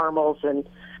 brighter caramels and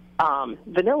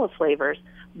vanilla flavors.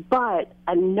 But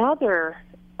another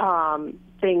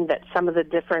thing that some of the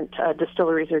different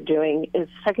distilleries are doing is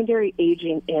secondary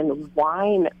aging in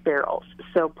wine barrels.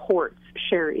 So ports,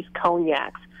 sherries,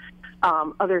 cognacs,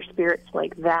 other spirits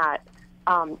like that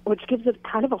which gives it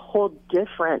kind of a whole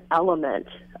different element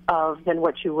than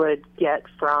what you would get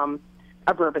from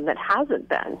a bourbon that hasn't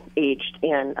been aged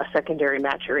in a secondary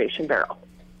maturation barrel.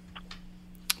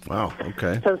 Wow,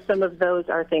 okay. So some of those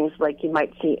are things like you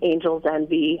might see Angel's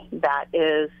Envy that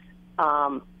is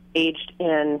aged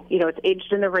in, it's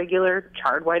aged in a regular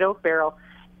charred white oak barrel,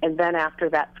 and then after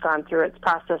that's gone through its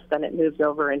process, then it moves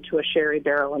over into a sherry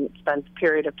barrel and it spends a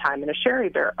period of time in a sherry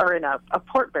barrel or in a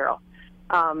port barrel.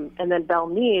 And then Belle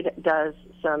Meade does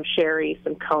some sherry,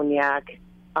 some cognac.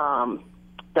 I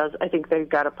think they've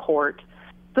got a port.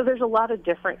 So there's a lot of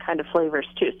different kind of flavors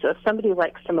too. So if somebody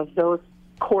likes some of those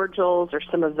cordials or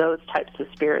some of those types of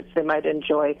spirits, they might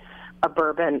enjoy a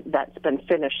bourbon that's been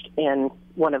finished in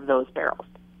one of those barrels.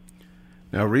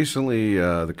 Now, recently,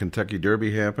 the Kentucky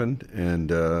Derby happened,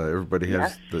 and everybody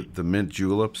has the mint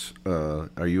juleps.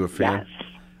 Are you a fan?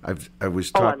 Yes. I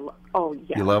was taught.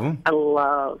 Yeah. You love them?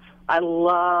 I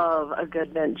love a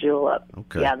good mint julep.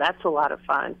 Okay. Yeah, that's a lot of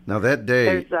fun. Now that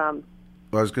day, there's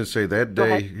I was going to say that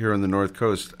day here on the North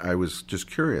Coast, I was just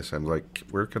curious. I'm like,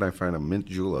 where can I find a mint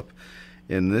julep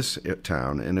in this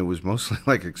town? And it was mostly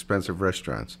like expensive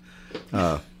restaurants.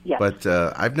 Yes. But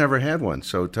I've never had one.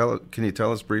 So can you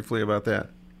tell us briefly about that?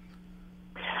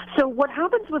 So what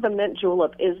happens with a mint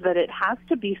julep is that it has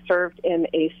to be served in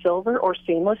a silver or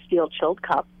stainless steel chilled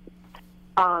cup.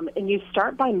 And you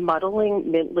start by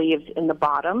muddling mint leaves in the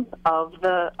bottom of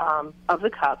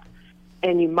the cup,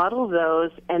 and you muddle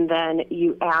those, and then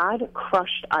you add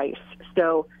crushed ice.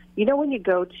 So when you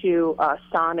go to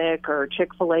Sonic or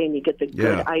Chick-fil-A and you get the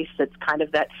good ice that's kind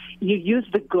of that, you use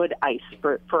the good ice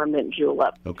for a mint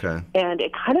julep. Okay. And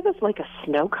it kind of is like a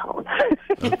snow cone.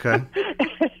 Okay.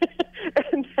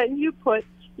 And then you put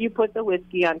the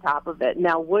whiskey on top of it.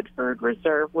 Now, Woodford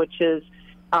Reserve, which is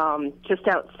just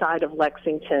outside of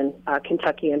Lexington,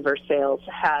 Kentucky, and Versailles,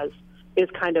 is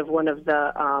kind of one of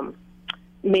the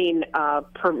main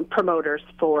promoters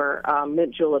for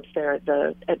mint juleps there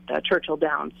at Churchill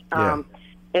Downs.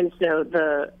 And so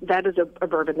that is a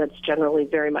bourbon that's generally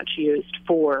very much used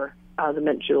for the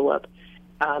mint julep.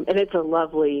 And it's a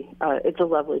lovely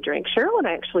drink. Cheryl and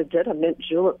I actually did a mint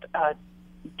julep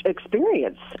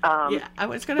experience. I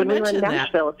was going to mention that. When we were in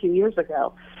Nashville a few years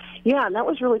ago. Yeah, and that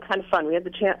was really kind of fun. We had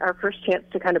our first chance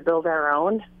to kind of build our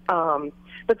own.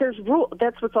 But there's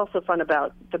that's what's also fun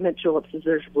about the mint juleps is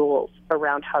there's rules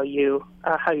around how you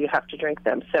have to drink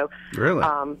them. So really,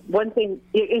 one thing,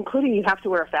 including you have to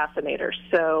wear a fascinator,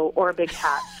 or a big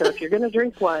hat. So if you're going to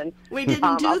drink one, we didn't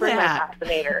I'll bring that. my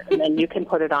fascinator, and then you can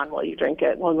put it on while you drink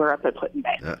it when we're up at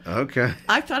Put-in-Bay. Okay.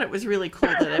 I thought it was really cool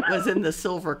that it was in the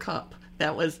silver cup.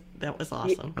 That was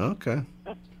awesome. Okay.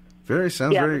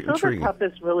 Sounds very the silver intriguing. cup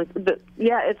is really,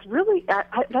 it's really,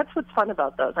 that's what's fun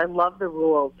about those. I love the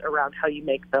rules around how you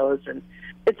make those, and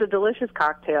it's a delicious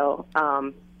cocktail.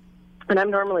 And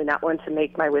I'm normally not one to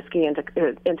make my whiskey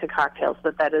into cocktails,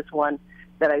 but that is one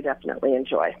that I definitely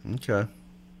enjoy. Okay.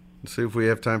 Let's see if we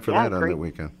have time for that on the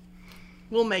weekend.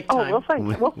 We'll make time. We'll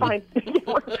find.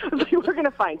 We're going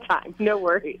to find time. No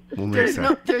worries. There's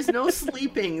no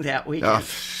sleeping that weekend.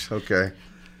 Oh, okay.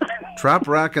 Trop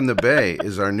Rock in the Bay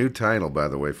is our new title, by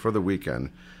the way, for the weekend.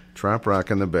 Trop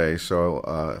Rock in the Bay. So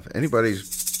if anybody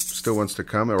still wants to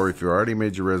come, or if you already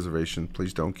made your reservation,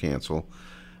 please don't cancel.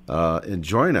 And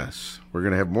join us. We're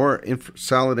going to have more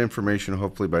solid information,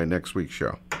 hopefully, by next week's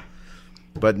show.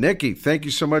 But, Nikki, thank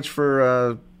you so much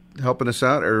for helping us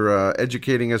out or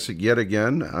educating us yet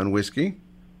again on whiskey.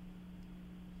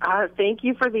 Thank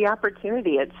you for the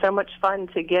opportunity. It's so much fun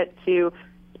to get to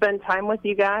spend time with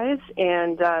you guys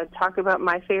and talk about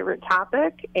my favorite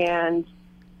topic, and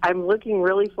I'm looking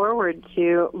really forward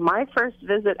to my first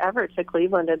visit ever to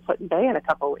Cleveland and Put-in-Bay in a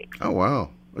couple weeks. Oh,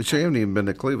 wow. So you haven't even been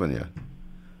to Cleveland yet?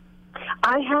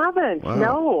 I haven't. Wow.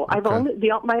 No. Okay.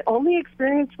 My only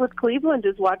experience with Cleveland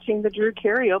is watching the Drew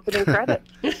Carey opening credits.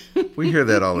 We hear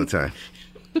that all the time.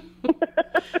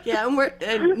 Yeah,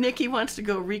 and Nikki wants to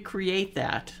go recreate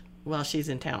that while she's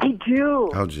in town. I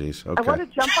do. Oh, geez. Okay. I want to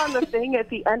jump on the thing at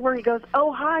the end where he goes,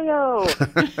 Ohio.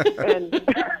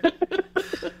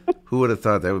 Who would have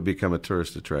thought that would become a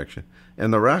tourist attraction?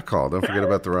 And the Rock Hall. Don't forget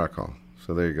about the Rock Hall.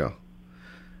 So there you go.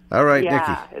 All right, Nikki.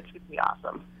 Yeah, it's going to be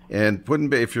awesome. And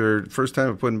Put-in-Bay, if you're first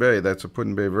time at Put-in-Bay, that's a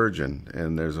Put-in-Bay Virgin.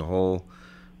 And there's a whole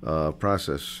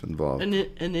process involved.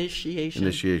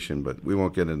 Initiation, but we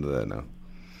won't get into that now.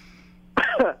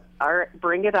 All right,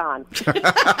 bring it on.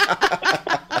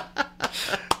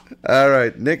 All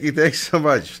right, Nikki, thanks so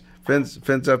much.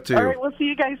 Finn's up to you. All right, we'll see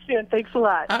you guys soon. Thanks a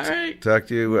lot. All right. Talk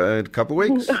to you in a couple of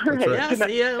weeks. All right. Yeah,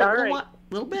 see you in a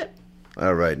little bit.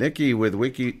 All right, Nikki with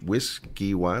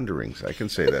Whiskey Wanderings. I can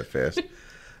say that fast.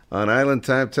 on Island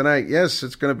Time tonight. Yes,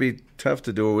 it's going to be tough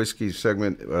to do a whiskey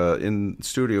segment in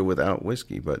studio without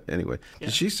whiskey, but anyway. Yeah.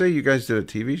 Did she say you guys did a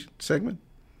TV segment?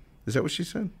 Is that what she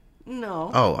said?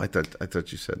 No. Oh, I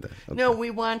thought you said that. Okay. No, we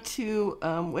want to,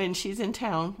 when she's in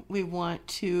town, we want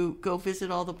to go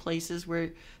visit all the places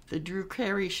where the Drew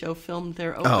Carey Show filmed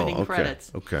their opening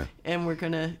credits. Okay. And we're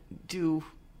going to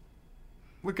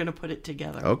put it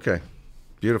together. Okay.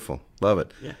 Beautiful. Love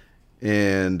it. Yeah.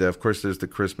 And, of course, there's the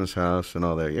Christmas house and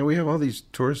all that. Yeah, we have all these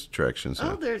tourist attractions.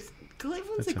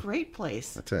 Cleveland's a great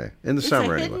place. I tell you. In the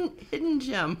summer, anyway. Hidden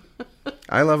gem.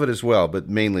 I love it as well, but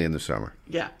mainly in the summer.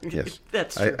 Yeah. Yes.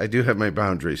 That's true. I do have my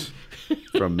boundaries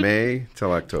from May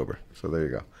till October. So there you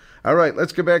go. All right,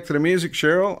 let's get back to the music,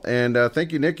 Cheryl. And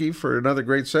thank you, Nikki, for another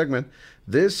great segment.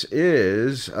 This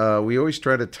is, we always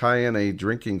try to tie in a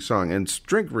drinking song. And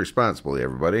drink responsibly,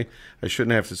 everybody. I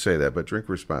shouldn't have to say that, but drink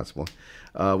responsibly.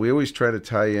 We always try to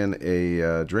tie in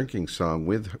a drinking song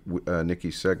with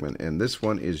Nikki's segment. And this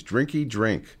one is Drinky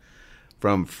Drink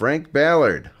from Frank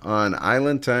Ballard on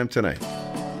Island Time tonight.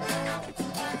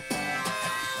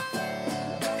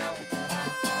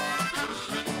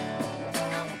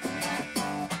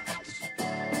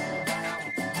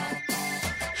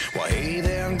 Well, hey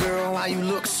there, girl, why you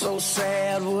look so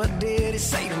sad? What did he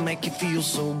say to make you feel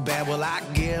so bad? Well, I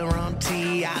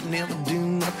guarantee I'd never do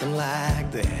nothing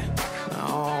like that.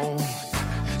 No.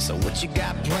 So what you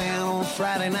got planned on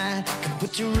Friday night? Can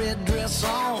put your red dress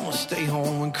on or stay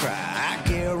home and cry. I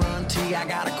guarantee I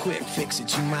got a quick fix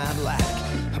that you might like.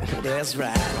 Oh, that's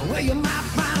right. Well, you might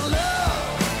find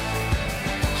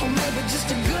love, or maybe just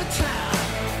a good time.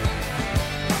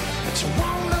 But you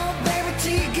won't know, baby,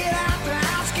 till you get out the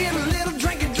house. Get a little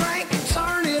drink and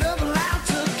turn it up loud.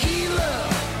 Tequila,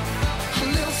 a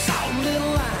little salt, a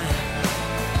little lime.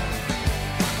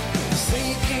 Say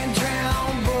you can't drown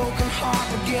a broken heart,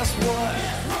 but guess what?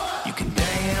 You can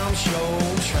damn sure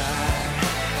try.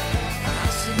 I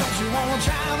said, don't you wanna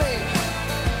try, baby?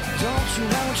 Don't you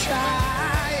wanna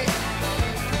try?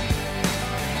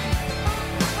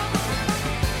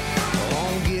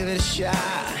 Oh, give it a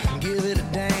shot, give it a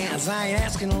dance. I ain't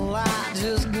asking a lot,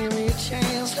 just give me a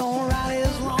chance. Don't right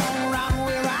is wrong, right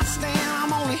where I stand. I'm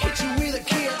gonna hit you with a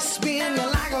kiss, spin you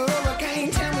like a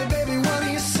hurricane. Tell me, baby, what do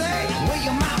you say? Well,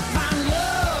 you might find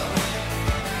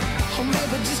love, or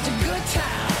maybe just a good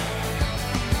time.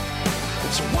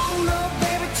 But you won't know,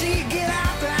 baby, till you get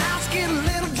out the house. Get a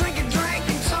little drink and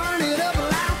turn it up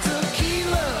loud.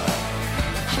 Tequila,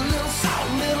 a little salt,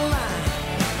 a little lime.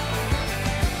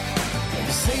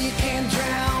 They say you can't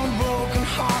drown a broken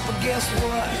heart, but guess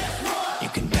what? You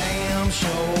can damn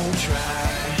sure try.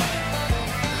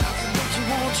 Don't you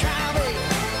wanna try, baby?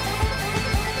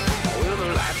 Well, the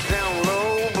lights down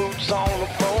low, boots on the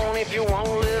phone. If you want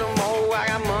a little more, I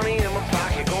got money in my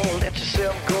pocket. Gonna let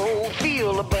yourself go,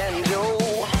 feel the banjo.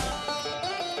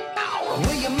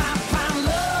 Well, you might find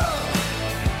love,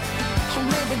 or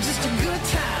maybe just a good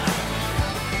time.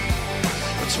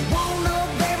 But you won't know,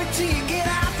 baby, till you get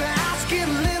out the house. Get a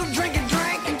little drink and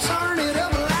turn it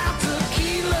up loud.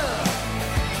 Tequila,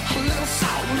 a little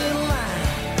salt, a little lime.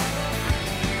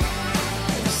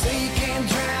 They say you can't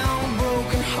drown a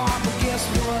broken heart, but guess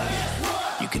what?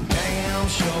 You can damn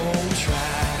sure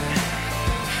try.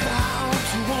 Don't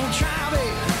you wanna try,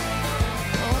 baby?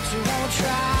 Don't you wanna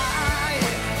try?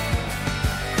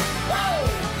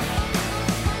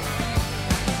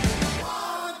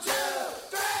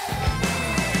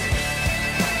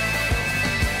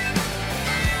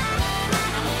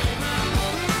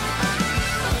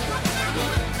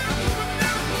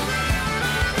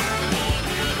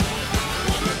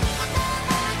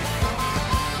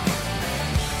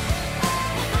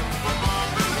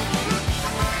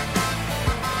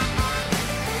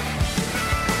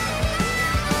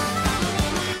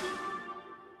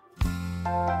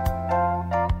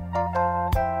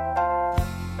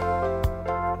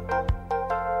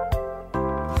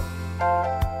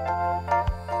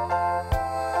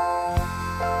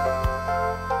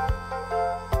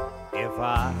 If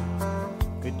I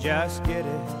could just get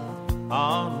it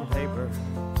on paper,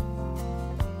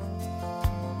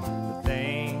 the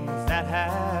things that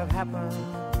have happened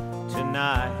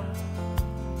tonight,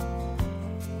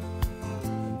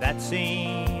 that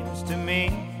seems to me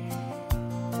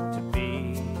to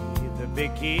be the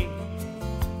big key.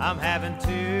 I'm having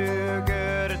too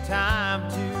good a time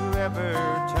to ever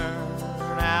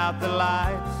turn out the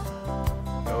lights,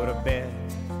 go to bed,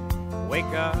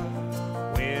 wake up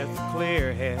with a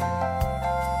clear head,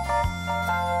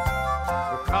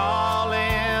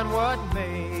 recalling what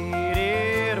made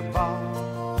it a ball.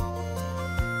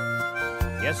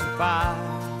 Guess if I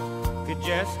could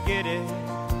just get it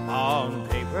on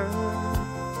paper,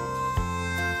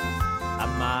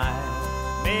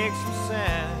 might make some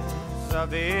sense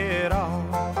of it all.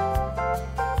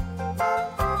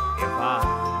 If I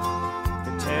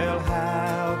could tell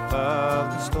half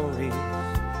of the stories,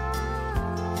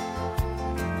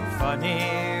 the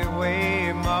funny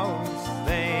way most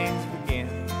things begin,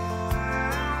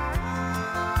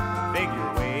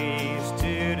 figure ways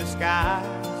to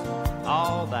disguise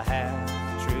all the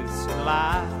half-truths and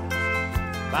lies,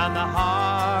 find the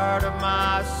heart of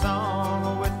my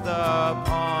song with the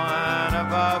point of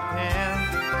a pen.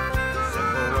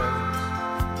 Simple words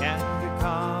can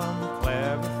become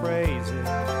clever phrases,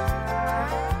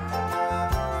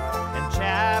 and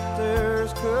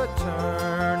chapters could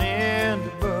turn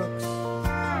into books.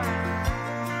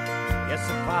 Yes,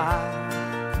 if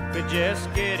I could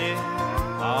just get it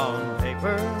on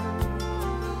paper,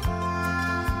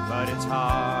 but it's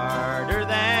harder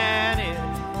than it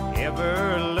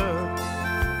ever looks.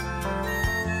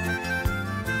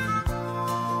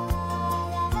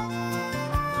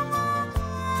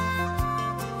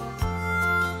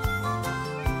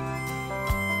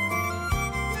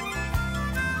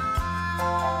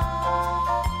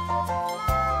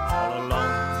 All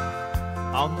alone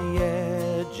on the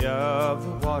edge of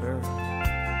the water,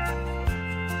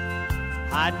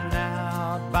 hiding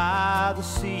out by the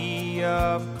Sea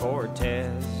of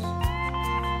Cortez,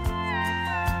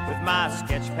 with my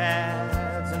sketch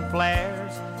pads and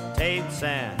flares, tapes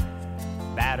and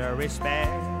battery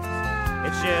spares.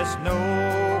 It's just no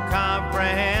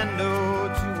comprehendo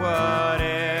to what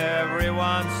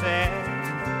everyone says.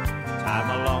 Time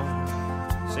alone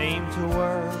seemed to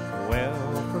work well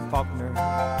for Faulkner.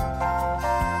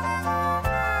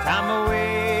 Time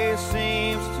away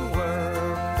seems to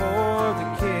work for the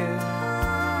kid.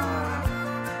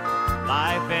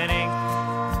 Life and ink,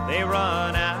 they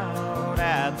run out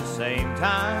at the same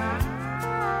time,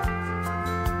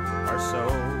 or so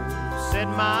said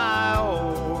my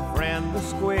old friend the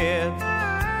squid.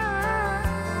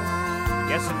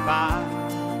 Guess if I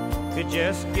could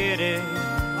just get it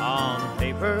on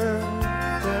paper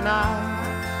tonight,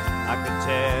 I could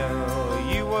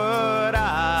tell you what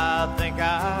I think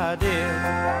I did.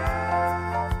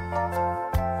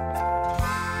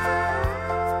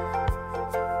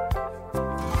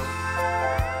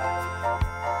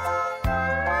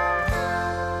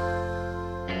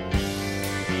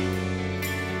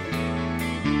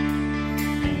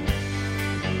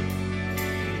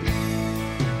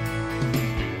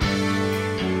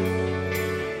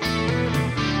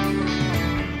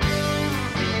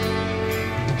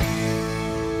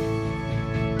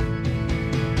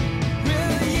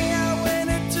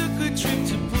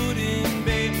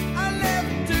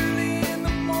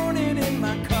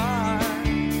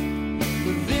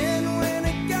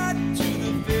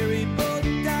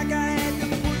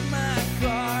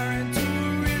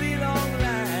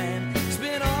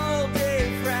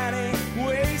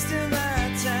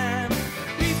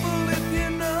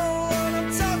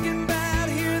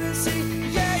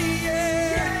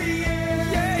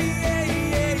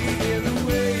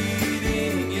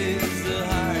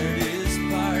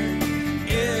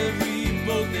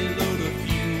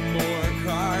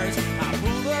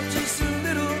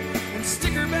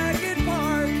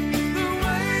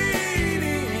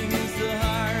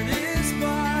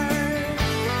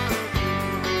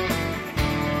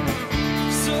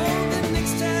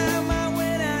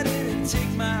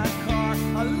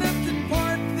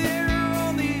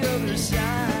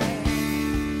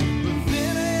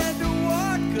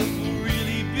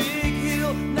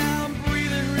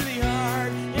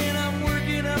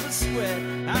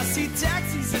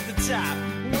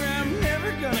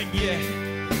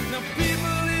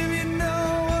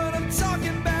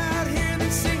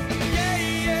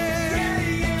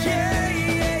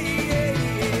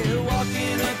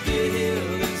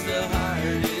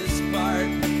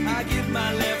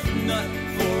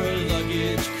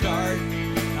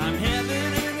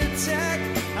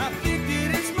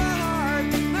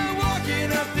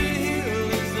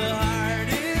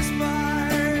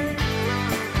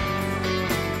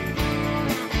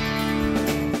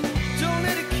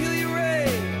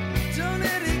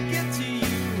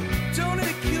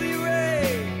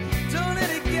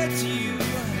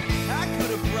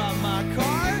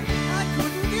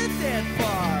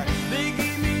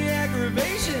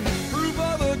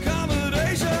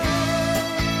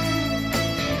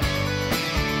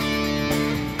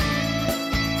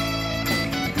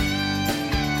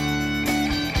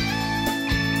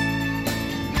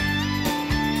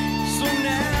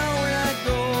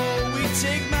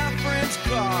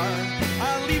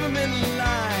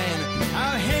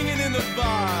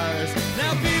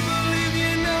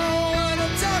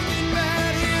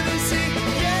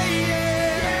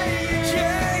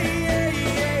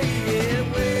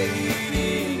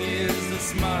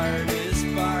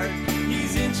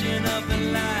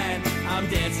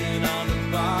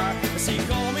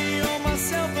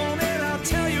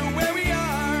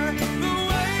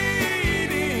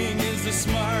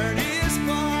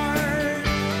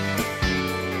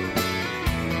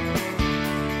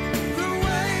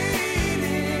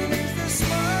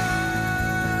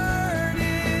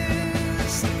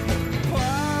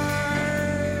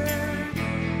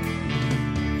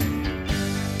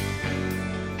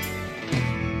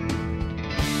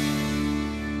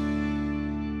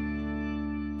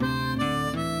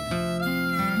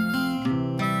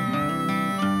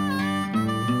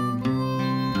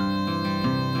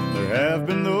 have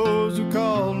been those who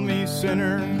called me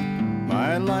sinner.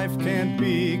 My life can't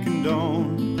be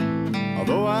condoned.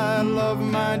 Although I love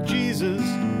my Jesus,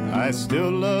 I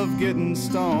still love getting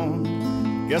stoned.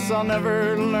 Guess I'll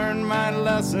never learn my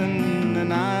lesson,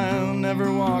 and I'll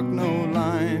never walk no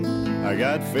line. I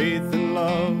got faith and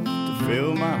love to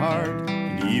fill my heart,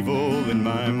 and evil in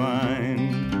my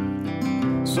mind.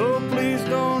 So please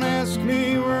don't ask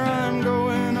me where I'm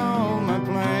going. All my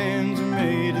plans are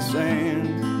made of sand.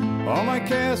 All my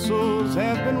castles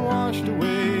have been washed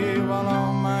away, while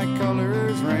all my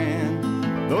colors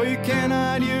ran. Though you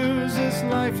cannot use this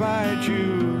life I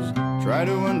choose, try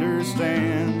to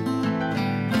understand.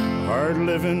 Hard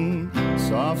living,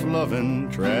 soft loving,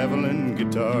 traveling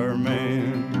guitar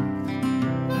man.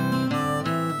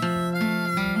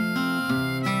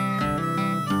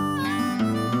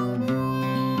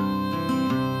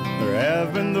 There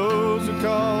have been those who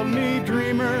called me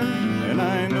dreamer, and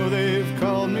I know they've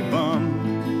called me bum.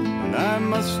 And I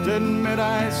must admit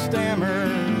I stammer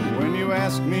when you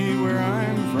ask me where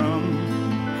I'm from.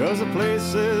 'Cause the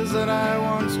places that I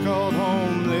once called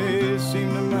home, they seem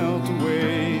to melt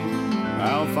away.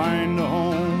 I'll find a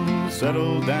home,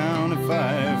 settle down if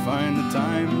I find the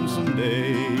time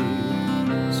someday.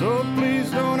 So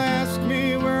please don't ask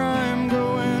me where I'm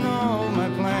going. All my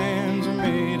plans are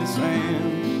made of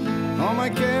sand. All my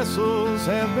castles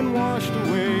have been washed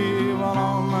away, while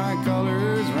all my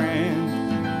colors ran.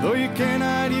 Though you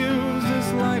cannot use this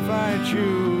life I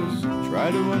choose, try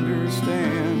to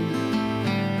understand.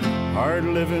 Hard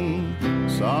living,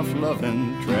 soft loving,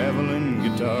 traveling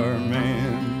guitar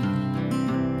man.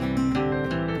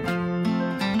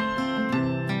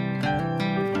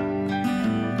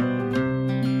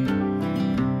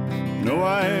 No,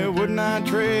 I would not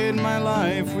trade my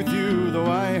life with you,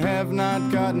 though I have not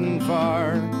gotten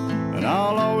far. And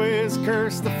I'll always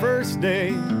curse the first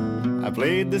day I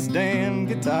played this damn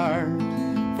guitar,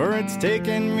 for it's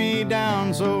taken me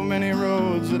down so many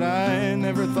roads that I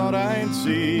never thought I'd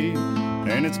see.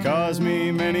 And it's caused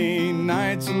me many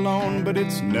nights alone, but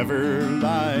it's never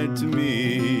lied to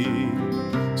me.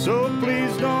 So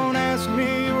please don't ask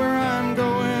me where I'm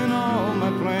going. All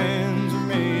my plans are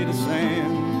made of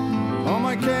sand. All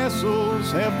my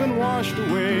castles have been washed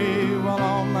away, while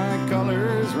all my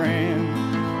colors ran.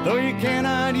 Though you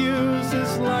cannot use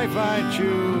this life I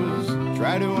choose,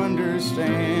 try to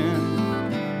understand.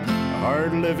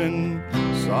 Hard living,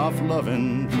 soft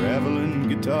loving, traveling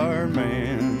guitar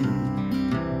man.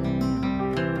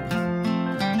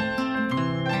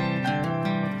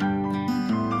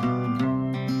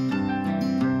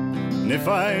 And if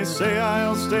I say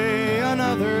I'll stay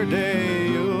another day,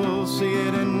 you'll see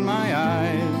it in my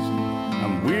eyes.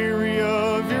 I'm weary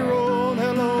of your old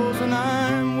hellos, and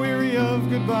I'm weary of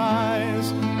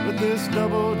goodbyes. But this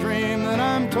double dream that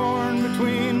I'm torn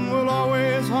between will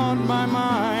always haunt my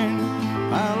mind.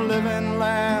 I'll live and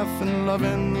laugh and love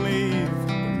and leave,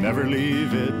 but never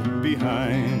leave it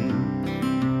behind.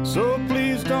 So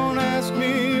please don't ask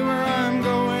me where I'm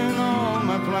going. All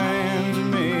my plans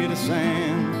are made of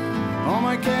sand. All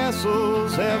my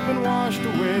castles have been washed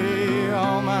away,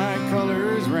 all my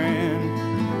colors ran.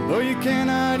 Though you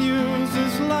cannot use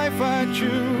this life I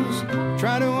choose,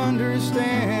 try to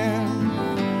understand.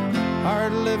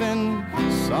 Hard living,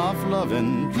 soft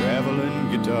loving, traveling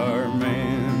guitar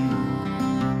man.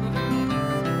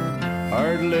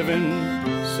 Hard living,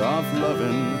 soft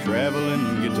loving, traveling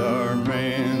guitar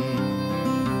man.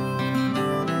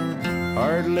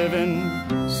 Hard living,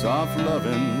 soft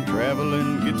loving,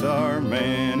 traveling guitar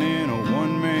man in a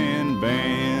one-man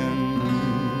band.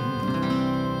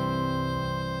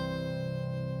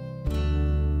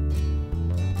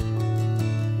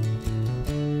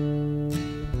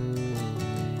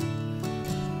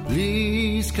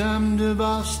 Please come to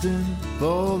Boston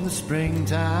for the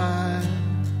springtime.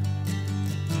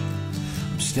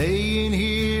 I'm staying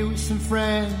here with some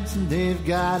friends and they've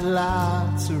got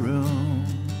lots of room.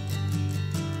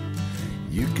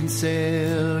 You can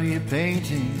sell your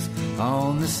paintings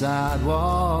on the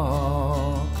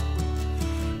sidewalk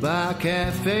by a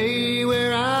cafe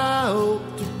where I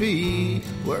hope to be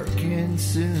working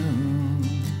soon.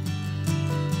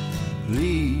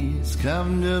 Please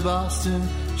come to Boston,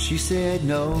 she said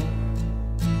no.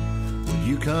 Will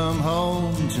you come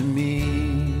home to me?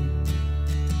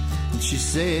 And she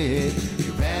said,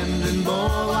 you're rambling boy,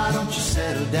 why don't you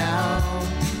settle down?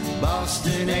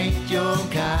 Boston ain't your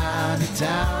kind of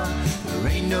town. There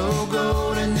ain't no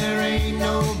gold and there ain't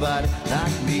nobody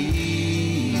like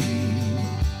me.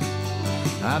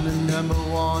 I'm the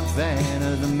 #1 fan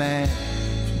of the man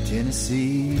from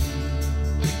Tennessee.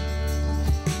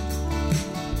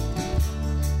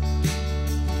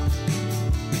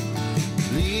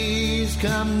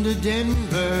 come to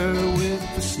Denver with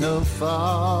the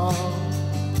snowfall.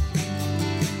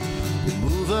 We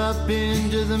move up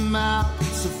into the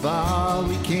mountains so far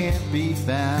we can't be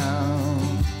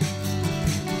found,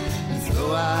 and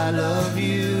throw I love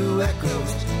you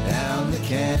echoes down the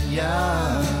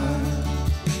canyon.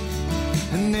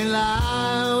 And they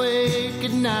lie awake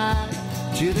at night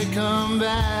till they come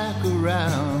back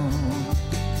around.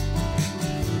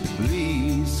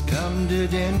 Please come to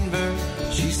Denver,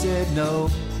 she said no.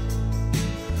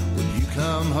 Will you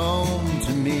come home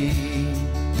to me?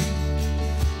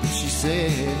 And she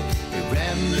said, hey,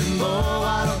 rambling boy,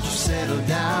 why don't you settle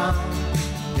down?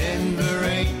 Denver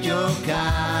ain't your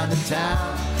kind of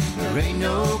town. There ain't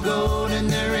no gold and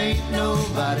there ain't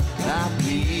nobody like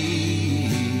me.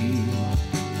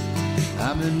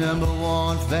 I'm the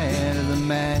 #1 fan of the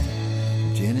man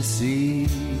from Tennessee.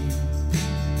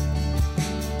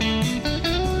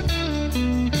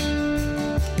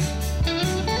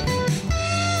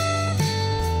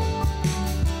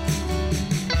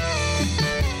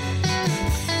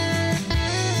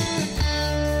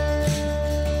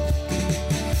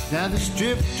 Now this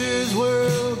drifter's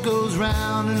world goes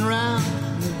round and round.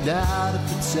 No doubt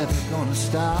if it's ever gonna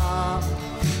stop.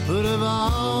 But of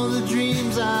all the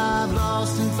dreams I've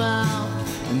lost and found,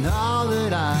 and all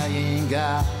that I ain't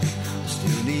got, I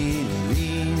still need to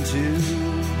lean to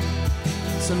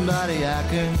somebody I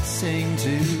can sing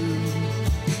to.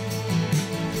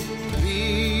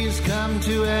 Please come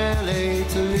to LA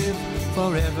to live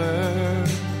forever.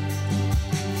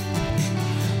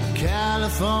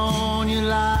 California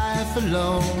life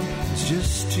alone is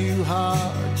just too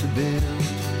hard to build.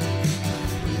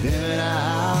 Live in a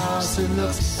house that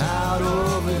looks out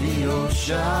over the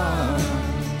ocean,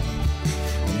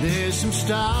 and there's some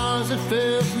stars that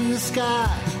fell from the sky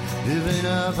living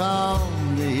up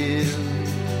on the hill.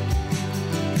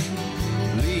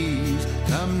 Please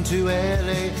come to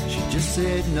LA, she just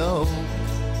said no.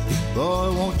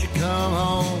 Boy, won't you come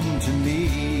home to me?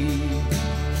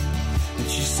 And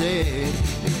she said, hey,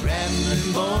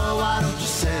 rambling boy, why don't you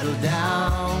settle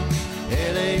down?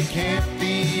 LA can't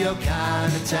be your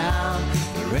kind of town.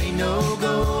 There ain't no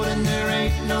gold and there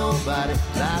ain't nobody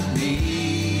like me.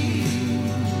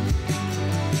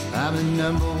 I'm the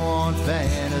 #1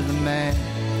 fan of the man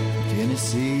from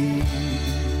Tennessee.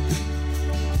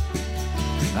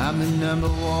 I'm the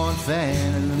 #1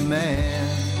 fan of the man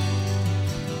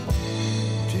from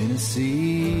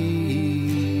Tennessee.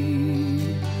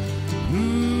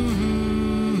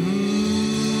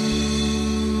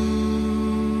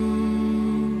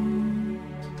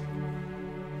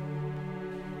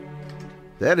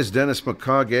 That is Dennis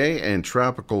McCaughey and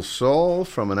Tropical Soul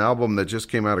from an album that just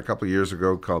came out a couple years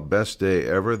ago called Best Day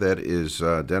Ever. That is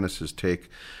Dennis's take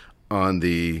on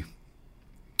the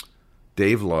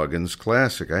Dave Loggins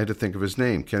classic. I had to think of his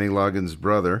name, Kenny Loggins'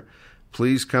 brother.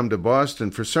 Please Come to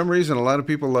Boston. For some reason, a lot of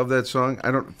people love that song.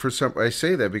 I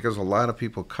say that because a lot of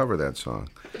people cover that song.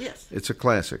 Yes. It's a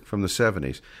classic from the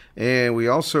 70s. And we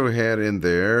also had in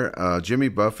there Jimmy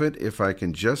Buffett, If I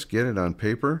Can Just Get It on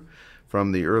Paper,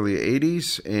 from the early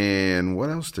 80s. And what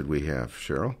else did we have,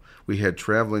 Cheryl? We had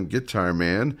Traveling Guitar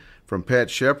Man from Pat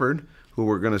Shepard, who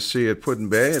we're going to see at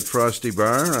Put-in-Bay at Frosty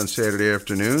Bar on Saturday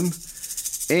afternoon.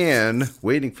 And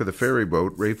Waiting for the Ferry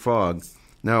Boat, Ray Fogg.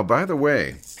 Now, by the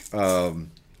way,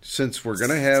 since we're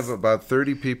going to have about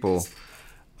 30 people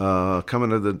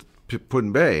coming to the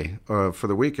Put-in-Bay for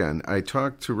the weekend, I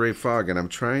talked to Ray Fogg, and I'm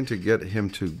trying to get him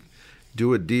to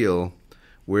do a deal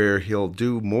where he'll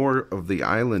do more of the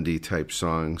islandy type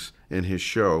songs in his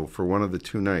show for one of the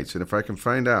 2 nights. And if I can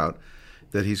find out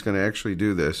that he's going to actually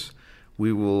do this,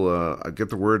 we will get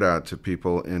the word out to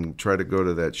people and try to go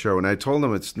to that show. And I told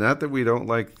him it's not that we don't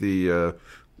like the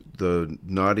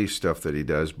naughty stuff that he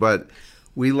does, but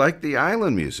we like the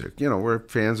island music. You know, we're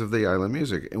fans of the island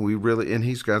music, and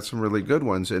he's got some really good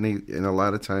ones. And a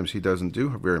lot of times he doesn't do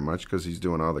very much because he's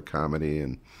doing all the comedy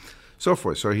and so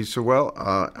forth. So he said, well,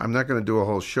 I'm not going to do a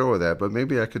whole show of that, but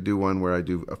maybe I could do one where I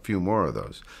do a few more of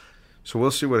those. So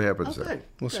we'll see what happens there. Good.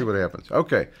 We'll see what happens.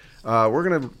 Okay. We're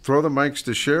going to throw the mics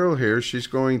to Cheryl here. She's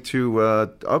going to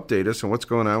update us on what's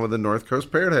going on with the North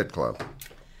Coast Parrot Head Club.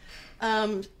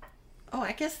 I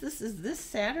guess this is this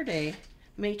Saturday,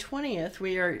 May 20th.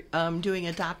 We are doing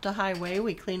Adopt a Highway.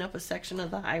 We clean up a section of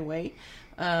the highway.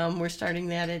 We're starting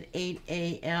that at 8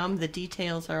 a.m. The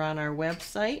details are on our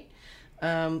website.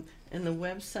 And the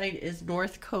website is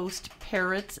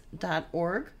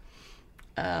northcoastparrots.org.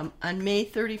 On May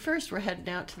 31st, we're heading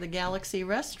out to the Galaxy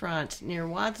Restaurant near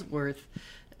Wadsworth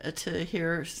to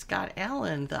hear Scott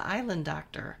Allen, the Island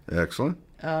Doctor. Excellent.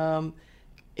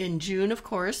 In June, of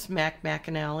course, Mac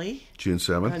McAnally. June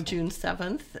 7th. On June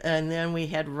 7th. And then we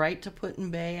had Right to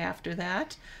Put-in-Bay after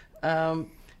that.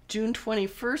 June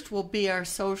 21st will be our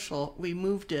social. We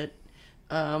moved it.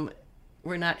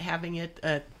 We're not having it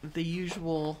at the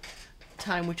usual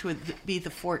time, which would be the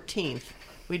 14th.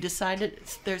 We decided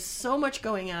there's so much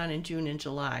going on in June and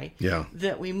July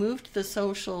that we moved the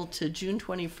social to June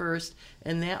 21st,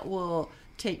 and that will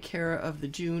take care of the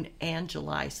June and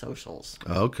July socials.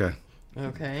 Okay.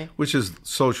 Okay. Which is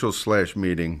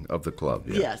social/meeting of the club.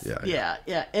 Yeah.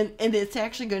 Yes. And it's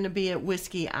actually going to be at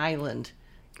Whiskey Island.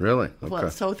 Really? Okay. Well,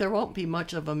 so there won't be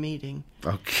much of a meeting.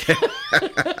 Okay.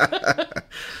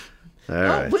 All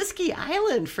right. Whiskey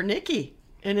Island for Nikki,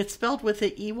 and it's spelled with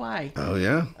an EY. Oh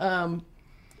yeah.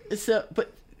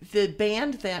 But the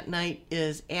band that night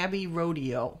is Abbey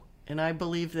Rodeo, and I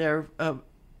believe they're a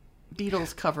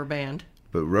Beatles cover band.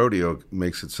 But rodeo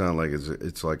makes it sound like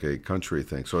it's like a country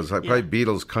thing. So it's like probably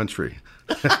Beatles country.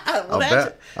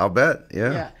 I'll bet.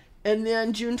 Yeah. And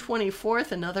then June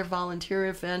 24th, another volunteer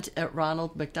event at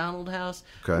Ronald McDonald House,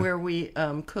 where we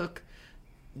cook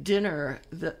dinner.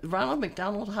 The Ronald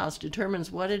McDonald House determines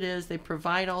what it is. They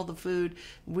provide all the food.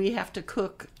 We have to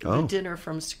cook the dinner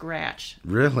from scratch.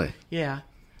 Really? Yeah.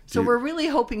 So we're really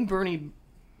hoping Bernie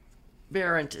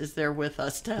Barrett is there with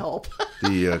us to help.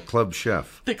 The club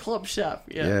chef. The club chef.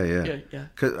 Yeah.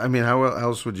 'Cause, I mean, how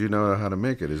else would you know how to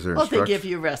make it? Is there instructions? They give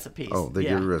you recipes. Oh, they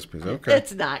give you recipes. Okay.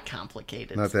 It's not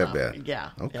complicated. Not that bad.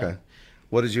 Yeah. Okay. Yeah.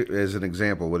 What did you, as an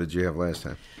example, what did you have last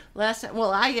time?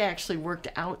 Well, I actually worked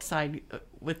outside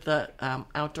with the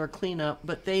outdoor cleanup,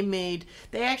 but they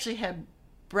actually had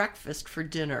breakfast for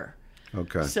dinner.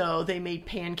 Okay. So they made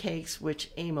pancakes,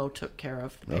 which Amo took care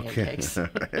of the pancakes.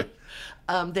 Okay.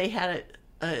 They had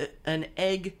an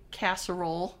egg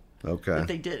casserole. Okay. That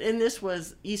they did, and this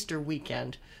was Easter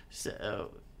weekend,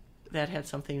 so that had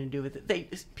something to do with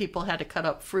it. People had to cut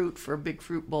up fruit for a big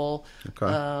fruit bowl.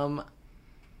 Okay.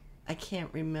 I can't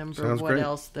remember Sounds what great.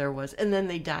 else there was, and then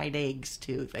they dyed eggs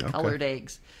too. They colored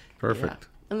eggs. Perfect. Yeah.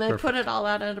 And they put it all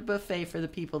out at a buffet for the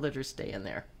people that are staying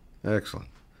there. Excellent.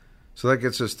 So that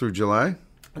gets us through July?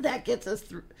 That gets us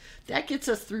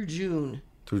through June.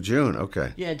 Through June,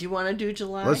 okay. Yeah, do you want to do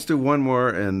July? Let's do one more,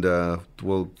 and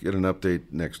we'll get an update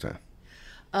next time.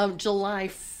 July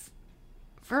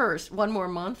 1st, one more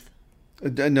month?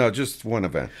 No, just one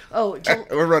event. Oh,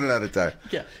 we're running out of time.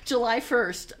 Yeah, July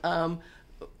 1st,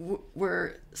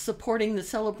 we're supporting the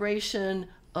celebration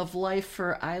of life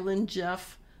for Island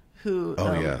Jeff, who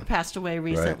passed away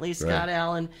recently. Right, Scott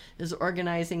Allen is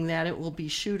organizing that. It will be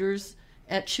Shooters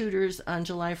on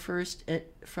July 1st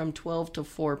from 12 to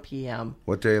 4 p.m.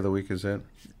 What day of the week is that?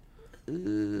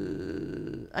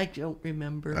 I don't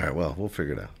remember. All right, well, we'll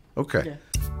figure it out. Okay. Yeah.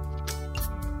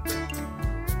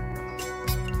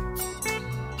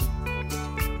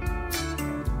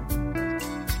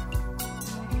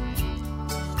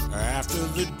 After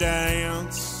the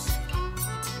dance,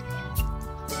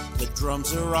 the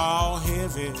drums are all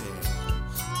heavy,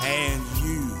 and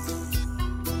you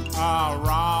are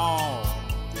all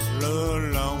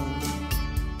alone.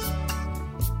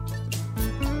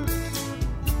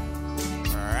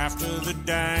 After the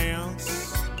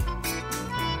dance,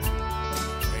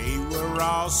 we were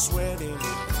all sweaty.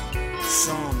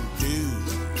 Some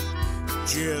dude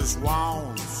just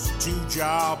wants to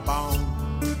job on.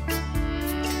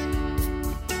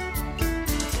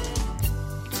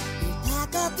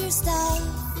 Pack up your stuff,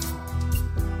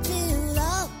 fill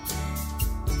up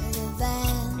the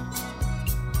van.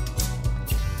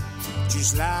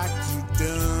 Just like you've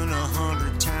done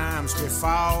 100 times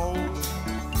before.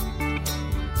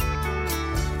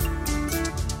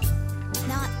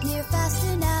 Not near fast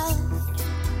enough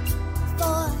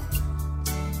for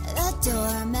the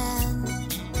doorman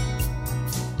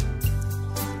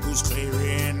Who's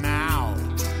clearing out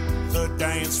the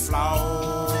dance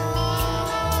floor.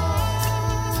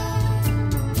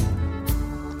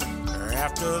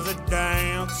 After the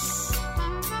dance,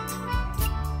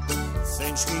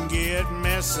 things can get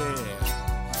messy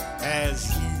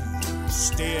as you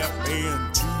step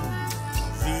into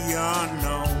the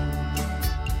unknown.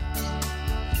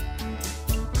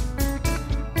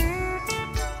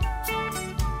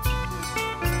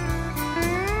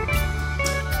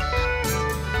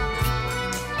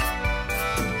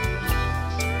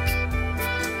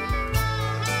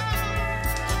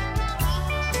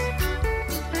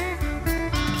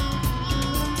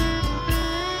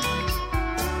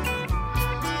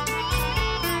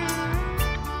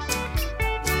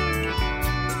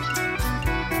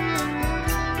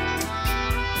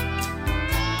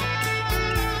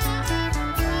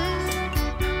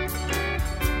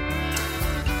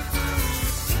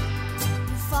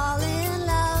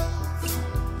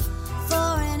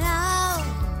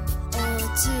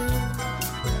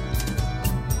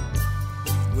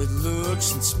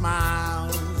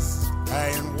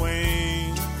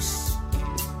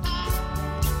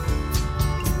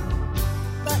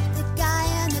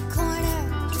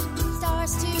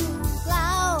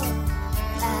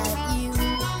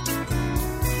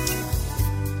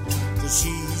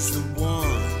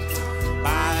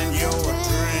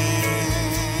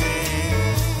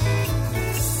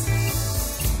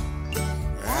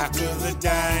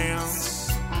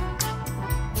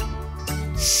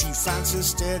 the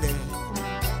steady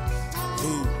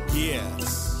who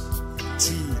gets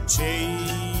to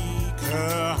take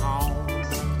her home.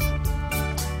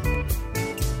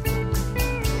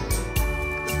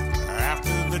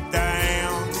 After the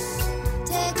dance,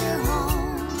 take her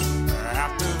home.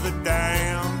 After the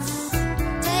dance,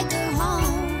 Take her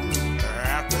home.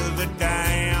 after the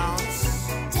dance,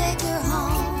 Take her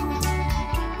home.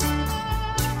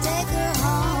 Take her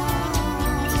home.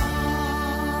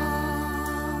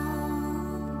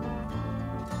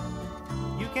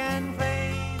 You can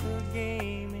play the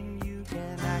game and you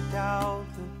can act out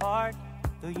the part,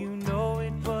 though you know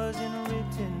it wasn't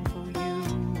written for you.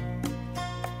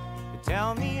 But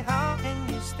tell me, how can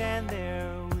you stand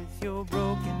there with your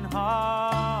broken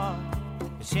heart,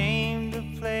 ashamed of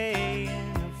playing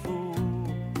a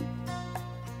fool?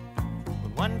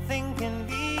 But one thing can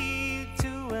lead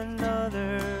to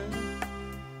another.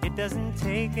 It doesn't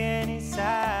take any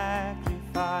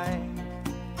sacrifice.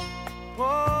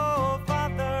 Whoa,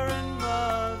 father and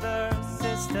mother,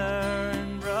 sister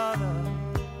and brother,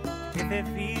 if it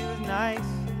feels nice,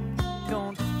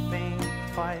 don't think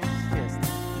twice. Just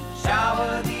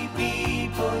shower the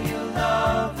people you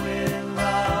love with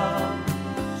love.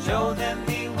 Show them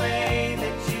the way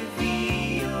that you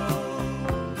feel.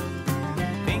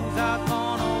 Things are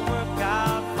gonna work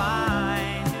out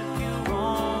fine if you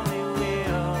only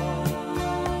will.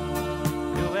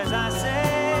 Do as I say.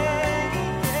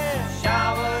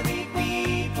 Shower the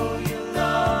people you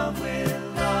love with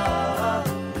love.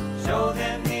 Show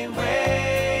them the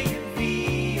way you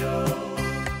feel.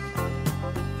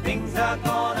 Things are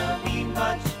gonna be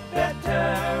much better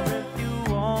if you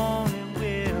only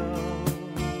will.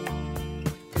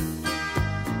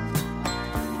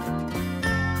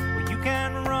 Well, you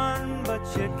can run, but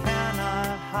you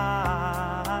cannot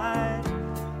hide.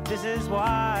 This is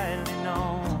widely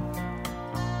known.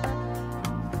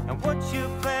 And what you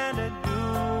plan to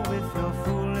do with your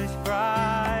foolish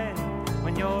pride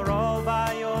when you're all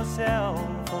by yourself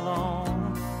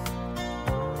alone?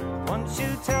 Once you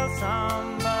tell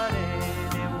somebody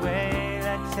the way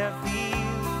that you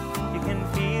feel, you can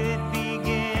feel it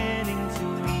beginning to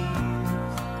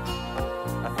ease.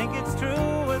 I think it's true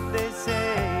what they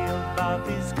say about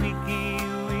this squeaky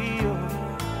wheel,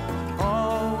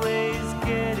 always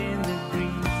getting the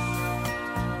grease.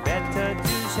 Better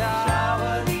to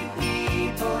shower the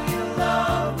people you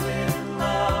love with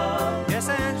love. Yes,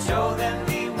 and show them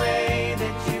the way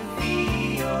that you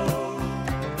feel.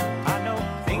 I know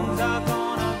things are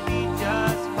gonna be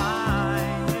just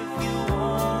fine if you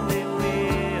only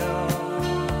will.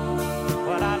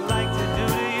 What I'd like to do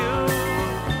to you,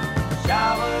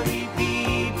 shower the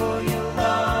people you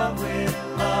love with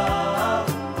love.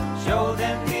 Show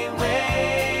them the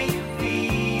way you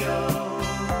feel.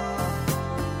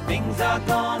 Things are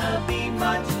gonna be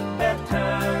much better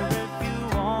if you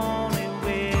only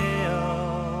will.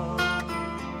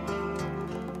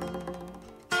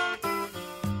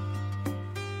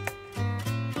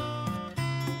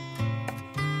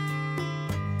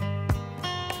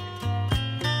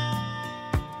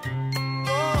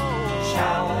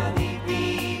 Shower the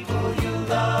people you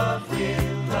love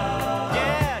with love.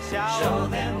 Yeah, show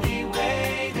them the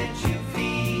way that you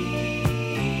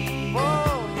feel.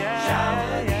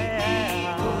 Shower the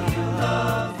people you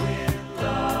love with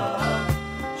love.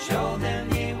 Show them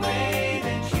the way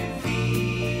that you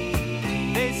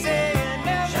feel. They say you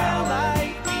never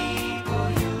like people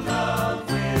you love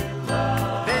with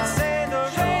love. They say the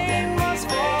rain must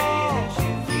fall.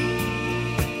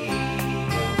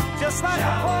 Just like a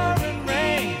pouring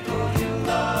rain. People you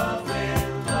love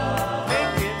with love.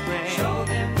 Make it rain. Show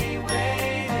them the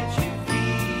way that you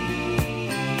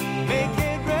feel. Make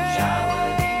it rain. Shower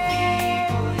the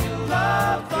people you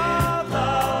love with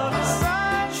love. The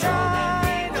sunshine. Show them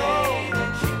the way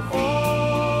that you feel.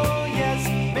 Oh yes,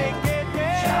 make it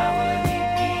rain. Shower the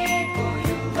people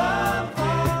you love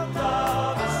with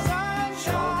love. The sunshine.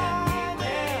 Show them the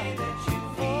way that you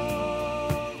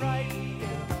feel. Right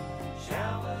here.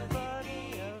 Shower the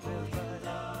people you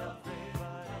love with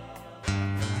love.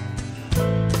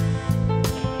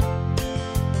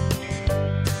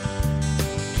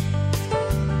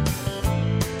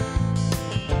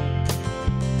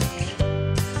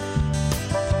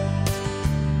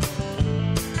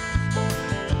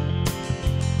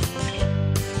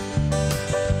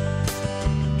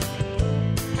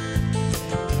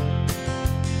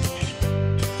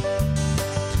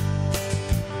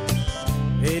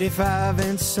 85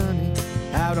 and sunny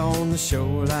out on the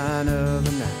shoreline of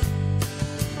the night.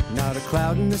 Not a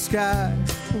cloud in the sky,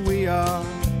 we are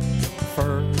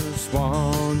first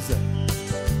ones there.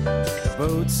 The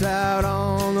boat's out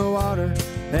on the water,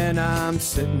 and I'm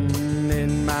sitting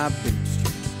in my beach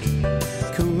chair.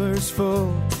 Cooler's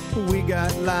full, we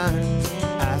got lime,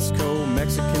 ice cold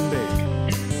Mexican beer.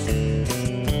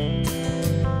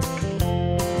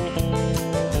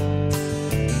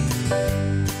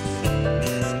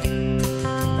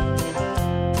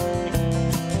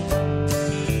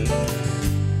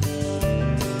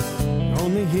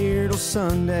 Only here till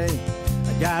Sunday,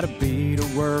 I gotta be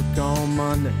to work on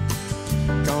Monday.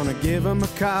 Gonna give them a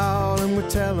call and we'll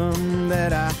tell them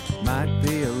that I might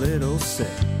be a little sick.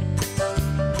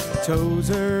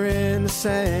 Toes are in the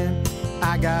sand,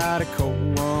 I got a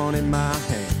cold one in my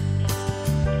hand.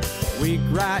 Week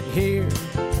right here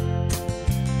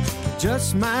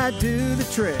just might do the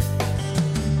trick.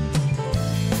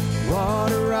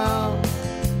 What are all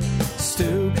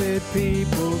stupid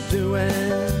people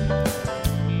doing?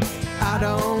 I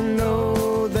don't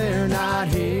know, they're not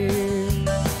here.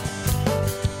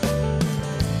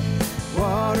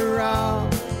 What are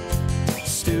all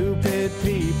stupid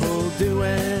people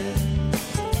doing?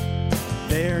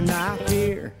 They're not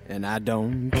here, and I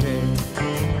don't care.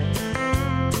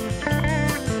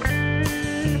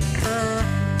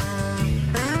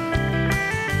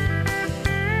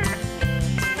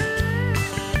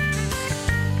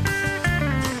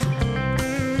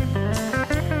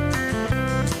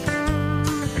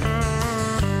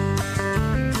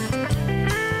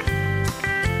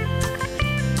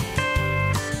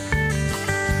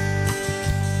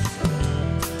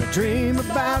 Dream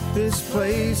about this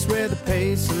place where the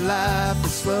pace of life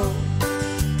is slow.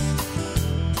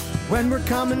 When we're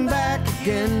coming back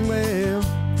again, well,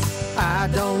 I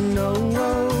don't know.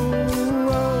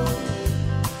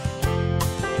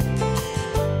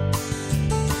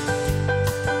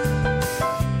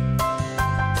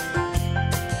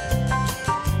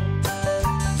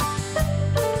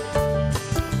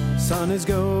 Sun is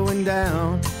going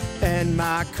down and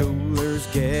my cooler's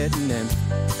getting empty.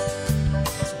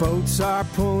 Boats are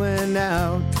pulling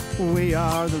out, we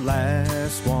are the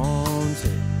last ones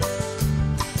here.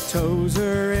 Toes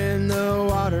are in the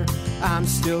water, I'm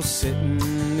still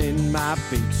sitting in my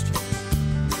beach chair.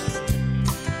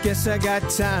 Guess I got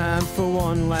time for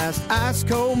one last ice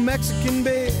cold Mexican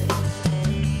beer.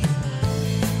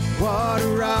 What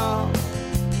are all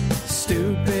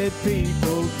stupid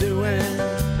people doing?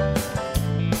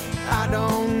 I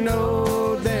don't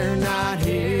know, they're not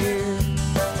here.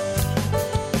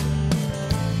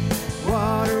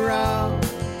 What are all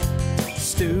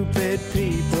stupid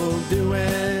people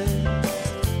doing?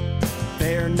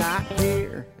 They're not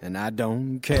here, and I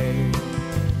don't care.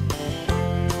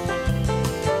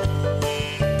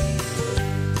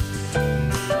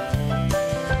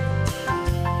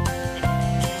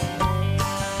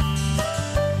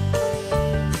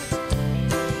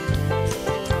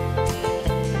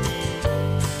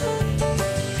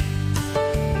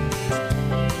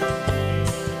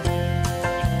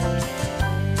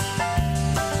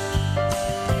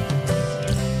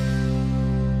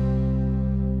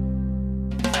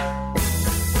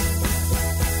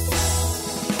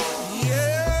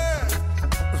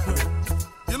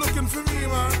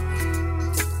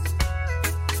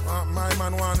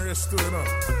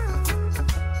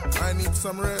 I need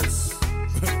some rest.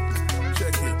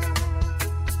 Check it.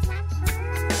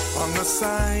 On the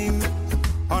sign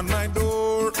on my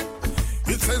door,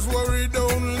 it says worry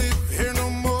don't live here no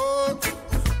more.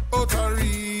 Out of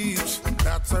reach,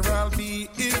 that's where I'll be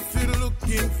if you're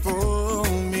looking for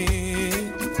me.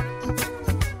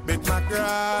 But my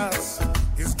grass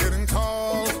is getting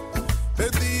tall,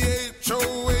 but the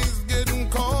HOA is getting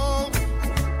cold.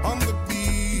 On the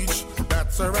beach,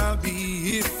 that's where I'll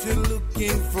be if you're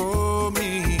looking for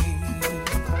me.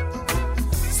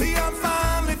 See, I'm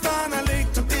finally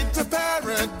to get to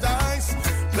paradise,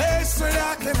 place where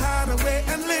I can hide away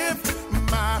and live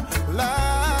my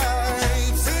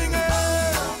life. Singing,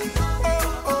 oh,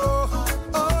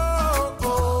 oh, oh,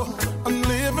 oh, I'm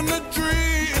living a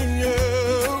dream,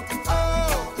 yeah.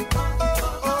 Oh, oh,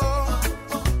 oh,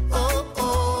 oh,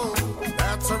 oh,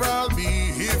 that's where I'll be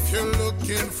if you're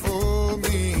looking for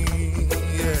me,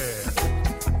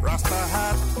 yeah. Rasta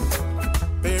hat,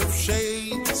 pair of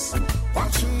shades,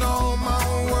 watching all my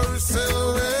worries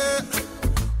sail away.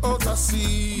 Out to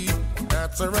sea,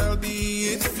 that's where I'll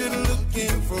be if you're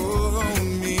looking for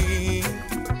me.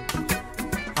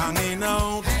 Hanging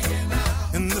out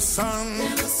in the sun,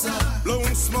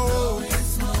 blowing smoke,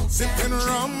 sipping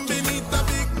rum beneath a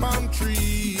big palm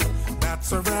tree.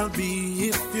 That's where I'll be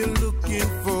if you're looking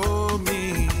for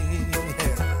me.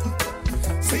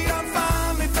 See, I'm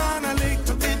finally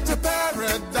to get to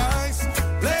paradise,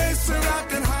 place where I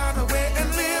can hide away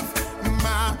and live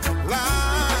my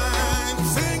life.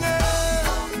 Singing,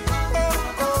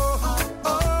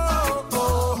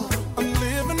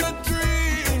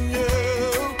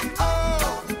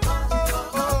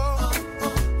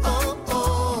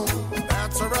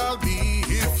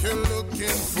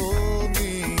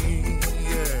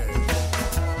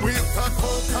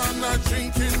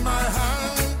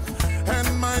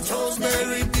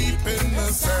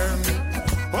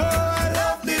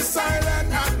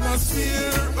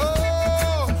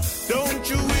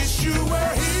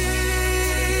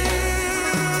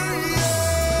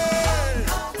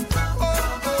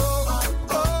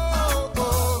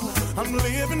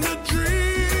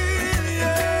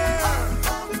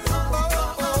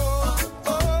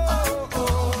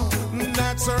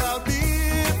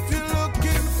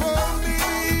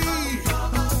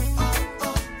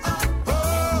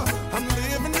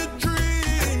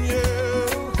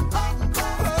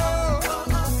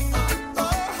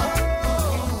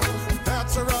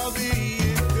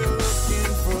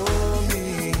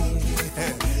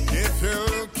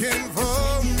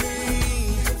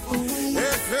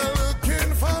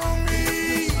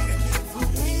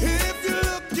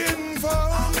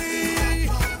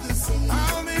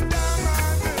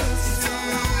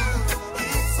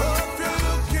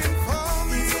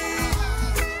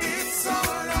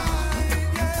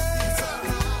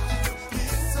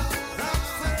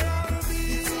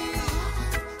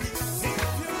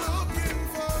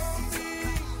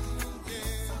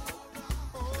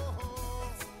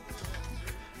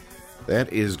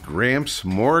 That is Gramps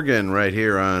Morgan right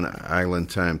here on Island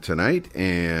Time Tonight.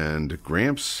 And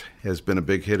Gramps has been a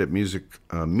big hit at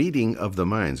Meeting of the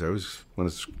Minds. I always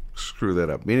want to screw that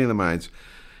up. Meeting of the Minds.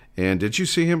 And did you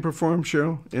see him perform,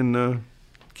 Cheryl, in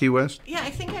Key West? Yeah, I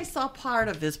think I saw part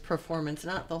of his performance,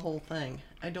 not the whole thing.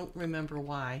 I don't remember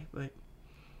why, but...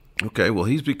 Okay, well,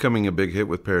 he's becoming a big hit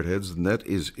with Parrot Heads, and that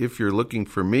is If You're Looking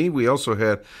for Me. We also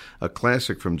had a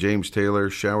classic from James Taylor,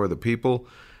 Shower the People,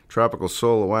 Tropical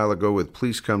Soul a while ago with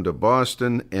Please Come to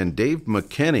Boston, and Dave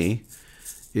McKinney.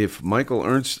 If Michael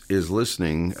Ernst is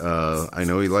listening, I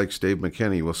know he likes Dave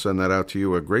McKinney. We'll send that out to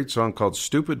you. A great song called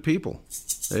Stupid People.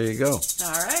 There you go.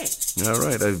 All right. All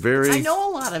right. I know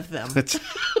a lot of them.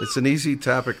 It's an easy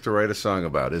topic to write a song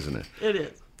about, isn't it? It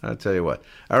is. I'll tell you what.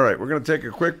 All right, we're going to take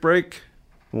a quick break.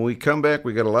 When we come back,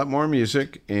 we got a lot more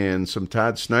music, and some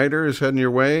Todd Snyder is heading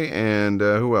your way, and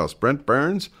who else? Brent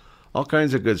Burns, all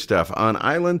kinds of good stuff on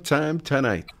Island Time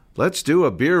Tonight. Let's do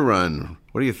a beer run.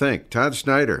 What do you think? Todd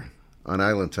Snyder on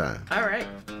Island Time. All right.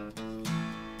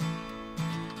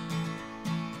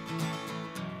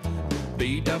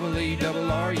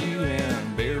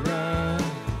 B-double-E-double-R-U-N, beer run.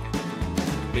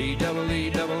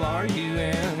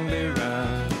 B-double-E-double-R-U-N, beer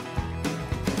run.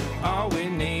 All we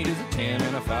need is a 10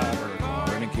 and a 5 or a car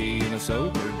and a key and a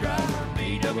sober driver.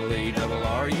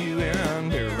 B-double-E-double-R-U-N,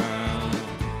 beer run.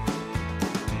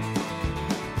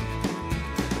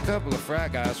 A couple of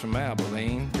frat guys from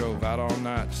Abilene drove out all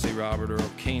night to see Robert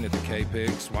Earl Keen at the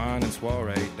K-Pig Swine and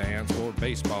Soiree dance. Wore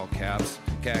baseball caps,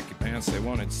 khaki pants, they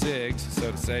wanted cigs.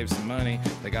 So to save some money,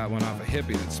 they got one off a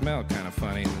hippie that smelled kind of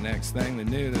funny. And the next thing they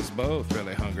knew, they was both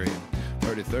really hungry and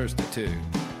pretty thirsty too.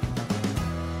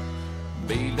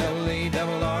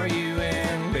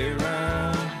 B-double-E-double-R-U-N, beer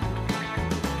run.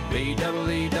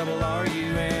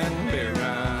 B-double-E-double-R-U-N, beer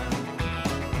run.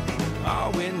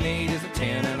 All we need is a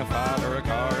 10 and a 5 or a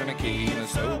car and a key and a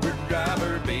sober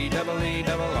driver.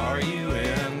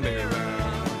 B-double-E-double-R-U-N, beer run.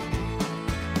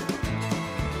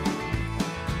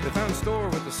 They found a store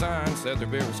with a sign, said their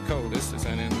beer was coldest. They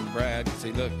sent in Brad because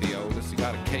he looked the oldest. He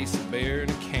got a case of beer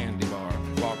and a candy bar.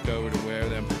 Walked over to where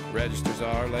them registers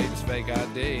are, laid his fake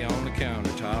ID on the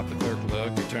countertop. The clerk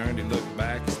looked, he turned, he looked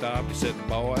back, he stopped, he said,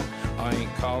 "Boy, I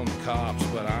ain't calling the cops,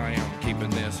 but I am keeping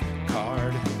this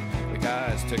card." The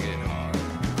guys took it hard.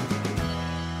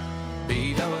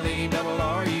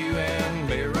 B-double-E-double-R-U-N,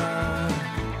 beer run.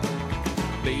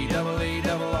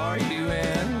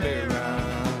 B-double-E-double-R-U-N, beer run.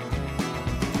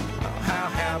 Oh, how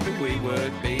happy we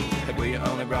would be if we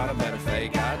only brought a better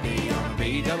fake ID on a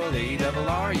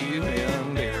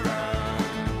B-double-E-double-R-U-N, beer run.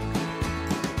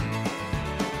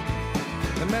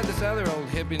 They met this other old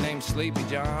hippie named Sleepy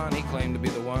John. He claimed to be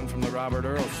the one from the Robert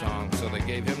Earl song, so they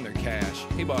gave him their cash.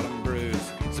 He bought them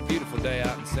brews. It's a beautiful day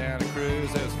out in Santa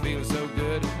Cruz. They was feeling so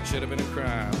good, should have been a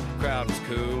crime. The crowd was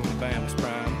cool, and the band was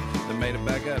prime. They made it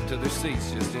back up to their seats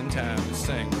just in time to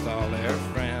sing with all their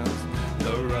friends.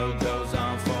 The road goes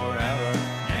on forever,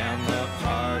 and the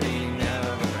party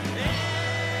never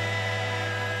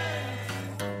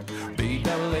ends.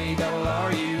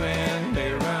 B-double-E-double-R-U-N,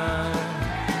 beer run.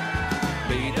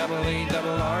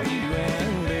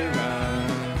 B-double-E-double-R-U-N, beer run.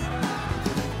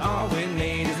 All we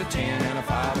need is a 10 and a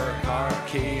 5 or a car, a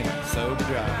key, and a sober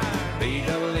drive.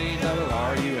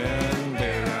 B-double-E-double-R-U-N,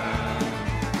 beer run.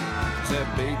 Said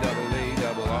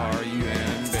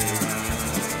B-double-E-double-R-U-N, beer run.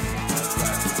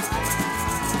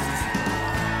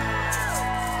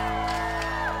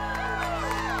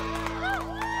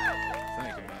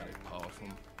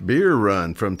 Beer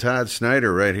Run from Todd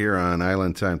Snyder right here on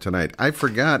Island Time Tonight. I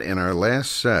forgot in our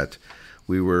last set,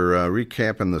 we were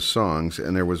recapping the songs,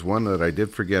 and there was one that I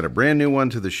did forget. A brand new one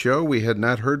to the show. We had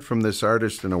not heard from this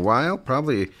artist in a while,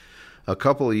 probably a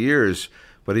couple of years,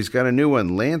 but he's got a new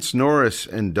one. Lance Norris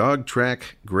and Dog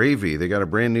Track Gravy. They got a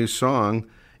brand new song,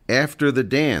 After the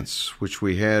Dance, which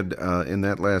we had in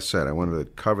that last set. I wanted to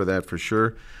cover that for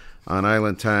sure on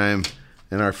Island Time.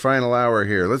 In our final hour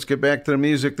here. Let's get back to the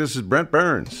music. This is Brent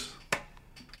Burns.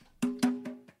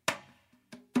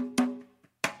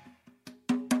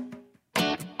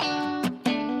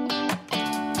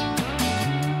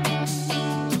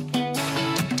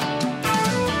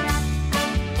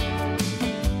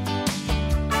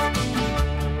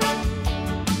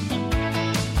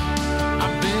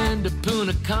 I've been to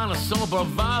Punta Cana,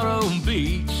 Bravado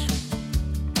Beach.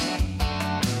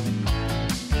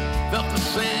 Felt the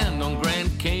sand on Grand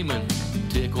Cayman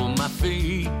tickle my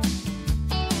feet.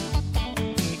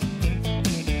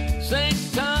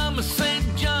 St. Thomas, St.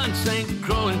 John, St.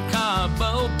 Croix, and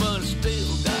Cabo, but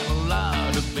still got a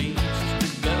lot of beaches to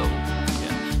go.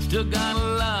 Yeah, still got a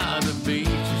lot of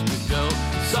beaches to go.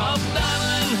 Saw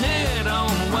Diamond Head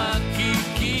on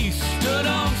Waikiki, stood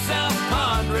on South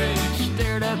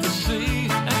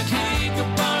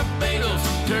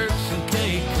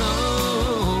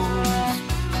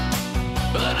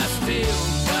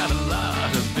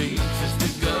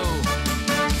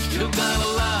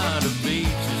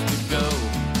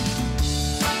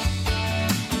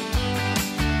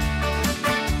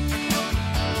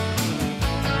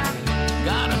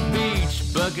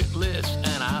bucket list,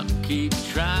 and I'll keep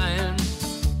trying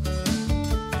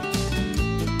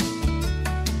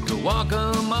to walk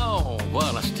them all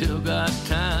while I still got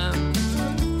time.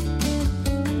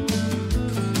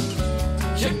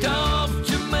 Checked off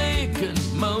Jamaica,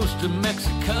 most of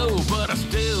Mexico, but I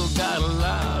still got a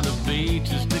lot of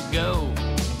beaches to go.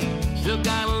 Still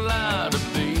got a lot of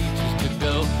beaches to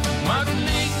go.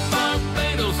 Martinique,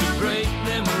 Barbados are great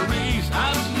memories. I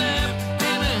was napped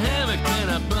in a hammock in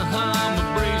a Bahama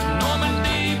breeze.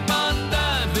 Normandy,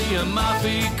 Bondi,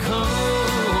 Amalfi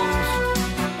Coast.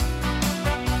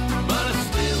 But I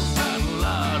still got a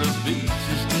lot of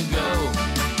beaches to go.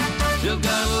 Still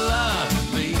got a lot of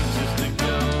beaches to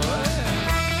go.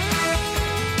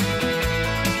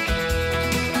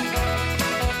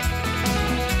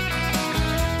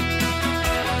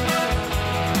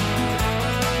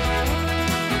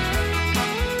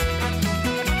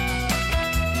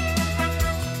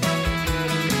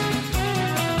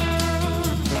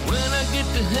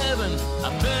 Heaven, I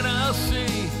bet I'll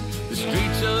see the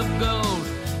streets of gold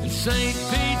in St.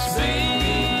 Pete's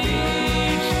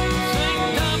Beach, St.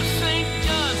 Thomas, St.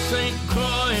 John, St.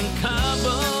 Croix, and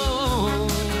Cabo.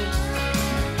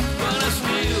 But I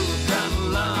still got a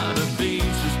lot of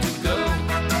beaches to go.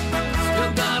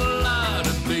 Still got a lot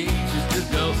of beaches to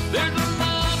go. There's a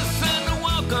lot of sand to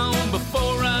walk on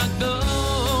before I go.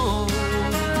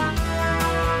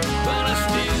 But I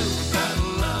still got a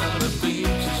lot of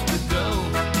beaches to go.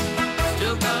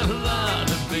 Still got a lot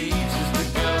of beaches to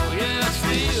go. Yeah, I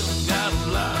still got a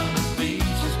lot of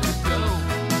beaches to go.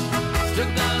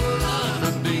 Still got a lot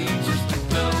of beaches to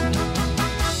go.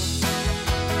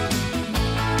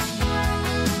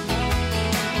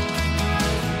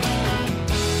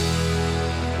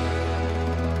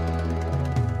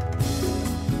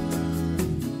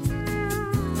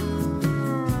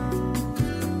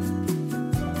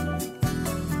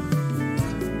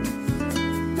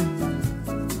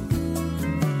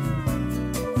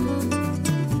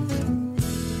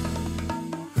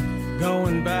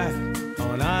 Going back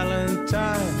on island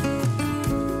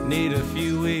time, need a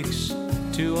few weeks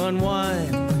to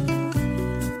unwind.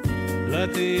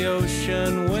 Let the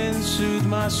ocean wind soothe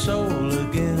my soul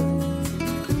again.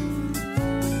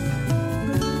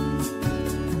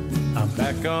 I'm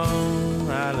back on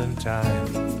island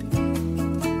time.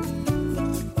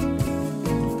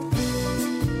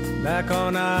 Back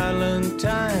on island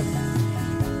time.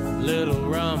 Little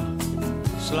rum,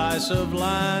 slice of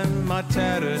lime, my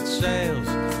tattered sails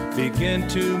begin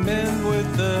to mend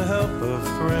with the help of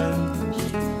friends.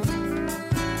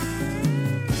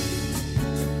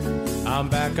 I'm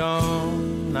back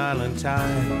on island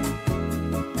time.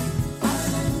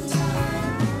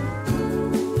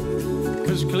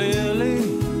 'Cause clearly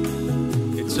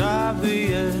it's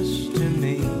obvious to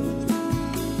me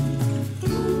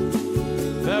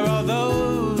there are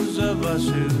those of us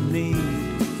who need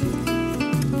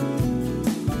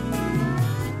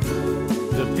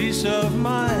the peace of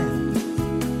mind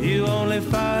you only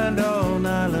find on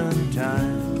island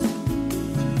time.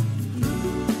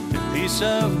 The peace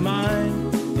of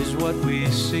mind is what we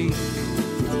seek.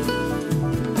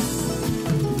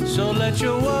 So let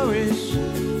your worries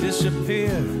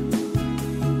disappear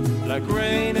like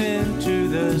rain into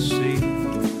the sea.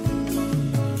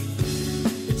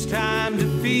 It's time to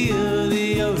feel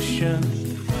the ocean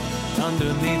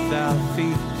underneath our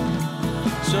feet.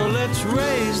 So let's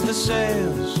raise the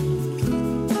sails,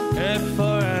 head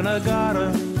for Anegada.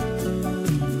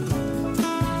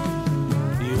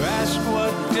 You ask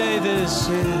what day this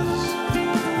is,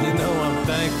 you know I'm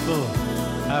thankful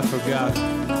I forgot.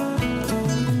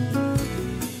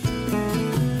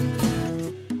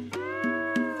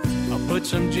 I'll put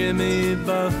some Jimmy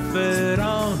Buffett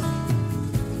on,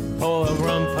 pour a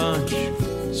rum punch,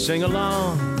 sing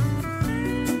along.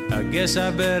 I guess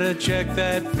I better check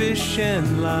that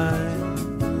fishing line.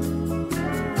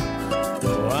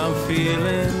 Though I'm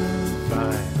feeling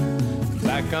fine,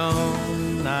 back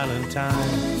on island time.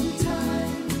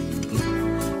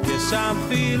 Yes, I'm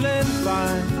feeling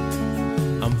fine,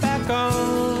 I'm back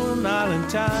on island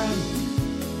time.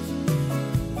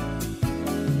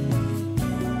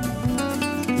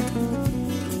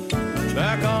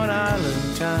 Back on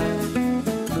island time.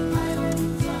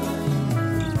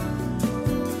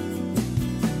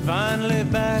 Finally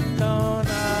back on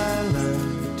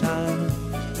island time.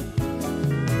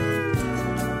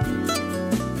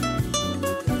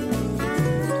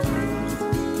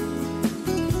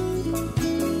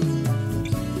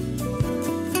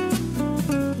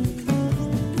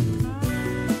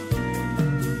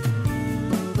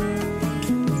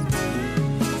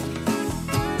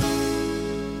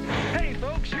 Hey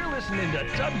folks, you're listening to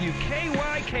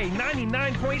WKYK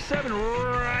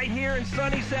 99.7 right here in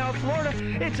sunny South Florida.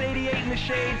 It's 88 in the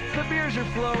shade, the beers are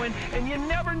flowing, and you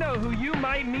never know who you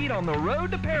might meet on the road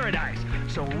to paradise.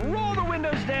 So roll the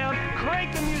windows down,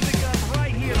 crank the music up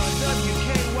right here on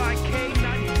WKYK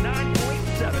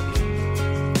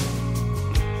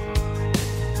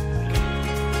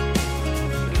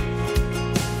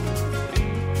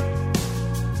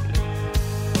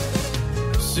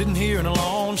Sitting here in a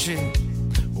lawn chair,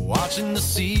 watching the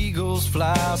seagulls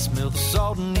fly, smell the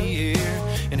salt in the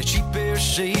air, and a cheap pair of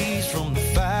shades from the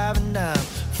 5 and 9.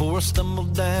 Before I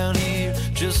stumbled down here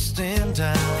just in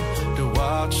time to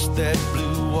watch that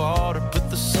blue water put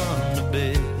the sun to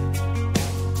bed.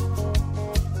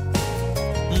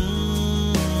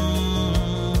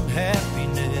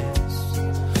 Happiness,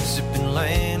 sipping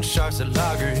land sharks at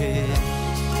loggerheads.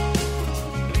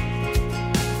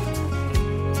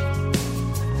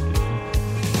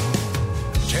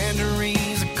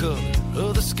 Tangerines the color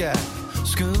of the sky,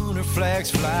 schooner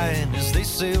flags flying as they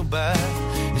sail by.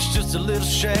 It's just a little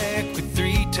shack with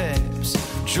 3 taps.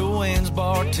 Joanne's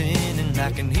bartending,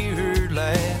 I can hear her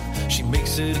laugh. She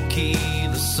makes it a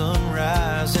tequila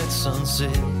sunrise at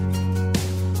sunset.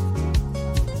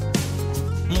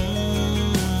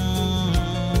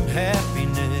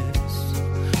 Happiness,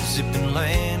 sipping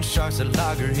land sharks at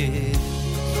loggerheads.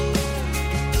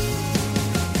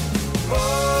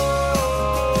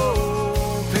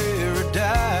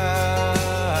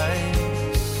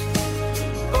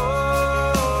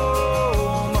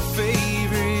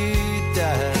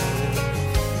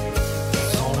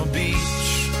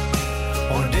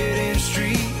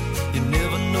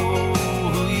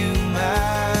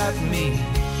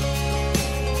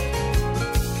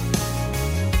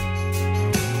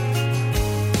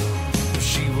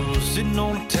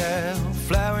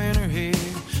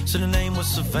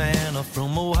 Savannah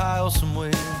from Ohio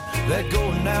somewhere. That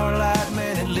golden hour light,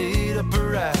 man, it lit up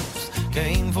her eyes.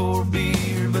 Came for a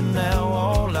beer, but now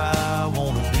all I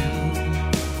wanna do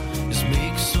is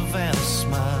make Savannah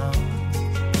smile.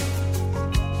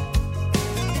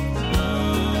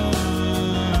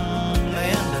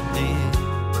 And I did,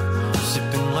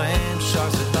 sipping land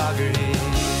sharks at loggerheads.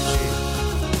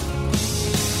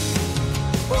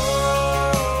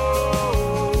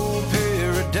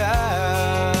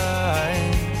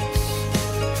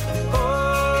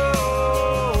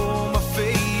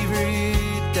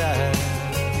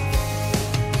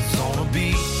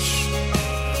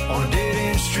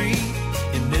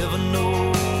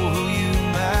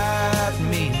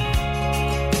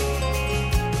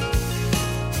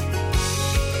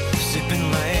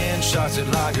 Shots at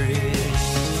loggerheads.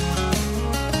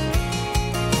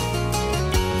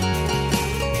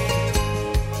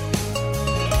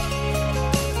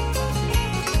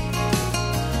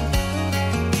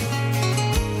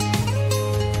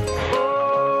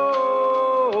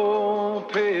 Oh,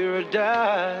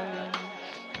 paradise.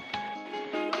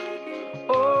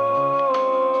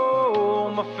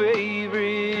 Oh, my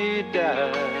favorite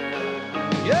dive.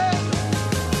 Yeah.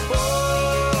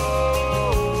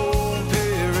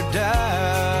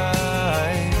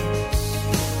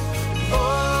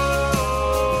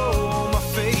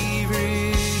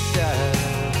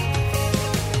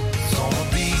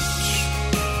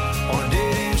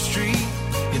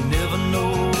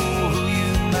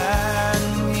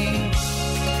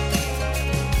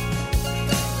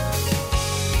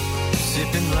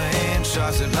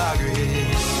 Shots at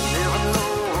loggerheads. Never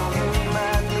know you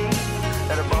might meet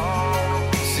at a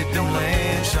bar. Sipping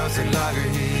land shots at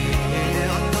loggerheads.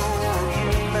 Never know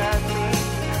you might meet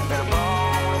at a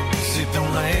bar. Sipping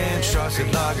land shots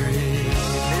at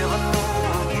loggerheads. Never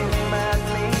know you might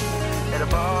meet at a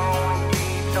bar.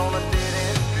 Beach on a dead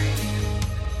end street.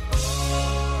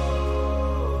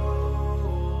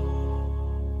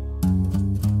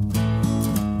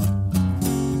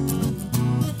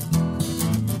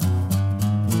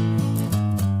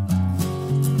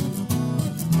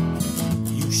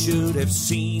 Should have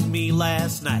seen me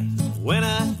last night when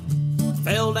I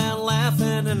fell down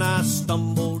laughing and I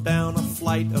stumbled down a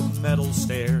flight of metal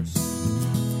stairs.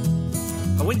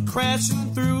 I went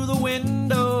crashing through the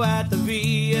window at the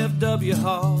VFW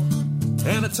hall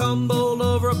and I tumbled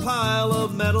over a pile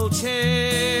of metal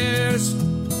chairs.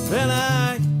 Then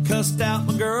I cussed out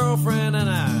my girlfriend and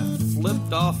I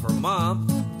flipped off her mom.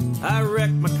 I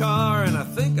wrecked my car and I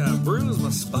think I bruised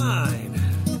my spine.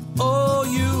 Oh,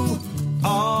 you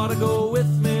ought to go with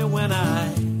me when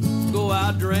I go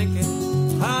out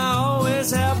drinking. I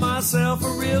always have myself a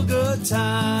real good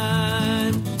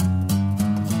time.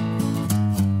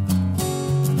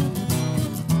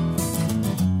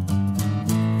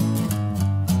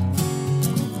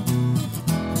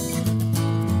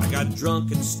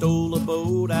 drunk and stole a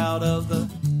boat out of the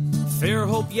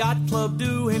Fairhope Yacht Club,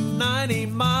 doing 90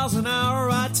 miles an hour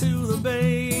right to the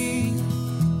bay.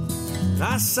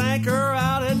 I sank her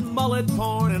out at Mullet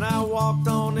Point and I walked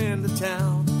on into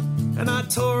town, and I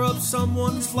tore up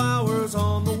someone's flowers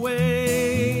on the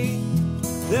way.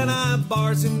 Then I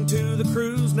barged into the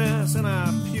crow's nest and I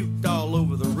puked all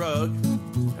over the rug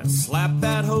and slapped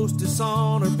that hostess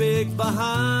on her big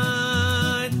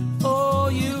behind. Oh,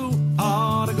 you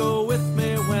ought to go with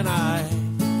me when I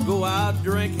go out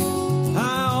drinking.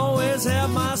 I always have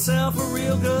myself a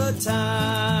real good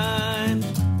time.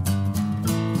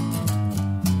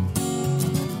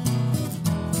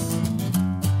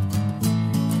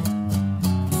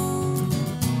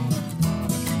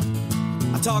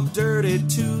 I talk dirty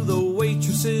to the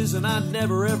waitresses and I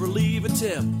never ever leave a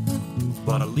tip,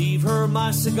 but I leave her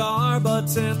my cigar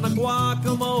butts and the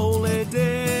guacamole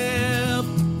dip.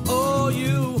 Oh,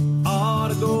 you ought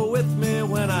to go with me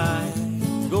when I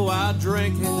go out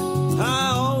drinking.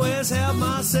 I always have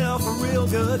myself a real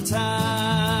good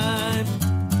time.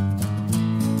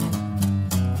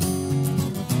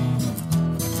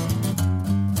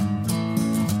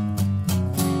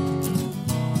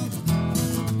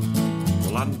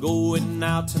 Well, I'm going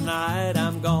out tonight,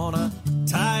 I'm gonna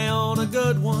tie on a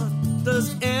good one.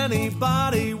 Does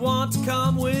anybody want to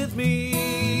come with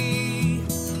me?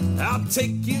 I'll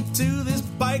take you to this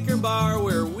biker bar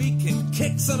where we can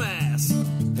kick some ass,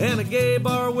 and a gay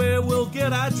bar where we'll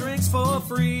get our drinks for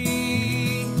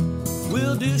free.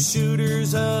 We'll do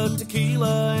shooters of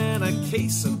tequila and a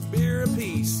case of beer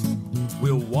apiece.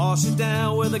 We'll wash it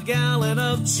down with a gallon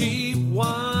of cheap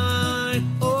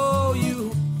wine. Oh,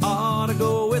 you ought to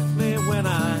go with me when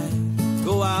I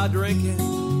go out drinking.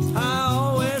 I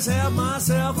always have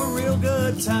myself a real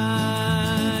good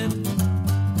time.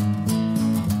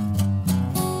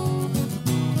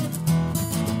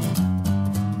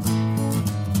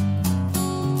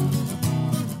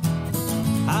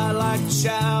 I like to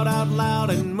shout out loud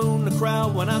and moon the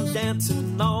crowd when I'm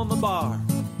dancing on the bar.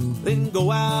 Then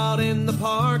go out in the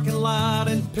parking lot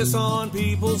and piss on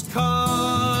people's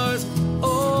cars.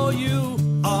 Oh, you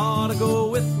ought to go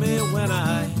with me when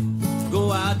I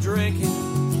go out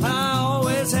drinking. I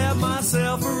always have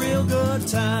myself a real good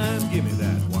time. Give me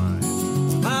that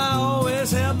wine. I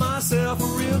always have myself a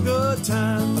real good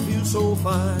time. I feel so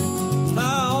fine.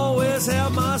 I always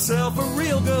have myself a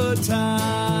real good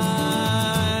time.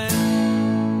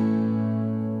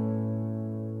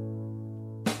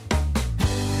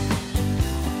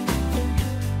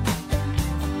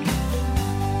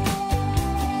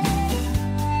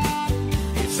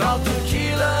 It's all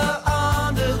tequila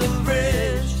under the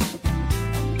bridge.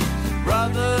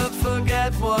 Brother,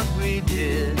 forget what we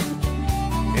did.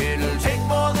 It'll take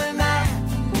more than that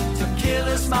to kill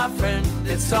us, my friend.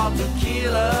 It's all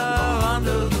tequila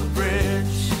under the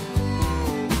bridge.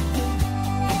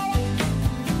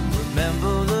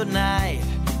 Remember the night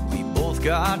we both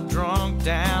got drunk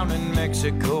down in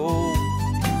Mexico.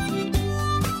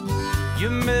 You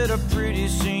met a pretty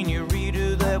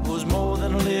senorita that was more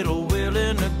than a little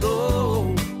willing to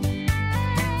go.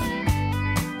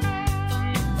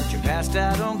 Passed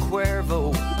out on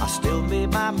Cuervo, I still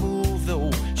made my move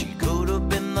though. She could have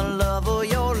been the love of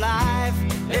your life.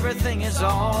 Everything is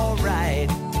alright.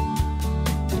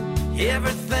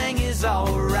 Everything is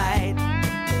alright.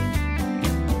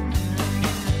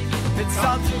 It's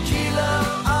all tequila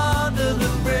under the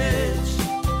bridge.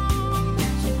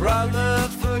 So brother,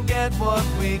 forget what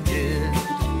we did.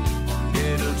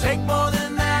 It'll take more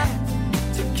than that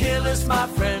to kill us, my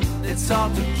friend. It's all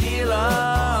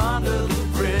tequila under the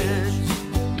bridge.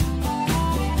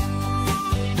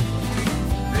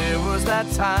 There was that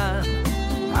time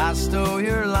I stole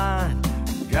your line,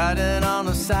 got it on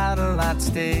a satellite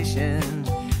station.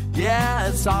 Yeah,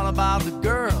 it's all about the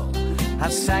girl. I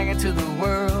sang it to the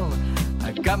world.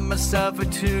 I got myself a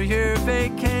 2-year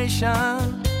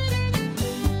vacation.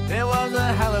 It was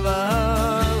a hell of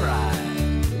a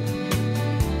ride.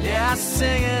 Yeah, I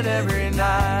sing it every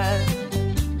night.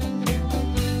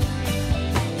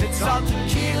 It's all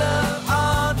tequila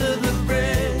under the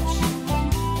bridge.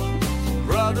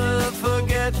 Brother,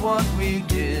 forget what we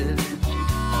did.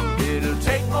 It'll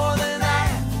take more than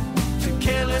that to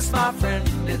kill us, my friend.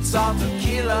 It's all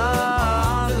tequila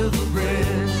under the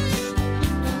bridge.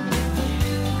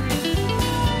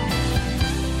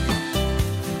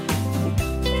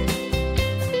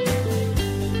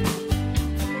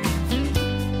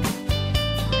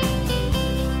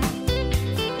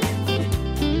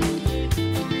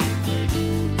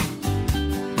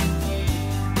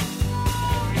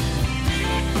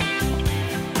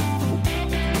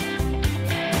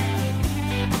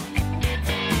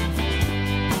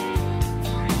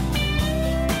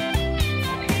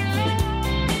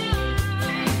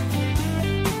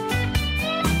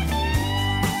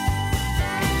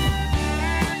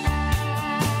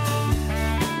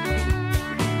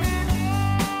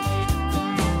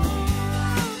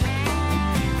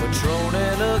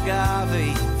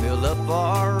 fill up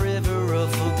our river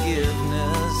of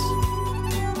forgiveness.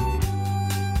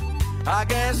 I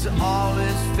guess all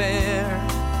is fair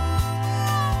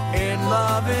in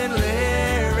love and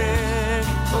lyric.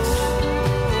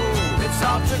 Oh, it's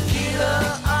all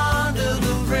tequila under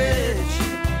the bridge.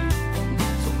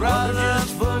 So brother,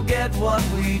 just forget what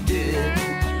we did.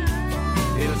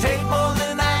 It'll take more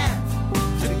than that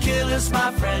to kill us,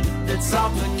 my friend. It's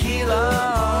all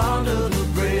tequila under the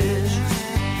bridge.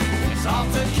 It's all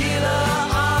tequila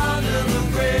under the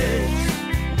bridge.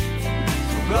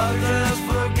 So brother, just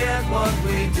forget what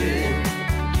we did.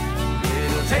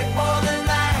 It'll take more than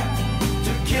that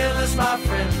to kill us, my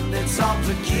friend. It's all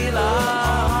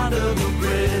tequila under the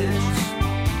bridge.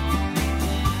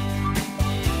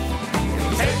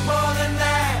 It'll take more than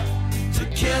that to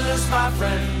kill us, my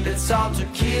friend. It's all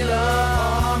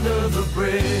tequila under the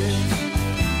bridge.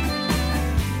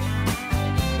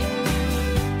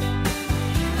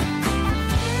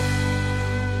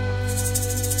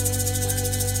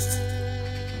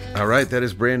 All right, that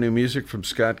is brand new music from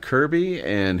Scott Kirby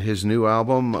and his new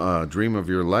album, Dream of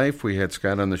Your Life. We had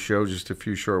Scott on the show just a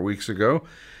few short weeks ago.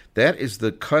 That is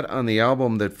the cut on the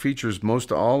album that features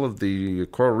most all of the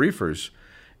Coral Reefers,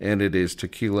 and it is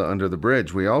Tequila Under the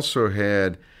Bridge. We also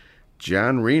had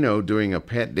John Reno doing a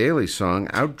Pat Daly song,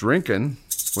 Out Drinkin'.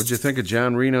 What'd you think of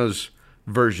John Reno's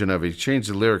version of it? He changed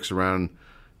the lyrics around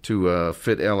to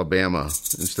fit Alabama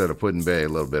instead of Put-in-Bay a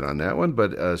little bit on that one,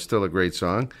 but still a great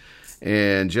song.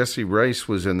 And Jesse Rice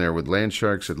was in there with Land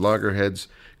Sharks at Loggerheads.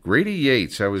 Grady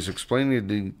Yates, I was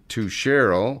explaining to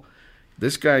Cheryl,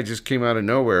 this guy just came out of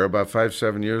nowhere about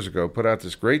 5-7 years ago, put out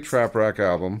this great trop rock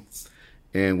album,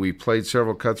 and we played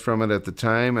several cuts from it at the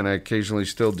time, and I occasionally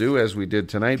still do, as we did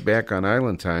tonight, back on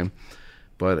Island Time,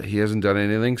 but he hasn't done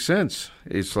anything since.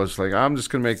 It's just like, I'm just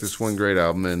going to make this one great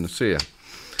album and see ya.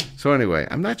 So anyway,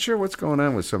 I'm not sure what's going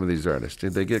on with some of these artists.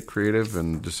 Did they get creative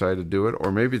and decide to do it?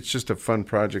 Or maybe it's just a fun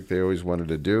project they always wanted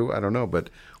to do. I don't know. But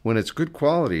when it's good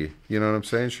quality, you know what I'm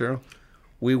saying, Cheryl?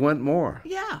 We want more.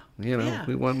 Yeah. You know,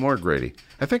 we want more Grady.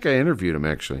 I think I interviewed him,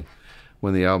 actually,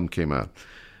 when the album came out.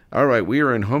 All right, we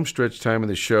are in home stretch time of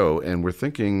the show, and we're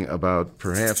thinking about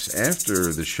perhaps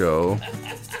after the show.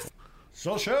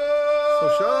 Social!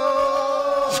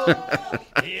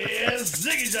 Yes,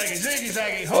 ziggy zaggy, ziggy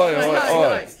zaggy, Oi, oi,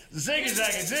 oi. Ziggy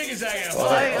zaggy, ziggy zaggy,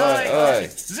 Oi, oi, oi.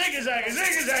 Ziggy zaggy,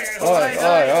 ziggy zaggy, Oi,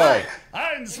 oi, oi.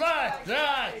 Ein, zwei,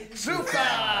 drei, super!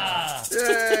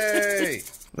 Yay!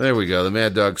 There we go, the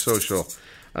Mad Dog Social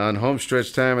on home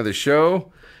stretch time of the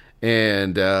show.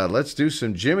 And let's do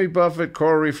some Jimmy Buffett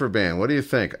Coral Reefer Band. What do you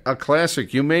think? A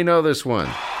classic. You may know this one.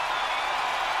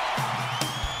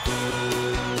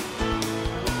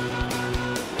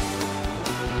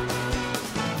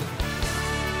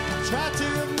 Try to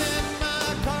amend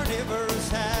my carnivorous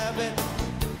habit.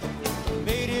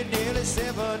 Made it nearly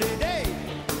 70 days.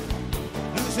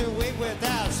 Losing weight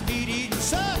without speed, eating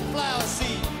sunflower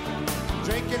seed.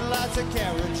 Drinking lots of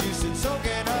carrot juice and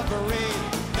soaking up a rain.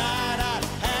 Night I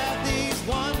had these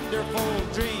wonderful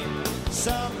dreams.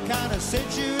 Some kind of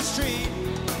sensuous treat.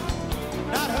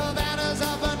 Not Havanas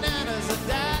or bananas or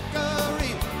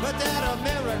daiquiri, but that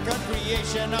American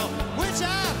creation on which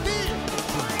I feed.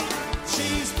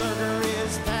 Cheeseburger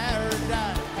is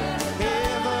paradise.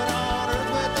 Heaven on earth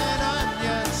with an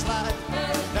onion slice.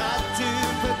 Not too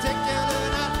particular,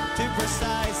 not too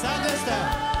precise. I'm just a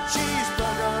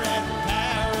cheeseburger in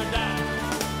paradise.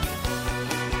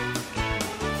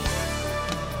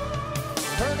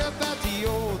 Heard about the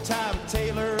old time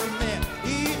tailor men.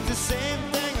 Eat the same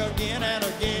thing again and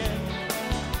again.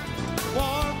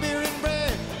 Warm beer and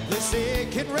bread, they say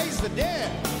it can raise the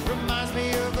dead. Reminds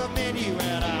me of a menu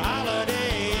at a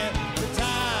holiday inn. The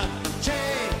time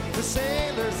changed the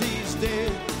sailors these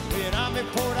days. When I'm in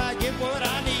port, I get what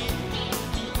I need.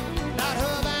 Not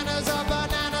Havanas or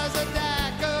bananas or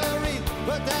daiquiris,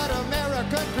 but that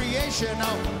American creation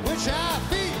on which I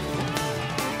feed.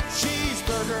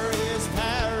 Cheeseburger is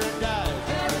paradise.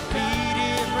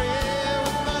 Medium rare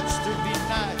with mustard be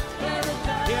nice.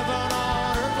 Heaven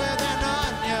on earth with an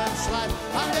onion slice.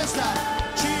 I'm just a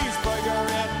cheeseburger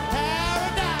in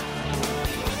paradise.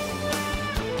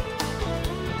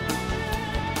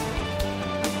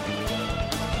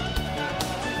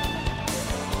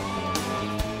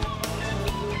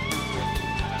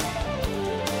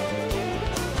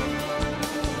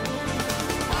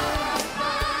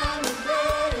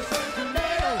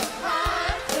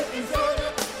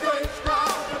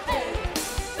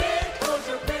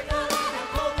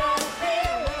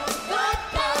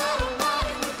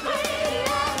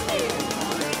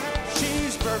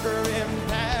 Cheeseburger in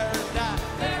paradise.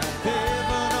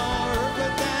 Heaven on earth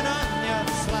with an onion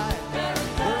slice.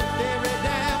 Worked every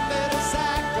damn day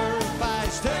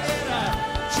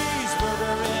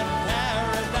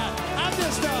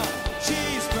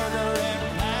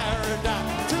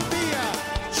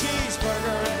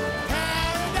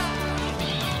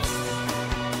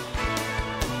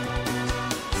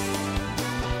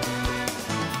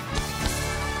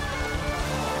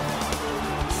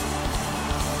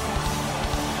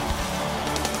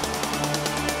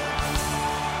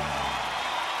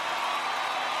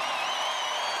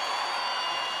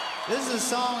This is a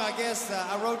song, I guess,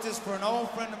 I wrote this for an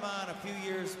old friend of mine a few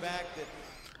years back.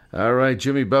 All right,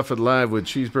 Jimmy Buffett live with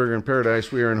Cheeseburger in Paradise.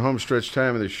 We are in home stretch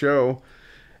time of the show.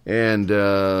 And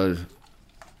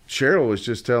Cheryl was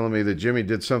just telling me that Jimmy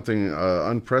did something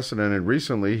unprecedented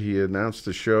recently. He announced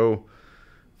a show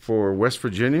for West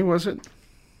Virginia, was it?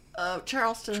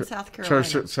 Charleston, South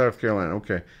Carolina. South Carolina,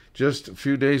 okay. Just a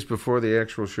few days before the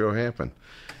actual show happened.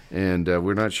 And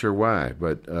we're not sure why,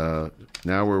 but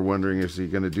now we're wondering, is he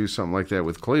going to do something like that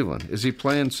with Cleveland? Is he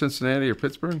playing Cincinnati or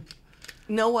Pittsburgh?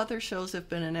 No other shows have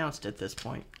been announced at this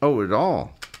point. Oh, at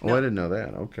all? No. Oh, I didn't know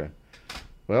that. Okay.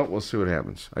 Well, we'll see what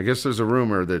happens. I guess there's a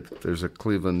rumor that there's a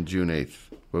Cleveland June 8th.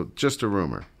 Well, just a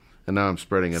rumor. And now I'm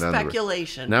spreading it on the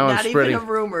Speculation. Not even a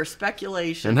rumor,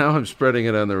 speculation. And now I'm spreading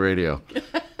it on the radio.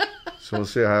 So we'll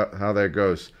see how that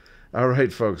goes. All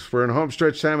right, folks, we're in home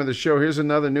stretch time of the show. Here's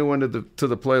another new one to the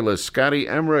playlist. Scotty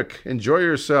Emmerich, Enjoy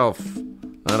Yourself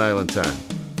on Island Time.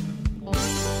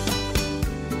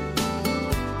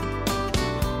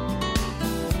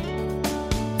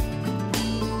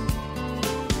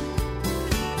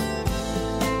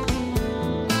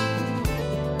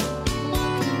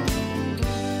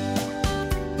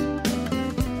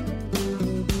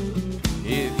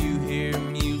 If you hear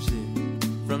music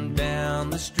from down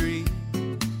the street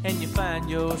and you find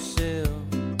yourself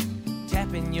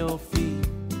tapping your feet,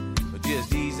 well,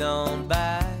 just ease on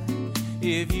by.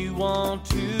 If you want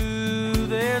to,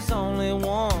 there's only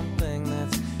one thing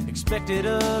that's expected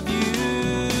of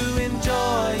you.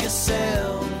 Enjoy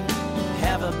yourself,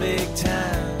 have a big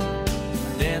time,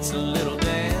 dance a little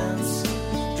dance,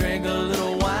 drink a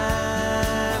little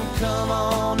wine, come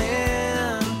on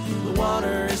in, the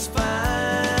water is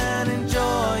fine.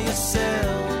 Enjoy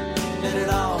yourself, let it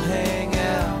all hang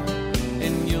out,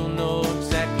 and you'll know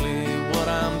exactly what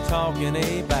I'm talking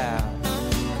about.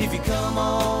 If you come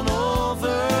on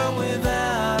over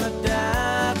without a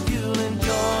doubt, you'll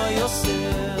enjoy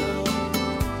yourself.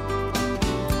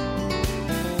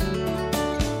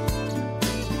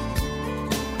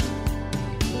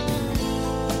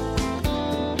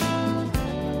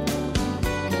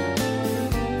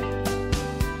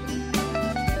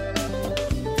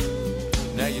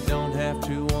 Now you don't have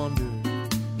to wonder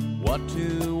what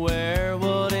to wear.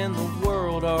 What in the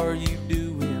world are you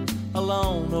doing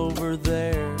alone over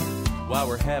there? While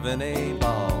we're having a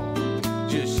ball,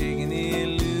 just shaking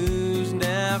it loose.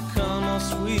 Now come on,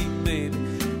 sweet baby,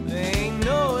 there ain't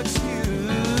no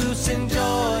excuse.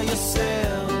 Enjoy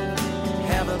yourself,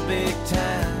 have a big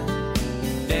time,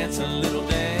 dance a little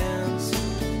dance,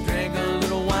 drink a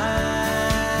little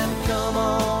wine, come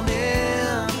on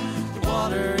in, the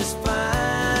water is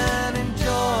fine.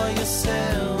 Enjoy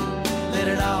yourself, let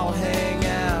it all hang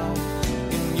out,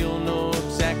 and you'll know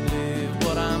exactly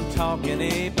what I'm talking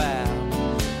about.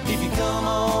 Come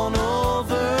on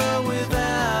over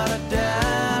without a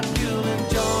doubt, you'll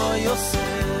enjoy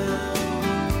yourself.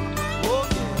 Oh,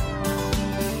 yeah.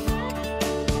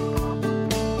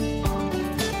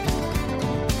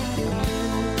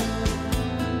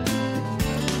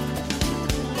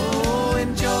 Oh,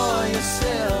 enjoy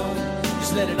yourself,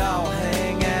 just let it all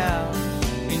hang out,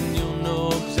 and you'll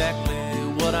know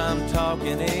exactly what I'm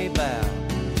talking about.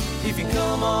 If you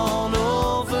come on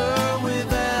over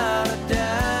without a doubt,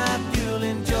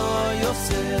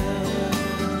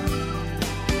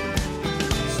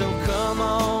 so come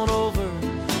on over,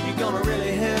 you're gonna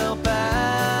really help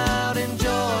out.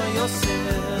 Enjoy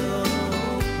yourself.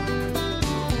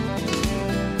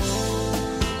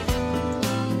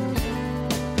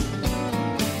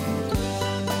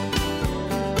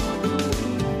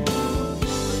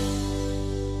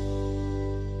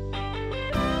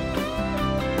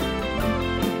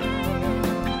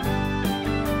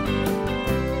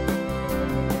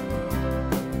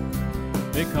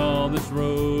 They call this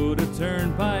road a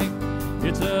turnpike.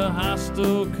 It's a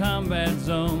hostile combat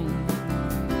zone.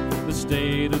 The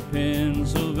state of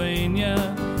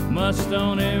Pennsylvania must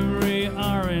own every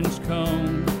orange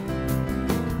cone.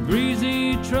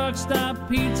 Greasy truck stop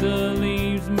pizza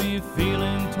leaves me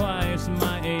feeling twice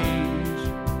my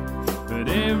age. But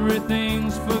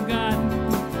everything's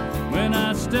forgotten when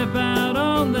I step out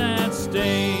on that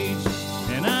stage.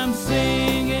 And I'm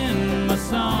singing my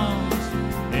songs,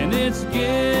 and it's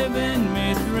giving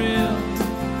me thrills,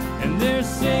 and they're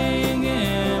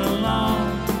singing along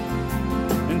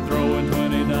and throwing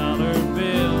 $20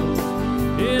 bills.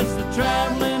 It's the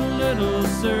traveling little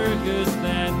circus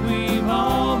that we've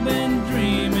all been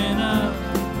dreaming of,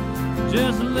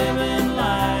 just living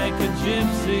like a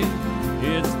gypsy.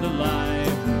 It's the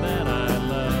life that I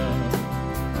love.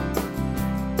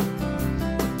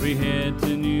 We head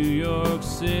to New York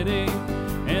City,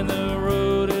 and the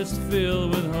road is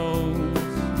filled with hope.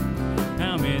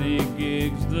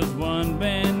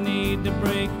 band need to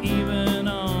break even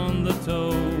on the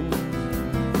toll.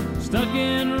 Stuck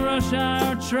in rush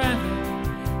hour traffic,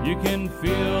 you can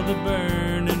feel the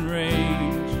burning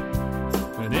rage.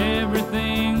 But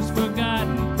everything's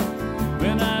forgotten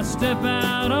when I step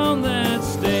out on that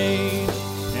stage.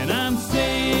 And I'm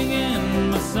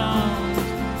singing my songs,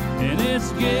 and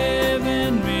it's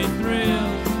giving me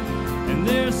thrills. And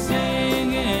they're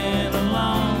singing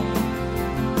along,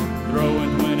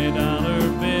 throwing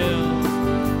 $20 bills.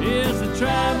 It's a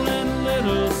traveling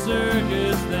little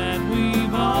circus that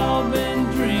we've all been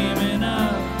dreaming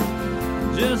of.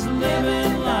 Just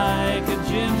living like a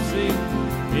gypsy,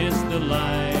 it's the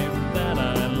life that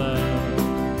I love.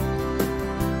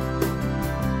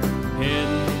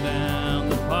 Heading down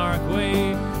the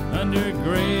parkway under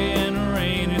gray and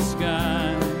rainy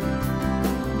sky.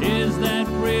 Is that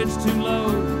bridge too low,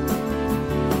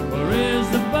 or is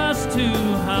the bus too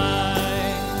high?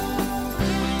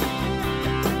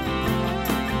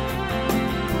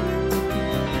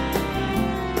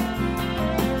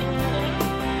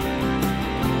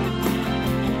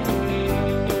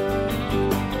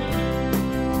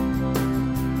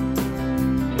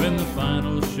 When the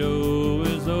final show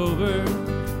is over,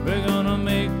 we're gonna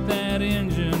make that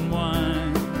engine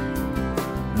whine.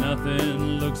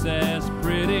 Nothing looks as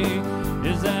pretty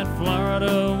as that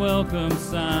Florida welcome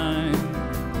sign.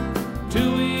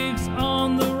 2 weeks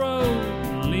on the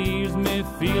road leaves me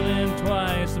feeling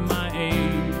twice my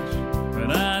age. But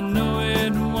I know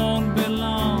it won't be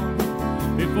long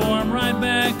before I'm right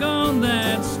back on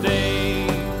that stage.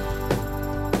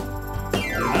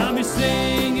 And I'll be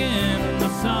singing my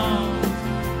songs,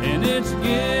 and it's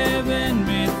giving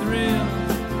me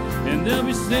thrills. And they'll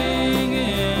be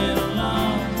singing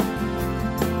along,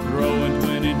 throwing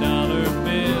 $20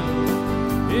 bills.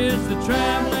 It's the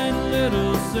traveling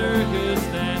little circus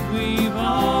that we've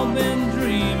all been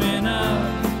dreaming of.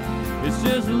 It's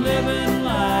just living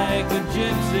like a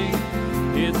gypsy,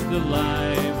 it's the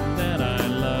life that I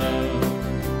love.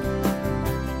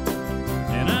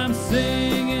 And I'm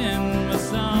singing my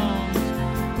songs,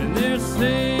 and they're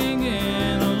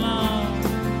singing along.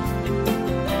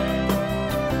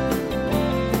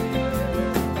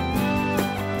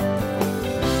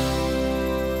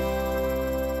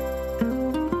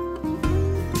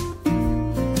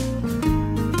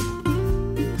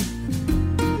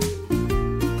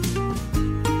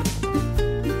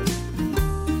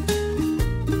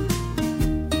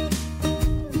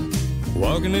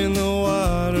 Walking in the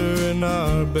water in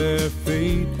our bare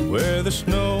feet, where the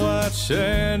snow white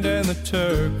sand and the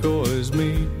turquoise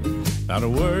meet. Not a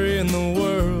worry in the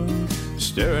world,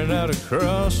 staring out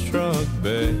across Trunk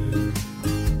Bay.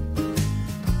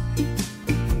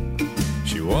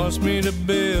 She wants me to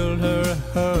build her a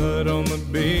hut on the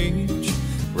beach,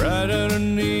 right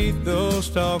underneath those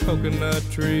tall coconut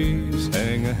trees.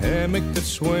 Hang a hammock that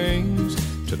swings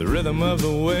to the rhythm of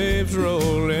the waves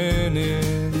rolling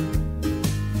in.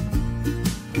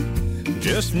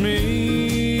 Just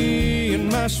me and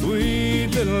my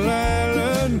sweet little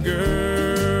island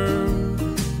girl.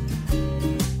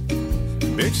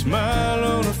 Big smile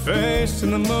on her face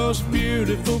in the most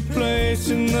beautiful place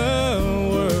in the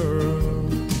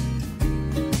world,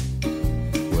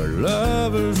 where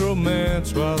lovers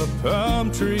romance while the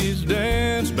palm trees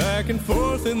dance back and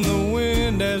forth in the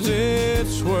wind as it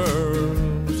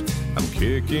swirls. I'm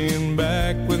kicking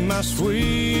back with my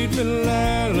sweet little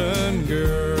island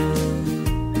girl.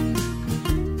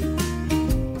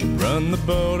 Run the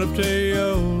boat up to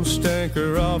your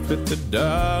stanker off at the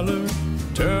Dollar.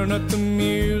 Turn up the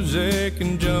music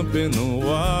and jump in the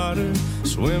water.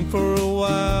 Swim for a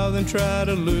while, then try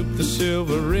to loop the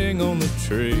silver ring on the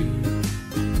tree.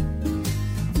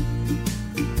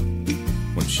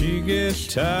 When she gets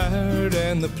tired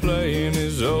and the playing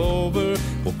is over,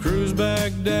 we'll cruise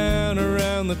back down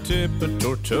around the tip of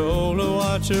Tortola.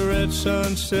 Watch a red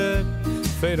sunset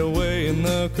fade away in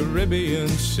the Caribbean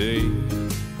Sea.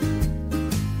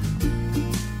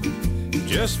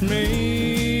 Just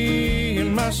me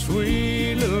and my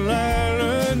sweet little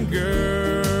island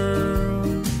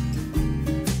girl.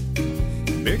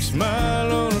 Big smile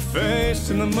on her face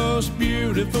in the most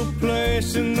beautiful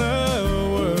place in the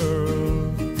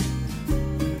world,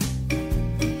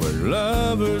 where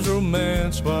lovers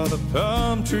romance while the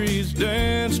palm trees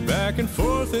dance back and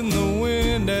forth in the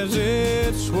wind as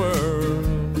it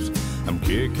swirls. I'm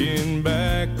kicking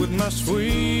back with my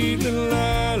sweet little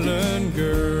island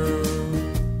girl.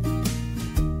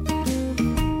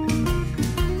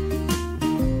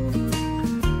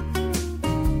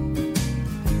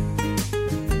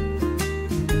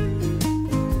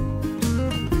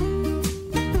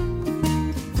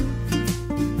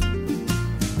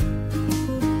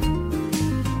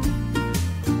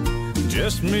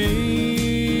 just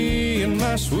me and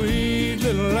my sweet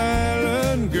little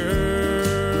island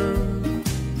girl.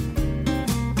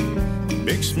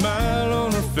 Big smile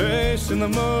on her face in the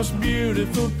most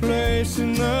beautiful place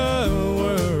in the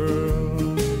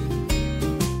world,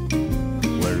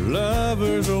 where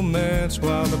lovers romance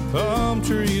while the palm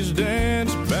trees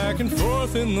dance back and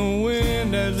forth in the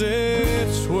wind as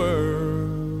it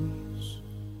swirls.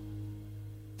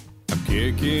 I'm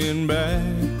kicking back,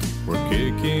 we're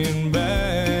kicking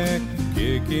back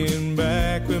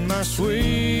with my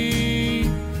sweet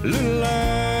little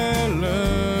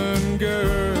island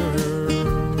girl,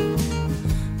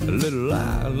 little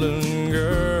island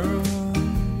girl,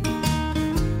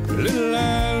 little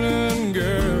island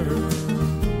girl,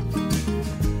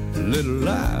 little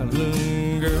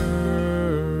island girl.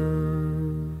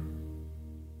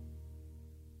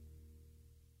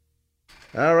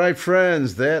 All right,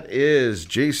 friends, that is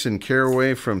Jason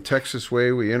Caraway from Texas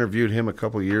Way. We interviewed him a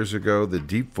couple years ago, the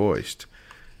deep-voiced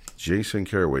Jason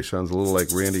Caraway. Sounds a little like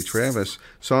Randy Travis.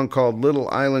 Song called Little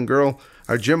Island Girl.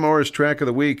 Our Jim Morris track of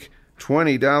the week,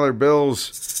 $20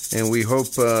 bills. And we hope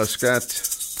Scott...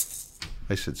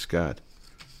 I said Scott.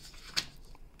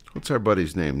 What's our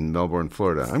buddy's name in Melbourne,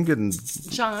 Florida? I'm getting...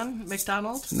 John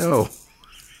McDonald? No.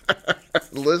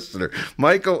 Listener.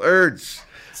 Michael Ertz.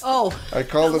 Oh. I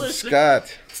called him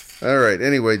Scott. All right.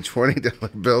 Anyway,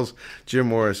 $20 bills. Jim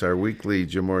Morris, our weekly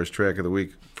Jim Morris track of the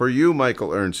week. For you,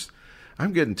 Michael Ernst.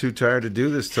 I'm getting too tired to do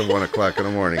this till 1 o'clock in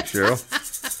the morning, Cheryl.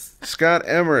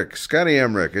 Scotty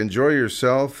Emmerich, enjoy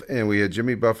yourself. And we had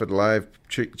Jimmy Buffett live,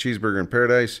 Cheeseburger in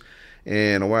Paradise.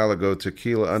 And a while ago,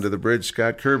 Tequila Under the Bridge,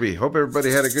 Scott Kirby. Hope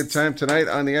everybody had a good time tonight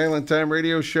on the Island Time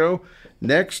Radio Show.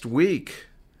 Next week,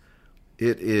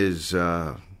 it is...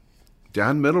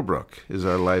 Don Middlebrook is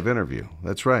our live interview.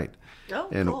 That's right. Oh,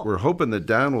 and cool. We're hoping that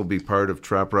Don will be part of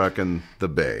Trop Rockin' the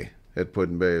Bay at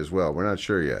Puddin' Bay as well. We're not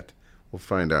sure yet. We'll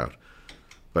find out.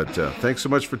 But thanks so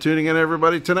much for tuning in,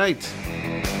 everybody, tonight.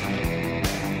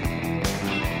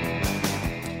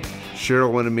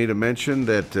 Cheryl wanted me to mention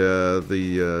that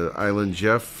the Island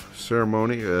Jeff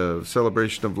ceremony,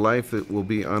 Celebration of Life, it will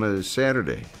be on a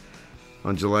Saturday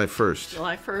on July 1st.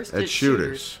 July 1st at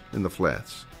Shooters in the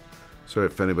Flats. So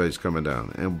if anybody's coming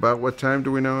down. And about what time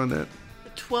do we know on that?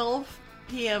 12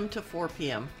 p.m. to 4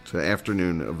 p.m. It's an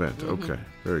afternoon event. Mm-hmm. Okay,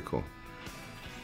 very cool.